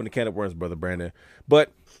cracked open the can of worms, brother Brandon.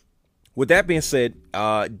 But with that being said,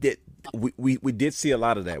 we did see a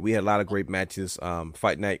lot of that. We had a lot of great matches.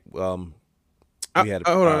 Fight night. Hold on,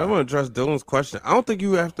 I want to address Dylan's question. I don't think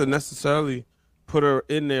you have to necessarily put her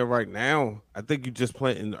in there right now. I think you just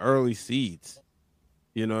planting early seeds.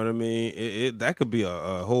 You know what I mean? That could be a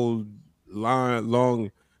whole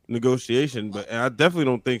long negotiation, but I definitely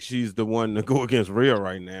don't think she's the one to go against Rhea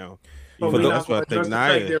right now. But that's what I think.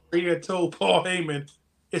 Nia. Rhea told Paul Heyman,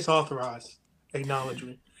 "It's authorized. Acknowledge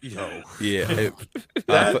me." Yo, yeah.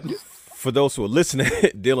 For those who are listening,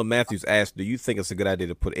 Dylan Matthews asked, "Do you think it's a good idea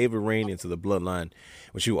to put Ava Rain into the bloodline,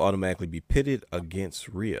 when she will automatically be pitted against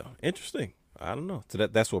Rhea?" Interesting. I don't know. So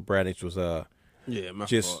that's what Brad H was. My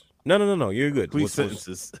just fault. No. You're good. Complete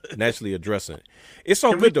sentences. Naturally addressing it. It's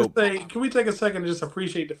all good though. Can we take a second to just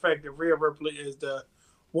appreciate the fact that Rhea Ripley is the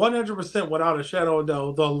 100% without a shadow of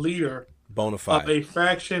doubt the leader bona fide of a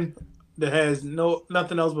faction that has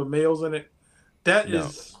nothing else but males in it.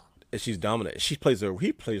 She's dominant. He plays her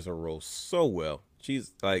role so well.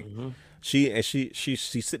 She's like she's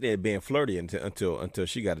sitting there being flirty until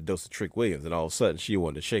she got a dose of Trick Williams, and all of a sudden she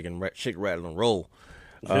wanted to shake, rattle, and roll.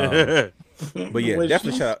 But yeah,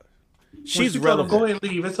 definitely shout out. She's relevant. Go ahead and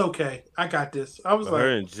leave. It's okay. I got this. I was her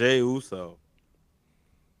and Jay Uso.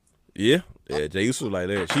 Yeah, Yeah, Jey Uso was like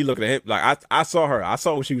that. She looking at him like I saw her. I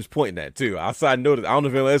saw what she was pointing at too. I noticed. I don't know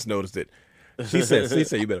if anyone else noticed it. She said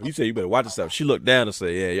you better watch yourself. She looked down and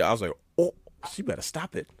said, yeah. I was like, oh, she better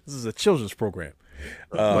stop it. This is a children's program.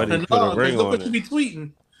 Buddy put a ring look on what it. you be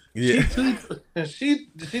tweeting. Yeah, She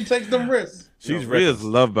takes them risks. she's Rhea's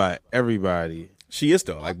loved by everybody. She is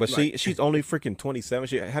though. But she's only freaking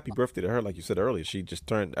 27. Happy birthday to her, like you said earlier. She just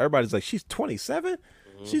turned. Everybody's like, she's 27.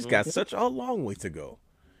 She's got such a long way to go.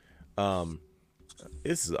 I'm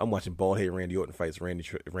watching bald head Randy Orton fights.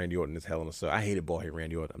 Randy Orton is hell in a cell. I hated bald head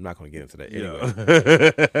Randy Orton. I'm not going to get into that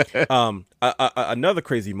anyway. Another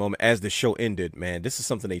crazy moment as the show ended. Man, this is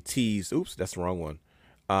something they teased. Oops, that's the wrong one.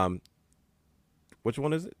 Which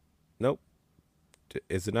one is it? Nope.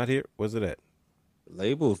 Is it not here? Where's it at?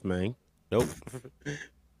 Labels, man. Nope.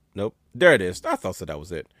 Nope. There it is. I thought that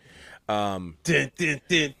was it.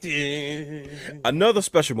 Another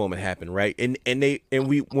special moment happened, right? And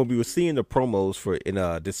when we were seeing the promos for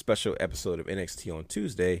this special episode of NXT on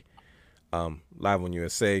Tuesday, live on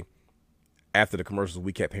USA, after the commercials,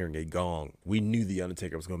 we kept hearing a gong. We knew the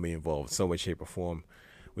Undertaker was going to be involved in some way, shape, or form.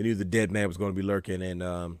 We knew the dead man was going to be lurking,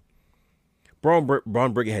 and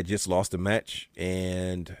Braun Breaker had just lost a match,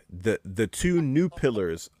 and the two new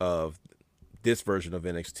pillars of this version of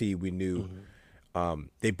NXT, we knew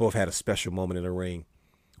they both had a special moment in the ring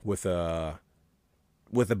with a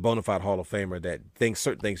bona fide Hall of Famer that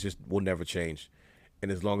certain things just will never change.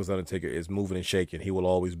 And as long as Undertaker is moving and shaking, he will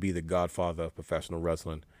always be the godfather of professional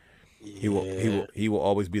wrestling. Yeah. He will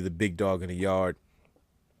always be the big dog in the yard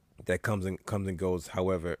that comes and goes,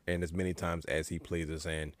 however, and as many times as he pleases.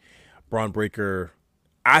 And Braun Breaker,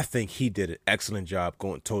 I think he did an excellent job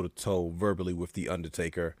going toe to toe verbally with the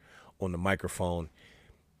Undertaker on the microphone.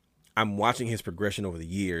 I'm watching his progression over the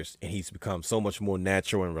years, and he's become so much more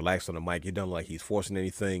natural and relaxed on the mic. He doesn't like he's forcing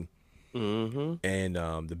anything. Mm-hmm. And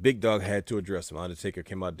the big dog had to address him. Undertaker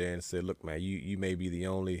came out there and said, "Look, man, you may be the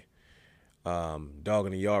only dog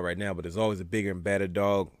in the yard right now, but there's always a bigger and badder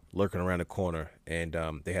dog lurking around the corner." And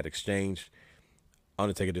they had exchanged.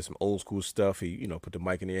 Undertaker did some old school stuff. He, put the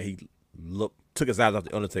mic in there. He took his eyes off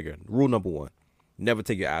the Undertaker. Rule number 1: never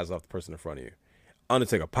take your eyes off the person in front of you.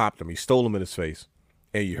 Undertaker popped him. He stole him in his face.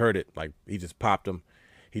 And you heard it. Like, he just popped him.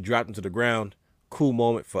 He dropped him to the ground. Cool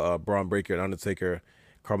moment for Braun Breaker and Undertaker.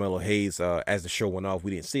 Carmelo Hayes, as the show went off,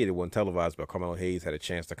 we didn't see it. It wasn't televised, but Carmelo Hayes had a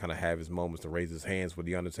chance to kind of have his moments to raise his hands with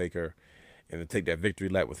the Undertaker and to take that victory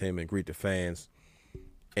lap with him and greet the fans.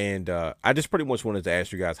 And I just pretty much wanted to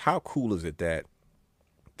ask you guys, how cool is it that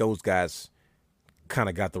those guys kind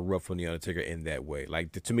of got the rub from the Undertaker in that way?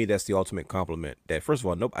 Like, to me, that's the ultimate compliment. That, first of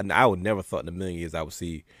all, I would never thought in a million years I would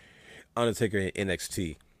see Undertaker in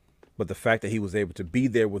NXT, but the fact that he was able to be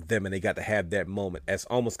there with them and they got to have that moment as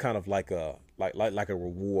almost kind of like a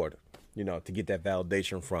reward, to get that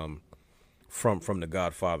validation from the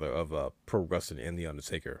godfather of pro wrestling and the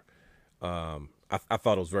Undertaker. I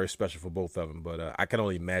thought it was very special for both of them, but I can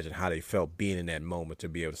only imagine how they felt being in that moment, to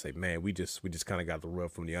be able to say, man, we just kind of got the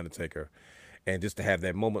rub from the Undertaker, and just to have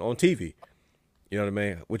that moment on TV. You know what I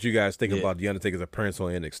mean? What you guys think about the Undertaker's appearance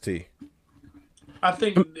on NXT? I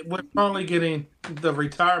think we're probably getting the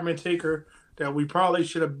retirement taker that we probably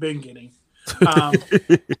should have been getting. And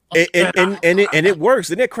it works.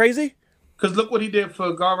 Isn't that crazy? Because look what he did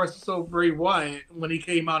for Garvis Bray Wyatt when he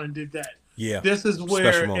came out and did that. Yeah. This is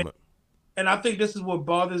where, special moment. And I think this is what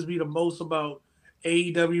bothers me the most about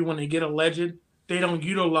AEW when they get a legend. They don't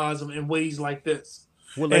utilize them in ways like this.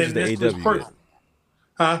 What legends did AEW get?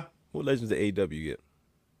 Huh? What legends did AEW get?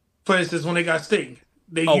 For instance, when they got Sting,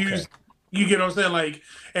 they used. You get what I'm saying? Like,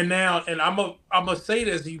 and now, and I'm gonna say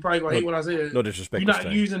this, you probably gonna hate when I say it. No disrespect. You're not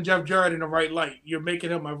using Jeff Jarrett in the right light. You're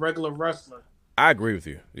making him a regular wrestler. I agree with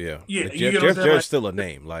you. Yeah. Yeah. Jeff Jarrett's still a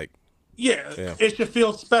name. Like, yeah, it should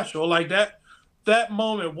feel special. Like that. That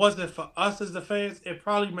moment wasn't for us as the fans. It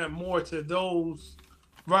probably meant more to those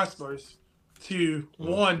wrestlers to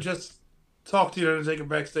one, just talk to the Undertaker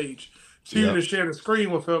backstage. Two, to share the screen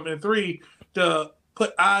with him, and three, to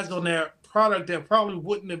put eyes on that product that probably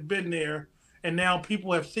wouldn't have been there, and now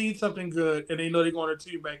people have seen something good and they know they're going to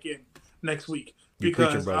tune back in next week.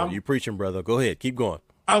 Because you preaching, brother. Go ahead, keep going.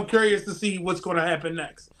 I'm curious to see what's going to happen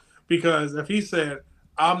next, because if he said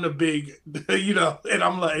I'm the big, and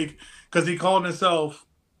I'm like, because he called himself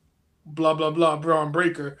blah blah blah Braun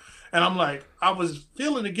Breaker, and I'm like, I was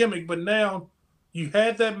feeling the gimmick, but now you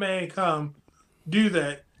had that man come do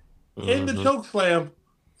that in the choke slam.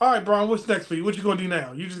 All right, Braun, what's next for you? What you going to do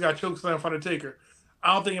now? You just got chokeslam for the Taker.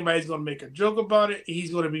 I don't think anybody's going to make a joke about it.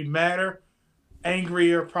 He's going to be madder,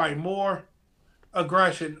 angrier, probably more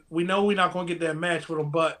aggression. We know we're not going to get that match with him,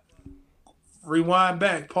 but rewind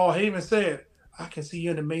back. Paul Heyman said, I can see you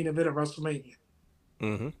in the main event of WrestleMania.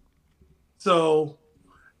 Mm-hmm. So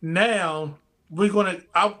now we're gonna.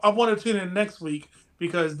 I want to tune in next week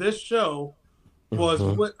because this show was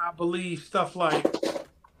what I believe stuff like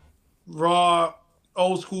Raw,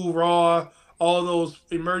 old school Raw, all those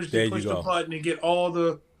emergency There you push the go. button and get all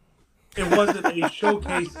the. It wasn't a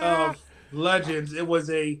showcase of legends. It was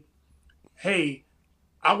a, hey,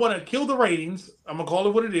 I want to kill the ratings. I'm gonna call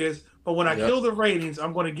it what it is. But when I kill the ratings,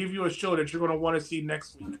 I'm gonna give you a show that you're gonna want to see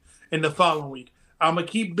next week and the following week. I'm gonna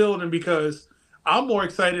keep building because I'm more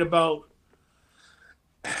excited about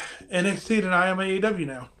NXT than I am AEW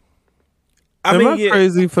now. I Am mean, I yeah.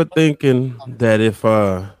 crazy for thinking that if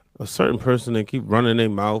a certain person that keep running their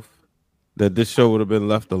mouth, that this show would have been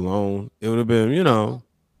left alone? It would have been,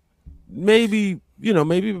 maybe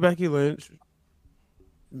Becky Lynch,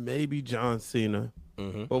 maybe John Cena.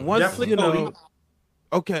 Mm-hmm. But once Definitely Cody.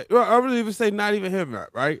 okay, well, I would even say not even him,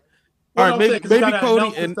 right? Well, All right, maybe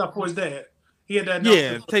Cody and stuff for his dad. He had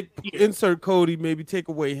that. Insert Cody, maybe take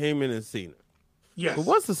away Heyman and Cena. Yes. But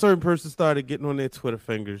once a certain person started getting on their Twitter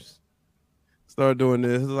fingers, started doing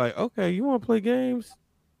this, it's like, okay, you want to play games?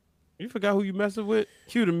 You forgot who you messing with?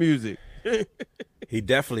 Cue the music. He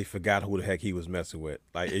definitely forgot who the heck he was messing with.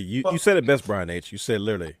 Like you said it best, Brian H. You said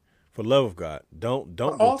literally, for love of God, don't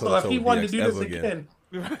go also, if he toe-to-toe wanted with to do DX this ever again,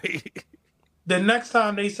 Right. the next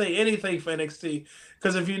time they say anything for NXT,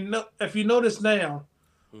 because if you notice now,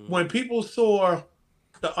 when people saw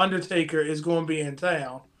the Undertaker is going to be in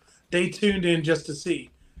town, they tuned in just to see.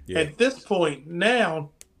 Yeah. At this point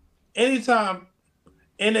now, anytime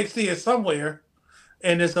NXT is somewhere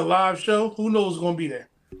and it's a live show, who knows who's going to be there?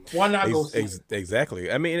 Why not go see it? Exactly.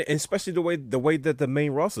 I mean, especially the way that the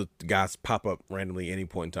main roster guys pop up randomly at any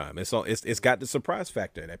point in time. It's got the surprise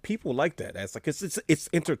factor that people like that. That's like it's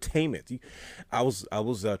entertainment. I was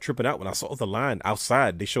tripping out when I saw the line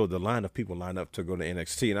outside. They showed the line of people lined up to go to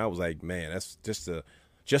NXT, and I was like, man, that's just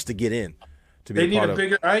to get in. To be They need a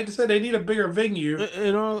bigger. I hate to say they need a bigger venue.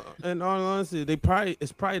 In all honesty,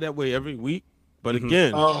 it's probably that way every week. But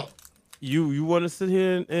again, you want to sit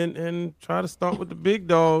here and try to start with the big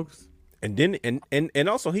dogs. And then and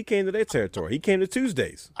also he came to their territory. He came to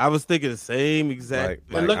Tuesdays. I was thinking the same exact.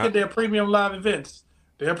 And look at their premium live events.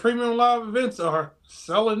 Their premium live events are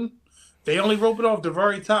selling. They only rope it off the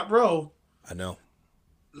very top row. I know.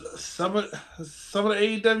 Some of the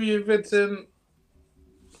AEW events in.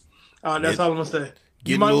 That's all I'm gonna say.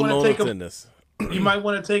 You might want to take this. You might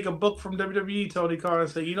want to take a book from WWE, Tony Khan, and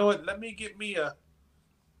say, you know what? Let me get me a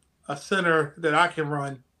center that I can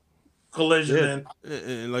run Collision in.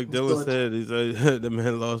 And like Dylan said, he's the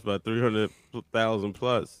man lost by 300,000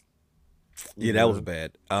 plus. Yeah, that was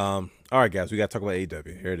bad. All right, guys, we got to talk about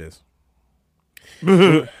AEW. Here it is.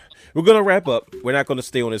 We're going to wrap up. We're not going to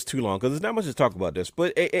stay on this too long because there's not much to talk about this.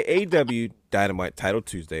 But AEW Dynamite Title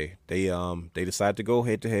Tuesday, they decided to go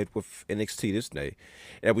head-to-head with NXT this day.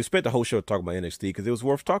 And we spent the whole show talking about NXT because it was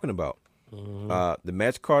worth talking about. The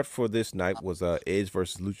match card for this night was Edge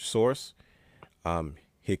versus Luchasaurus.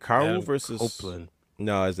 Hikaru versus Copeland.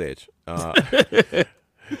 No, it's Edge.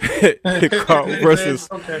 Hikaru versus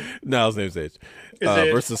no, his name's Edge.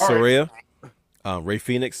 Versus Saraya. Ray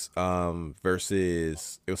Phoenix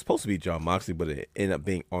versus it was supposed to be Jon Moxley, but it ended up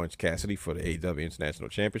being Orange Cassidy for the AEW International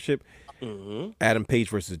Championship. Adam Page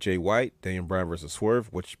versus Jay White. Daniel Bryan versus Swerve,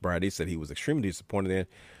 which Bryan said he was extremely disappointed in.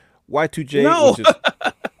 Y2J, which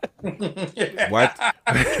is what?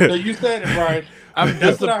 So you said it, Brian. I'm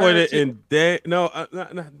disappointed in that. No,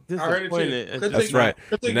 not disappointed. That's right.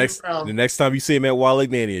 The next time you see him at Wally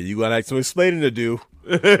Mania, you gotta have some explaining to do.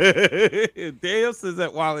 Dale says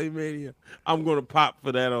at Wally Mania, I'm gonna pop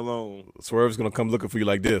for that alone. Swerve's gonna come looking for you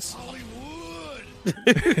like this.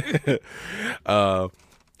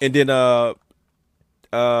 And then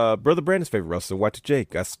Brother Brandon's favorite wrestler,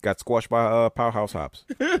 Y2J, got squashed by Powerhouse Hobbs.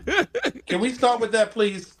 Can we start with that,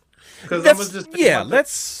 please? Because let's do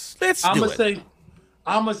it.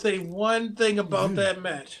 I'm gonna say one thing about that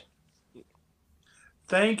match.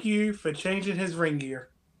 Thank you for changing his ring gear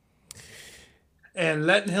and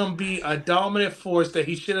letting him be a dominant force that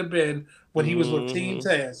he should have been when he was with Team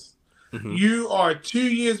Taz. You are 2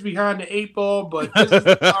 years behind the 8 ball, but this is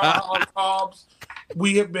the Powerhouse Hobbs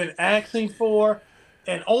we have been asking for,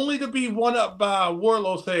 and only to be one up by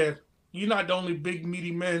Warlow saying, "You're not the only big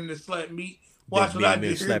meaty man that slap meat. Watch what I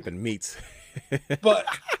do." Slapping meats. But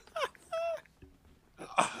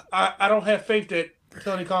I don't have faith that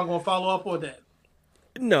Tony Khan gonna follow up on that.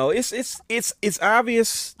 No, it's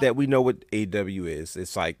obvious that we know what AEW is.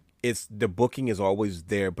 It's like the booking is always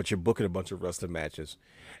there, but you're booking a bunch of wrestling matches,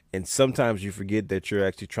 and sometimes you forget that you're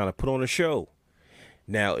actually trying to put on a show.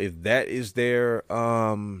 Now, if that is their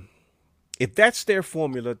if that's their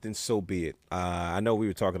formula, then so be it. I know we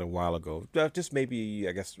were talking a while ago, just maybe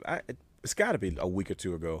I guess it's got to be a week or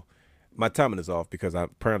two ago. My timing is off because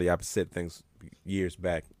apparently I've said things years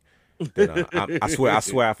back. That, I swear, I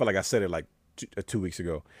feel like I said it like 2 weeks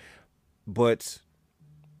ago. But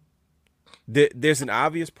there's an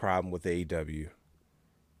obvious problem with AEW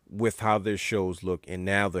with how their shows look, and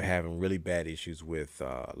now they're having really bad issues with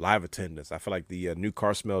live attendance. I feel like the new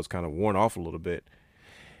car smell is kind of worn off a little bit.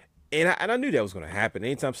 And I knew that was going to happen.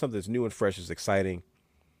 Anytime something's new and fresh is exciting.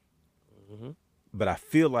 Mm-hmm. But I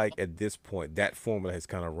feel like at this point, that formula has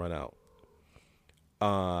kind of run out.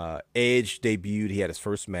 Edge debuted. He had his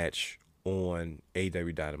first match on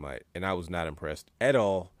AEW Dynamite, and I was not impressed at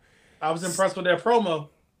all. I was impressed with that promo.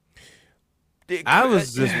 I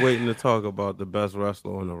was just waiting to talk about the best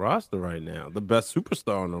wrestler on the roster right now, the best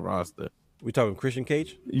superstar on the roster. We talking Christian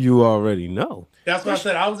Cage? You already know. That's what I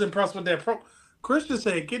said. I was impressed with that promo. Christian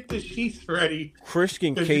said, "Get the sheets ready."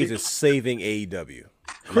 Christian Cage is saving AEW.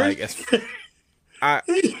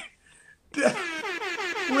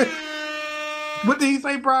 What did he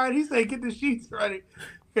say, Brian? He said, "Get the sheets ready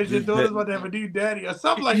because your daughter's about to have a new daddy or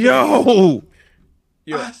something like that."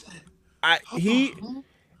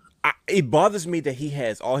 It bothers me that he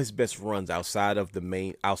has all his best runs outside of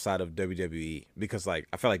WWE because like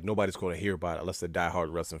I feel like nobody's going to hear about it unless they're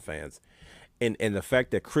diehard wrestling fans. And the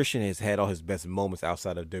fact that Christian has had all his best moments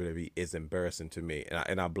outside of WWE is embarrassing to me.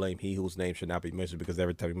 And I blame he whose name should not be mentioned because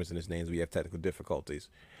every time we mention his names, we have technical difficulties.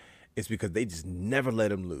 It's because they just never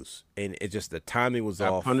let him loose. And it just, the timing was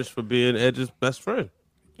off. Punished for being Edge's best friend.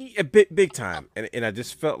 Big time. And I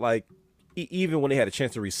just felt like even when they had a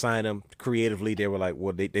chance to re-sign him creatively, they were like,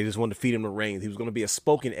 well, they just wanted to feed him the reins. He was going to be a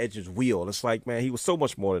spoken Edge's wheel. And it's like, man, he was so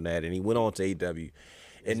much more than that. And he went on to AEW.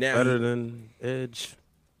 And now better than Edge.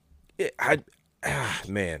 Edge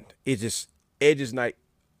is not.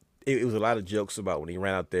 It was a lot of jokes about when he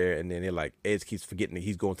ran out there, and then they're like, Edge keeps forgetting that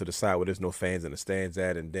he's going to the side where there's no fans in the stands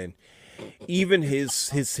at, and then even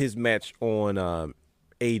his match on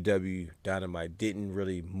AEW Dynamite didn't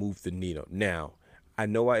really move the needle. Now I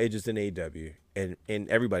know why Edge is in AEW, and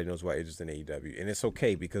everybody knows why Edge is in AEW, and it's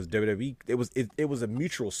okay because WWE it was a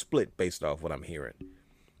mutual split based off what I'm hearing.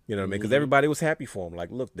 You know what I mean? Because everybody was happy for him. Like,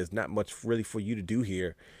 look, there's not much really for you to do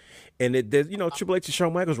here. And there's, Triple H and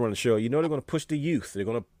Shawn Michaels run the show. They're going to push the youth. They're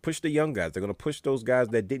going to push the young guys. They're going to push those guys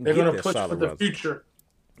that didn't get their solid runs. They're going to push for the future.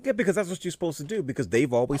 Yeah, because that's what you're supposed to do. Because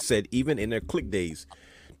they've always said, even in their click days,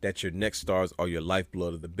 that your next stars are your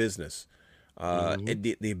lifeblood of the business. And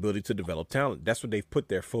the ability to develop talent. That's what they've put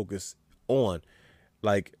their focus on.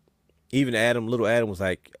 Like, even little Adam was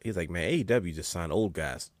like, he's like, man, AEW just signed old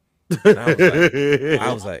guys. And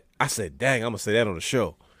I said, dang, I'm gonna say that on the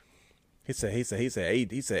show. He said,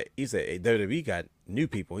 WWE got new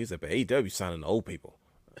people. He said, but AEW signing the old people.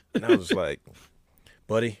 And I was like,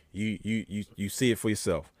 buddy, you see it for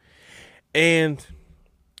yourself. And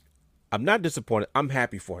I'm not disappointed. I'm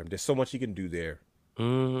happy for him. There's so much he can do there.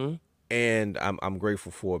 Mm-hmm. And I'm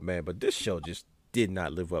grateful for it, man. But this show just did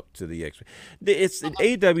not live up to the expectation.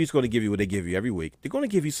 AEW is going to give you what they give you every week. They're going to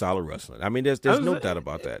give you solid wrestling. I mean, there's no doubt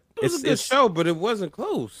about that. It was a good show, but it wasn't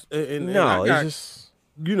close. And it's just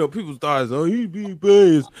people's thoughts. Oh, he being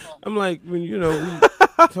biased. I'm like, when we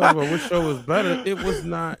talk about which show was better, it was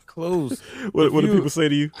not close. What do people say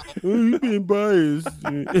to you? Oh, you being biased,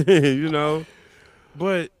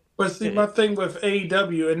 But see, my thing with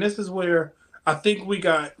AEW, and this is where I think we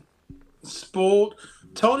got spoiled.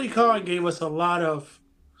 Tony Khan gave us a lot of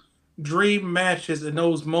dream matches in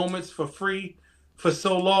those moments for free for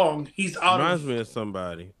so long. He's out Reminds me of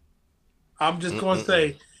somebody. I'm just going to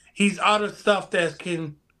say he's out of stuff that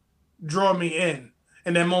can draw me in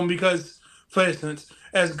that moment because, for instance,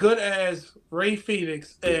 as good as Ray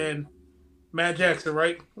Phoenix and Matt Jackson,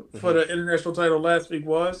 right, for the international title last week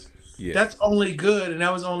was, that's only good, and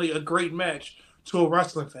that was only a great match to a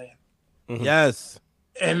wrestling fan. Mm-hmm. Yes.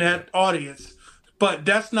 And that audience. But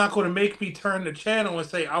that's not going to make me turn the channel and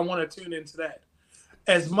say, I want to tune into that.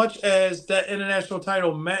 As much as that international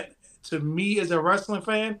title meant to me as a wrestling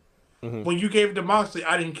fan, when you gave it to Moxley,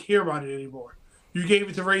 I didn't care about it anymore. You gave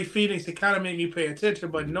it to Ray Phoenix, it kind of made me pay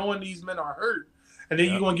attention, but knowing these men are hurt, and then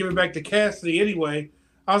you're going to give it back to Cassidy anyway,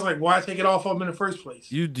 I was like, why take it off of him in the first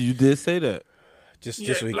place? You did say that. Just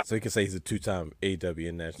so he can say he's a two-time AEW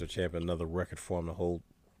International Champion, another record for him to hold.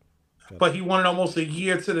 But he won it almost a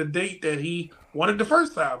year to the date that he won it the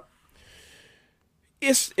first time.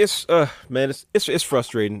 It's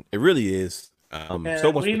frustrating. It really is. So much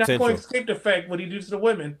we're not potential. going to escape the fact what he did to the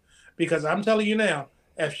women, because I'm telling you now,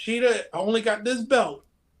 if Sheeta only got this belt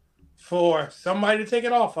for somebody to take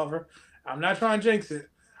it off of her, I'm not trying to jinx it.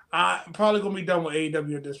 I'm probably gonna be done with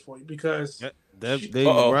AEW at this point because They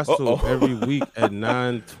wrestle every week at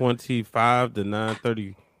 9:25 to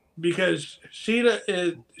 9:30. because she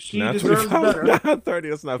deserves 9:25 better. 9:30.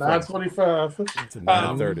 That's not funny. 9:25 to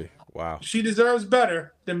 9:30. Wow. She deserves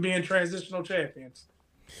better than being transitional champions.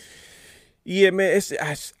 Yeah, man.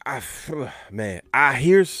 Man.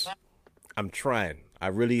 I'm trying. I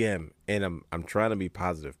really am, and I'm trying to be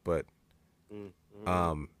positive, but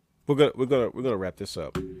we're gonna wrap this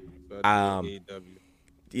up.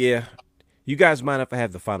 Yeah. You guys mind if I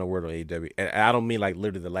have the final word on AEW? And I don't mean like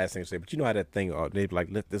literally the last thing to say, but you know how that thing, they like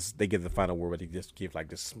they give the final word, but they just give like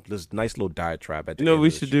this nice little diatribe at the You know end what we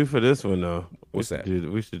of the should show. do for this one though? What's that?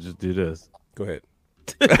 We should just do this. Go ahead.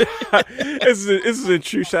 This is a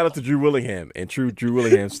true shout out to Drew Willingham and true Drew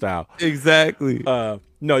Willingham style. Exactly.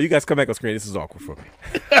 No, you guys come back on screen. This is awkward for me.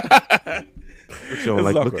 You don't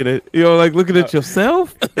like looking at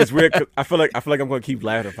yourself? It's weird. 'Cause I feel like I'm going to keep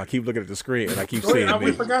laughing if I keep looking at the screen and I keep Wait, seeing we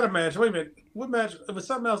me. forgot a match. Wait a minute. What match? It was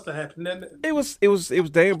something else that happened. It was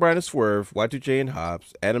Daniel Bryan and Swerve, Y2J and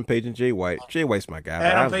Hobbs, Adam Page and Jay White. Jay White's my guy.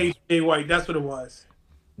 Adam Page, Jay White. That's what it was.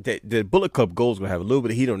 The Bullet Club Gold's gonna have a little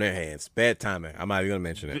bit of heat on their hands. Bad timing. I'm not even gonna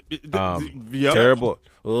mention it. Yep. Terrible.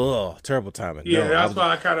 Terrible timing. Yeah, No, that's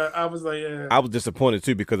why I was like, I was disappointed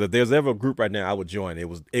too because if there's ever a group right now I would join, it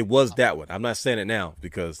was that one. I'm not saying it now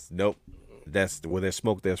because nope, that's where there's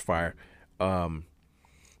smoke, there's fire.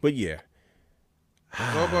 But yeah.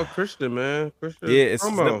 What about Christian, man? Christian, Yeah, it's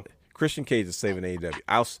Christian Cage is saving AEW.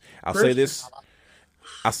 I'll say this.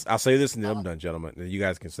 I'll say this and then I'm done, gentlemen. And you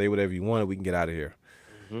guys can say whatever you want and we can get out of here.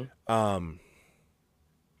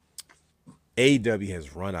 AEW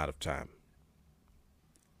has run out of time.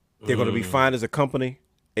 They're going to be fine as a company.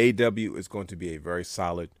 AEW is going to be a very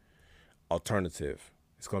solid alternative.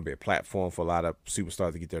 It's going to be a platform for a lot of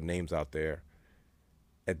superstars to get their names out there.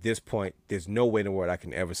 At this point, there's no way in the world I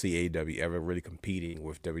can ever see AEW ever really competing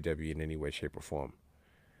with WWE in any way, shape, or form.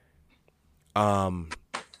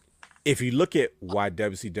 If you look at why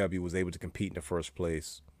WCW was able to compete in the first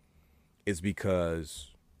place, it's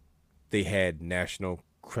because they had national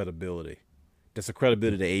credibility. That's a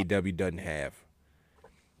credibility that AEW doesn't have.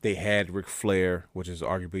 They had Ric Flair, which is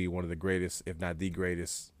arguably one of the greatest, if not the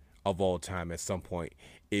greatest, of all time at some point.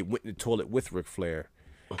 It went in the toilet with Ric Flair.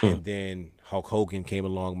 And then Hulk Hogan came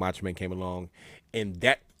along, Macho Man came along, and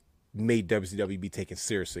that made WCW be taken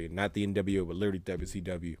seriously. Not the NWO, but literally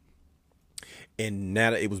WCW. And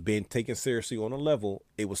now that it was being taken seriously on a level,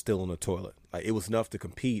 it was still in the toilet. Like it was enough to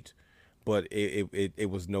compete, but it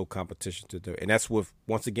was no competition to do. And that's with,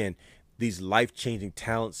 once again, these life-changing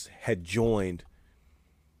talents had joined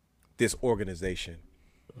this organization.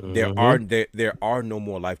 There are no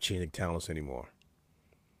more life-changing talents anymore.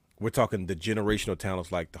 We're talking the generational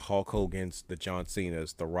talents like the Hulk Hogans, the John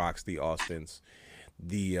Cenas, the Rocks, the Austins,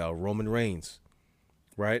 the Roman Reigns,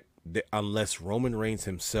 right? Unless Roman Reigns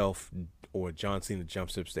himself or John Cena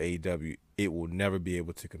jumps up to AEW, it will never be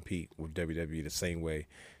able to compete with WWE the same way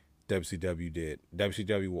WCW did.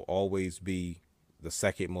 WCW will always be the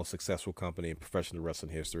second most successful company in professional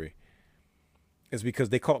wrestling history. It's because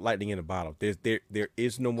they caught lightning in a bottle. There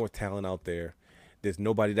is no more talent out there. There's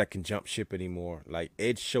nobody that can jump ship anymore. Like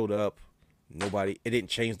Edge showed up, it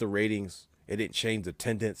didn't change the ratings. It didn't change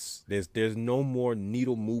attendance. There's no more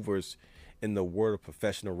needle movers in the world of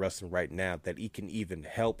professional wrestling right now that he can even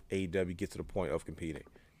help AEW get to the point of competing.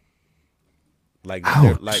 Like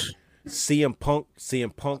CM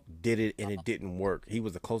Punk did it and it didn't work. He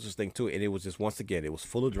was the closest thing to it, and it was just, once again, it was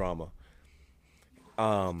full of drama.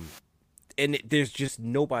 And there's just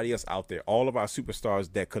nobody else out there. All of our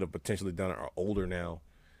superstars that could have potentially done it are older now.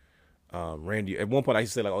 Randy, at one point I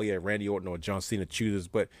used to say like, oh yeah, Randy Orton or John Cena chooses,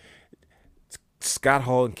 but Scott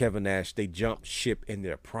Hall and Kevin Nash, they jumped ship in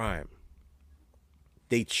their prime.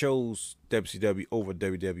 They chose WCW over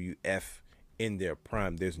WWF in their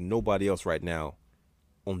prime. There's nobody else right now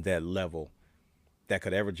on that level that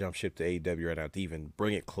could ever jump ship to AEW right now to even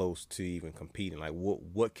bring it close to even competing. Like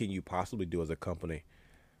what can you possibly do as a company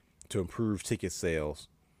to improve ticket sales,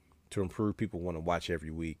 to improve people want to watch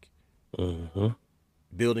every week?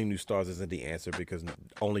 Building new stars isn't the answer because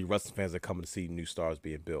only wrestling fans are coming to see new stars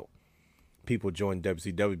being built. People joined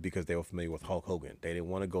WCW because they were familiar with Hulk Hogan. They didn't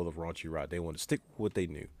want to go the raunchy route. They wanted to stick with what they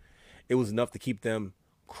knew. It was enough to keep them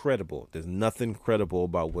credible. There's nothing credible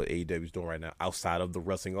about what AEW is doing right now outside of the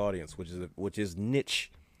wrestling audience, which is niche.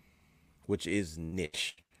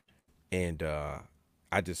 And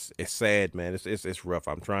it's sad, man. It's rough.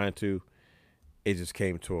 I'm trying to. It just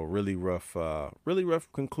came to a really rough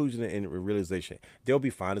conclusion and realization. They'll be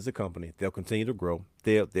fine as a company. They'll continue to grow.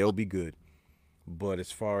 They'll be good. But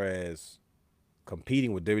as far as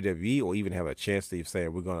competing with WWE or even have a chance to say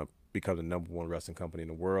we're going to become the number one wrestling company in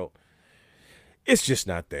the world, it's just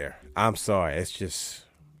not there. I'm sorry. It's just,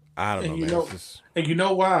 I don't know, man. It's just... And you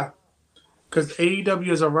know why? Because AEW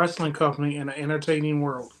is a wrestling company in an entertaining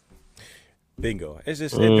world. Bingo. It's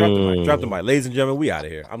just drop the mic. Drop the mic. Ladies and gentlemen, we out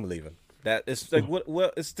of here. I'm leaving. That it's like what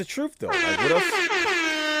well, it's the truth though. Like what else?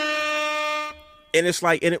 And it's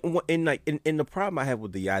like and the problem I have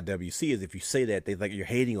with the IWC is if you say that they like you're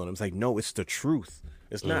hating on them. It's like, no, it's the truth.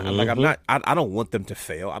 It's not I don't want them to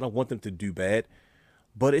fail. I don't want them to do bad.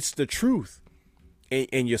 But it's the truth.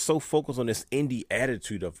 And you're so focused on this indie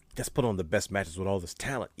attitude of let's put on the best matches with all this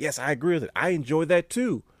talent. Yes, I agree with it. I enjoy that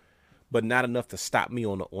too, but not enough to stop me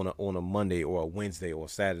on a Monday or a Wednesday or a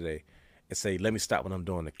Saturday and say, let me stop what I'm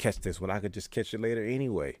doing to catch this when I could just catch it later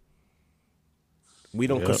anyway. We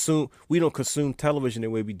don't consume television the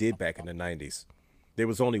way we did back in the 90s. There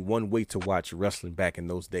was only one way to watch wrestling back in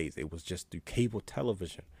those days. It was just through cable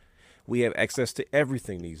television. We have access to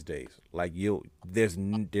everything these days. Like there's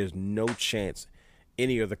no chance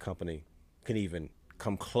any other company can even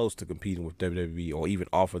come close to competing with WWE or even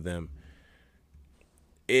offer them.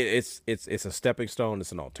 It's a stepping stone.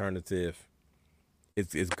 It's an alternative.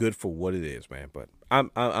 It's good for what it is, man. But I'm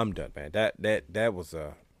done, man. That was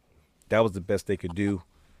the best they could do.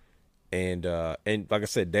 And like I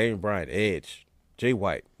said, Daniel Bryan, Edge, Jay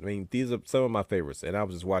White. I mean, these are some of my favorites. And I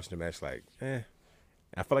was just watching the match like, I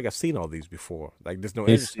feel like I've seen all these before. Like there's no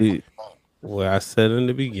energy. Well, I said in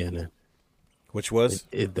the beginning. Which was?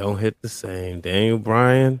 It don't hit the same. Daniel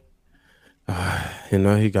Bryan,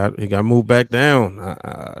 he got moved back down.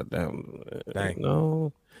 Dang.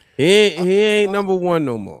 No, he ain't number one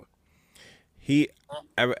no more. He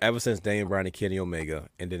ever since Daniel Bryan and Kenny Omega,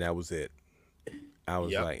 and then that was it. I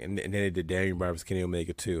was like, and then they did Daniel Bryan versus Kenny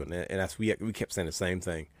Omega too, and that's we kept saying the same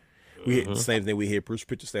thing. We hit the same thing we hear Bruce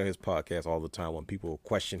Pritchard say on his podcast all the time when people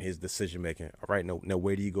question his decision making. All right, no,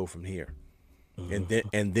 where do you go from here?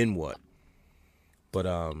 And then what? But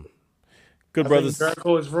good brothers.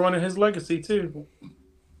 Jericho is ruining his legacy too.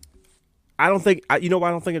 I don't think why I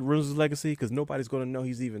don't think it ruins his legacy because nobody's going to know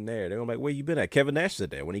he's even there. They're gonna be like, where you been at? Kevin Nash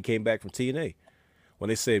said that when he came back from TNA. When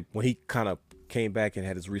he kind of came back and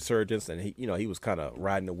had his resurgence and he was kind of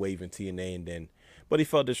riding the wave in TNA but he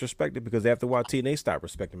felt disrespected because after a while TNA stopped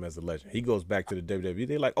respecting him as a legend. He goes back to the WWE.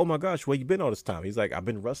 They're like, oh my gosh, where you been all this time? He's like, I've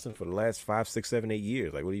been wrestling for the last 5, 6, 7, 8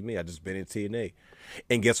 years. Like, what do you mean? I just been in TNA.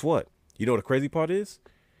 And guess what? You know what the crazy part is?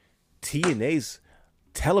 TNA's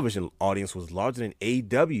television audience was larger than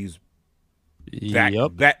AEW's back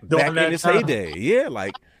in its heyday. Yeah,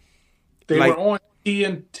 like they were on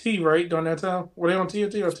TNT, right? During that time, were they on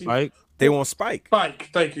TNT or Spike? They were on Spike.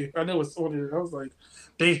 Spike, thank you. I knew it was on there. I was like,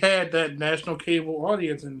 they had that national cable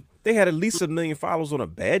audience, and they had at least 1 million followers on a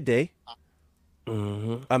bad day.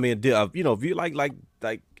 Mm-hmm. I mean, if you like,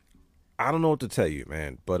 I don't know what to tell you,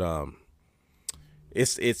 man, but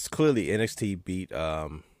it's clearly NXT beat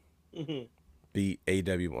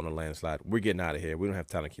AEW on a landslide. We're getting out of here. We don't have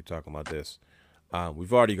time to keep talking about this.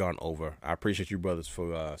 We've already gone over. I appreciate you brothers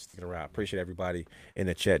for sticking around. I appreciate everybody in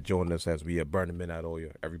the chat joining us as we burn the midnight oil.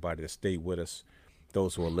 Everybody that stayed with us,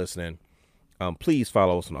 those who are listening. Please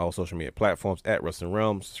follow us on all social media platforms at Wrestling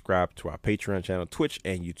Realm. Subscribe to our Patreon channel, Twitch,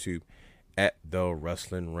 and YouTube at The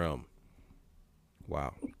Wrestling Realm.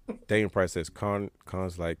 Wow. Daniel Price says,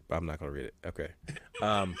 Con's like, I'm not going to read it. Okay.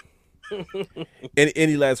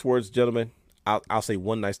 Any last words, gentlemen? I'll say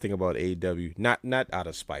one nice thing about AEW, not out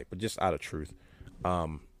of spite, but just out of truth.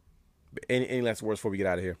 Any last words before we get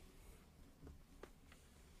out of here?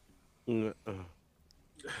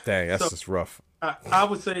 Dang, that's just rough. I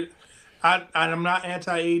would say I'm not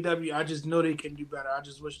anti-AEW. I just know they can do better. I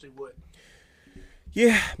just wish they would.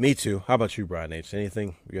 Yeah, me too. How about you, Brian H?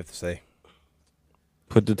 Anything you have to say?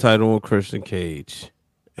 Put the title on Christian Cage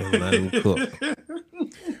and let him cook.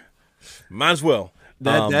 Might as well.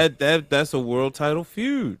 That's a world title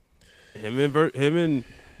feud. Him and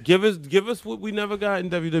give us what we never got in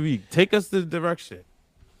WWE. Take us the direction.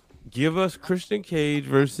 Give us Christian Cage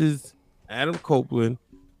versus Adam Copeland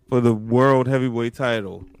for the world heavyweight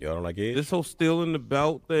title. Y'all don't like it? This whole stealing the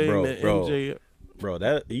belt thing, bro.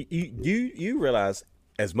 That you realize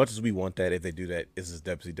as much as we want that, if they do that, it's just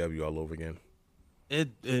WCW all over again.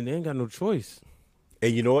 And they ain't got no choice.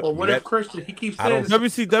 And you know what? Well, what if Christian? He keeps saying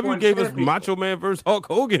WCW gave us Macho Man versus Hulk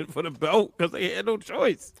Hogan for the belt because they had no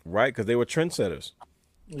choice, right? Because they were trendsetters.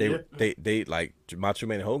 They like Macho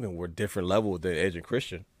Man and Hogan were different level than Edge and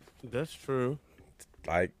Christian. That's true.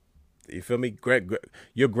 Like You feel me?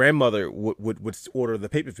 Your grandmother would order the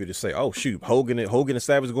pay-per-view to say, "Oh shoot, Hogan and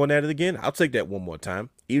Savage going at it again. I'll take that one more time."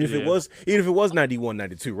 Even if it was 91,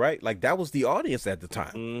 92, right? Like that was the audience at the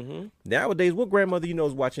time. Mm-hmm. Nowadays, what grandmother you know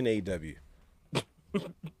is watching AEW?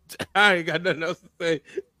 I ain't got nothing else to say.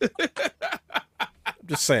 I'm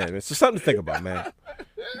just saying, it's just something to think about, man.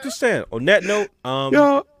 I'm just saying. On that note,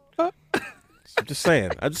 I'm just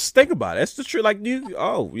saying. I just think about it. That's the truth. Like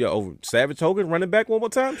Savage Hogan running back one more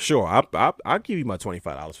time. Sure, I'll give you my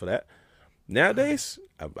 $25 for that. Nowadays,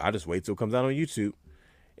 I just wait till it comes out on YouTube.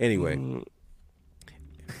 Anyway,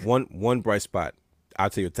 one bright spot. I'll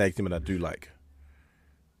tell you a tag team that I do like.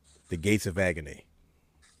 The Gates of Agony.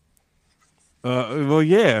 Well,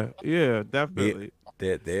 yeah, definitely.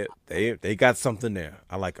 They got something there.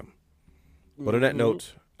 I like them. But on that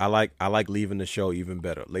note, I like leaving the show even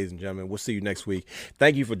better. Ladies and gentlemen, we'll see you next week.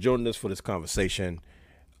 Thank you for joining us for this conversation.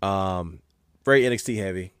 Very NXT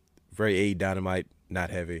heavy, very AEW Dynamite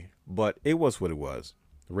not heavy, but it was what it was.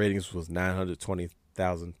 The ratings was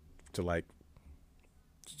 920,000 to like,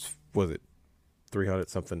 was it 300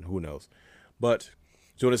 something? Who knows? But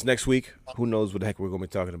join us next week. Who knows what the heck we're going to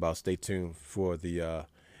be talking about? Stay tuned for the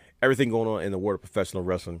everything going on in the world of professional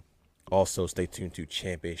wrestling. Also, stay tuned to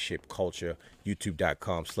Championship Culture,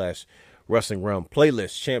 youtube.com/Wrestling Realm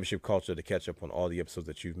playlist, Championship Culture, to catch up on all the episodes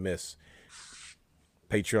that you've missed.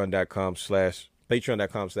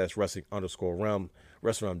 Patreon.com/Wrestling_Realm,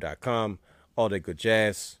 WrestlingRealm.com, all that good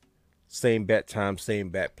jazz. Same bat time, same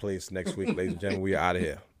bat place next week, ladies and gentlemen. We are out of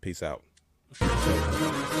here. Peace out.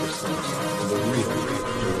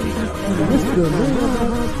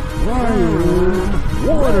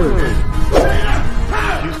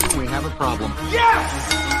 Houston, we have a problem.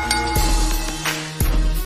 Yes!